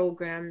one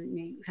program,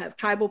 you have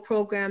tribal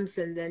programs,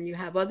 and then you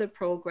have other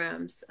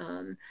programs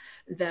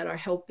that are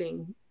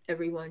helping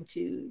everyone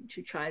to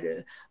try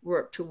to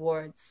work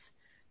towards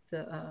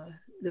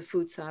the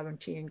food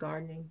sovereignty and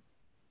gardening,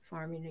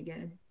 farming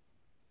again.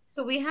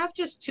 So we have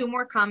just two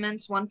more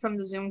comments, one from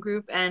the Zoom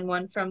group and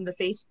one from the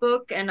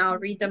Facebook, and I'll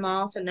read them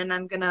off, and then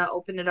I'm going to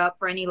open it up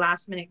for any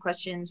last minute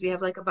questions. We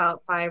have like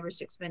about 5 or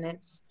 6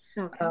 minutes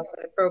for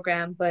the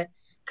program. But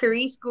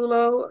Carice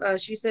Gulo,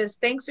 she says,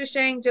 thanks for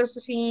sharing,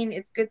 Josephine.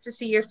 It's good to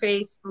see your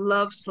face.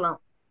 Love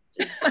Slump.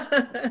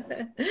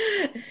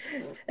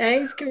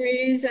 Thanks,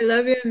 Carice. I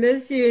love you and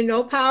miss you.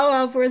 No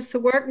powwow for us to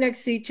work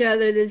next to each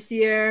other this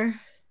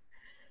year.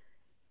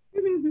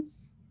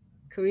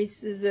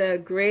 Carice is a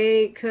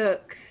great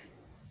cook.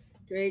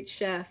 Great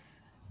chef.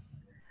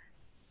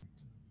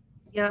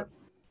 Yep.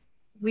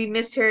 We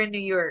missed her in New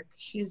York.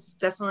 She's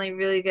definitely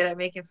really good at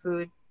making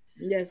food.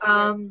 Yes.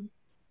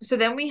 So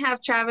then we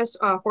have Travis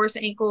Horse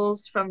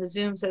Ankles from the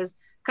Zoom says,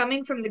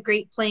 coming from the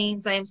Great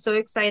Plains, I am so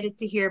excited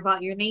to hear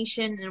about your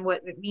nation and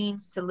what it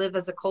means to live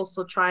as a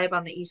coastal tribe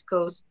on the East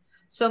Coast.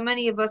 So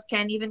many of us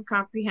can't even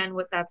comprehend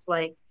what that's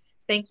like.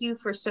 Thank you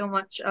for so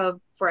much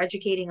for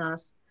educating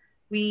us.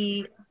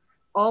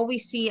 All we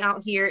see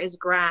out here is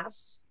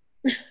grass.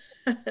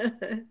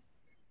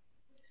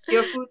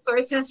 Your food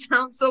sources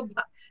sound so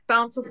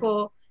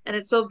bountiful, and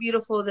it's so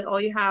beautiful that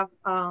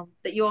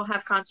you all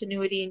have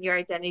continuity in your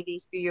identity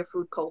through your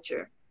food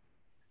culture.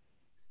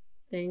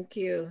 Thank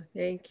you.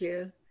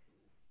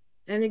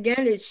 And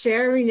again, it's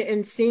sharing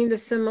and seeing the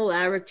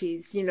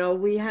similarities. You know,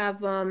 we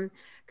have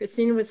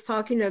Christina was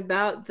talking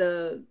about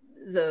the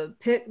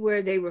pit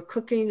where they were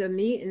cooking the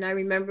meat, and I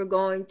remember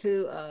going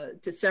to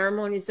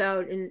ceremonies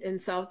out in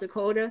South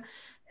Dakota,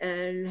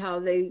 and how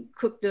they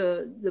cook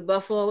the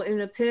buffalo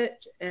in a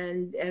pit,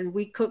 and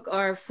we cook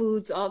our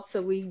foods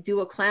also. We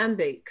do a clam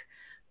bake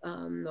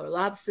or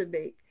lobster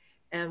bake,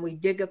 and we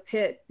dig a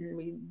pit and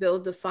we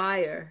build a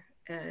fire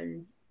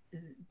and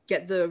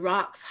get the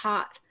rocks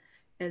hot,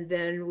 and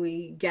then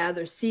we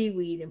gather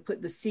seaweed and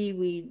put the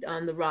seaweed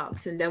on the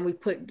rocks, and then we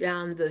put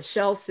down the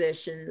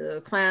shellfish and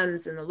the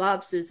clams and the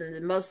lobsters and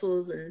the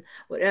mussels and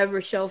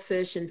whatever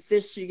shellfish and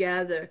fish you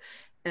gather,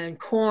 and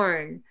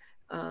corn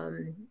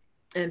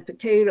and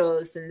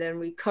potatoes, and then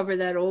we cover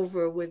that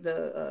over with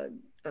a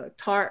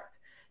tarp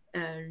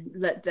and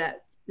let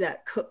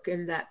that cook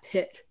in that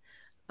pit,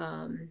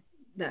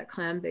 that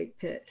clam bake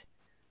pit.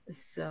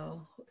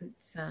 So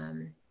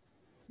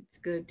it's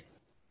good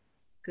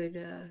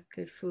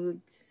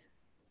foods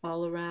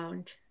all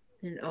around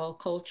in all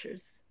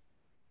cultures.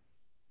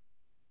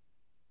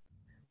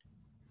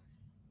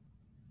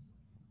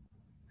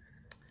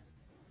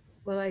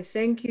 Well, I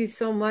thank you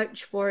so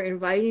much for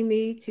inviting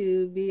me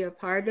to be a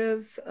part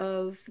of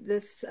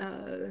this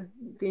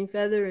Green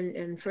Feather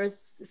and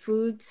First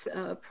Foods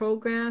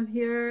program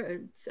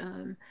here.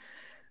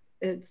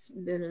 It's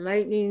been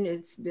enlightening.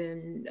 It's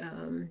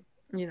been,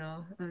 you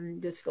know,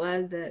 I'm just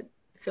glad that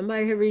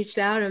somebody had reached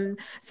out. I'm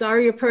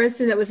sorry a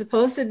person that was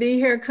supposed to be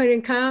here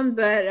couldn't come,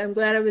 but I'm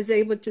glad I was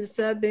able to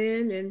sub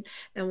in,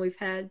 and we've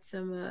had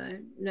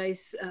some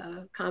nice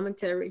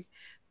commentary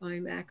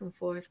going back and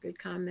forth, good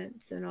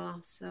comments and all.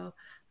 So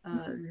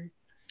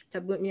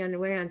Tabutni on the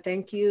way, and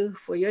thank you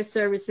for your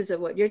services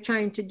of what you're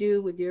trying to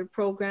do with your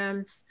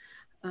programs,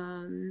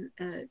 and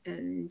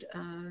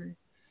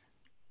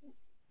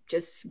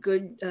just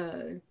good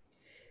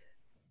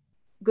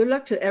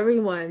luck to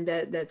everyone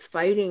that's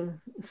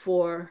fighting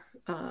for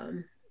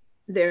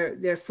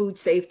their food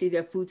safety,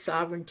 their food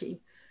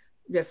sovereignty,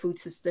 their food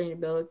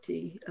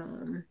sustainability.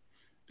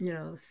 You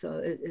know,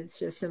 so it's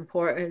just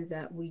important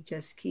that we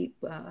just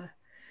keep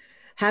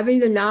having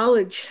the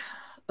knowledge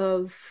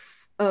of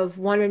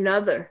one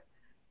another,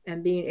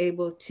 and being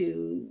able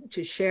to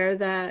share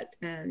that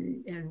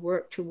and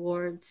work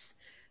towards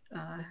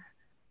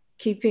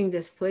keeping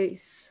this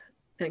place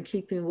and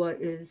keeping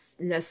what is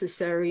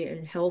necessary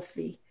and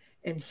healthy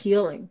and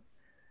healing.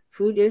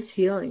 Food is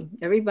healing.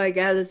 Everybody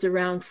gathers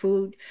around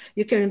food.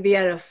 You can be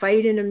at a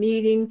fight in a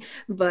meeting,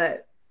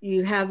 but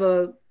you have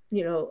a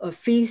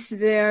feast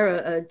there,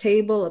 a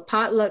table, a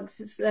potluck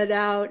set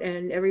out,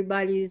 and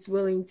everybody's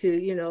willing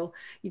to,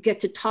 you get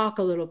to talk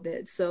a little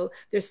bit. So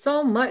there's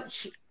so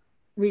much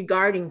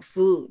regarding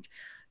food,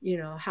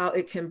 how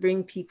it can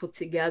bring people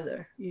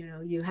together.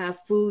 You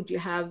have food, you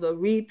have a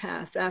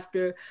repast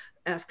after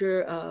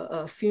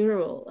a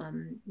funeral,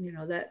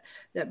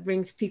 that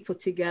brings people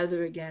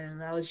together again,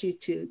 and allows you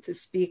to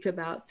speak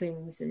about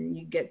things, and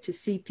you get to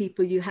see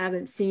people you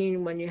haven't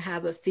seen when you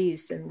have a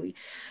feast. And we,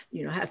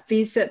 have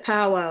feasts at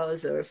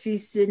powwows, or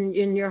feasts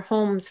in your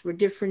homes for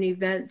different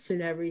events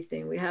and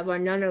everything. We have our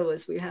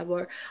nanawas, we have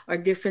our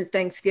different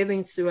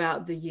Thanksgivings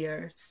throughout the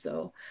year.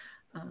 So,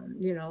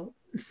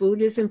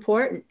 food is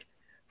important.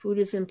 Food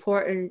is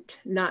important,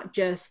 not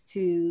just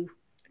to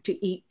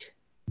eat,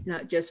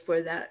 not just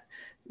for that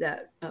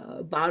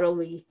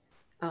bodily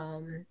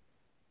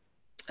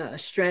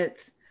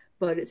strength,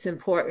 but it's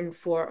important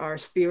for our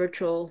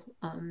spiritual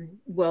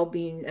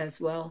well-being as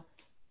well.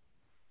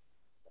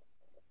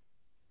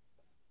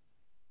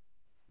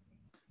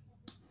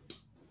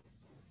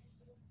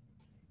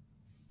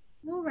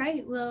 All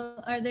right,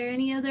 well, are there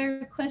any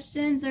other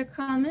questions or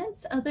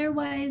comments?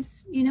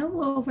 Otherwise,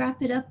 we'll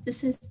wrap it up.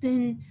 This has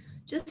been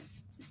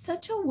just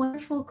such a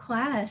wonderful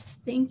class.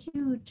 Thank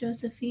you,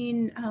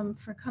 Josephine,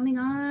 for coming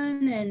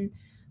on and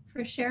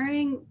for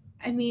sharing,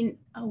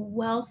 a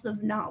wealth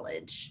of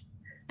knowledge.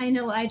 I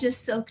know I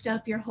just soaked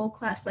up your whole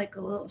class like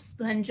a little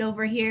sponge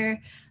over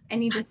here. I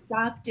need to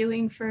stop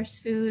doing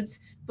first foods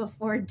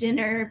before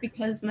dinner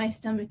because my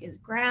stomach is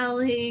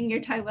growling.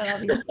 You're talking about all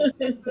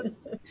these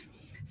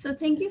So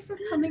thank you for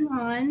coming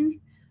on.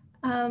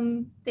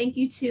 Thank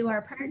you to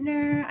our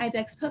partner,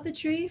 Ibex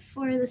Puppetry,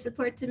 for the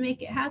support to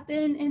make it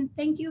happen. And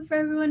thank you for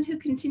everyone who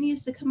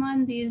continues to come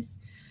on these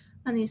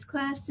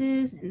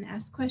classes and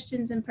ask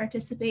questions and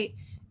participate.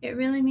 It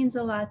really means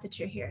a lot that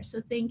you're here. So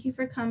thank you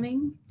for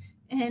coming.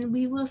 And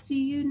we will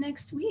see you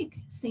next week,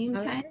 same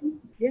time.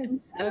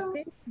 Yes,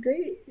 okay,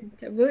 great.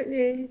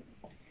 Tabutni.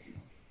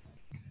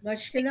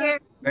 Much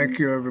good. Thank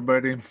you,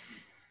 everybody.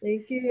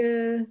 Thank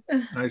you.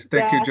 Nice.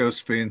 Thank you,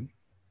 Josephine.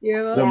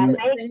 You're welcome.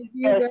 Thank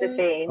you,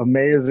 Josephine.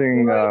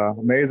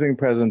 Amazing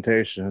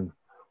presentation.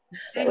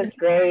 It was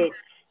great.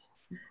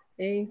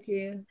 Thank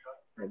you.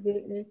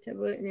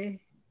 Tabutni.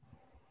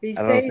 I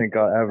don't think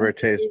I'll ever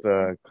taste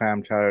the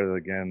clam chowder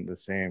again the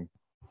same.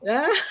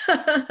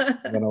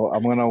 I'm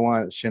gonna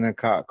want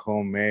Shinnecock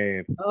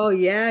homemade. Oh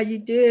yeah, you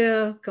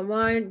do. Come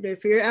on.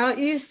 If you're out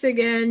east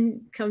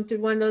again, come to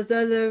one of those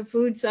other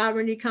food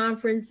sovereignty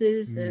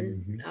conferences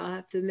and I'll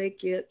have to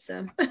make you up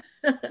some.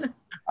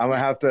 I'm gonna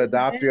have to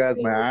adopt you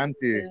as my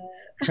auntie.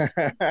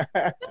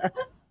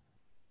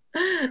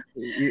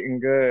 Eating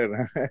good.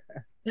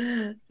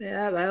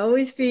 Yeah, I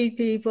always feed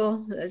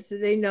people. That's so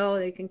they know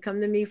they can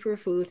come to me for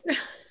food.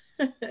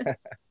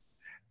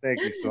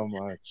 Thank you so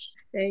much.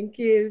 Thank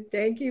you.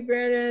 Thank you,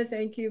 Brenna.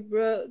 Thank you,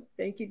 Brooke.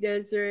 Thank you,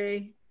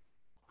 Desiree.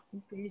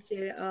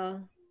 Appreciate it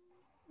all.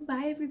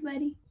 Bye,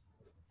 everybody.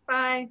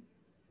 Bye.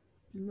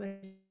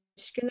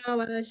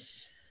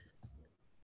 Mashkanawash.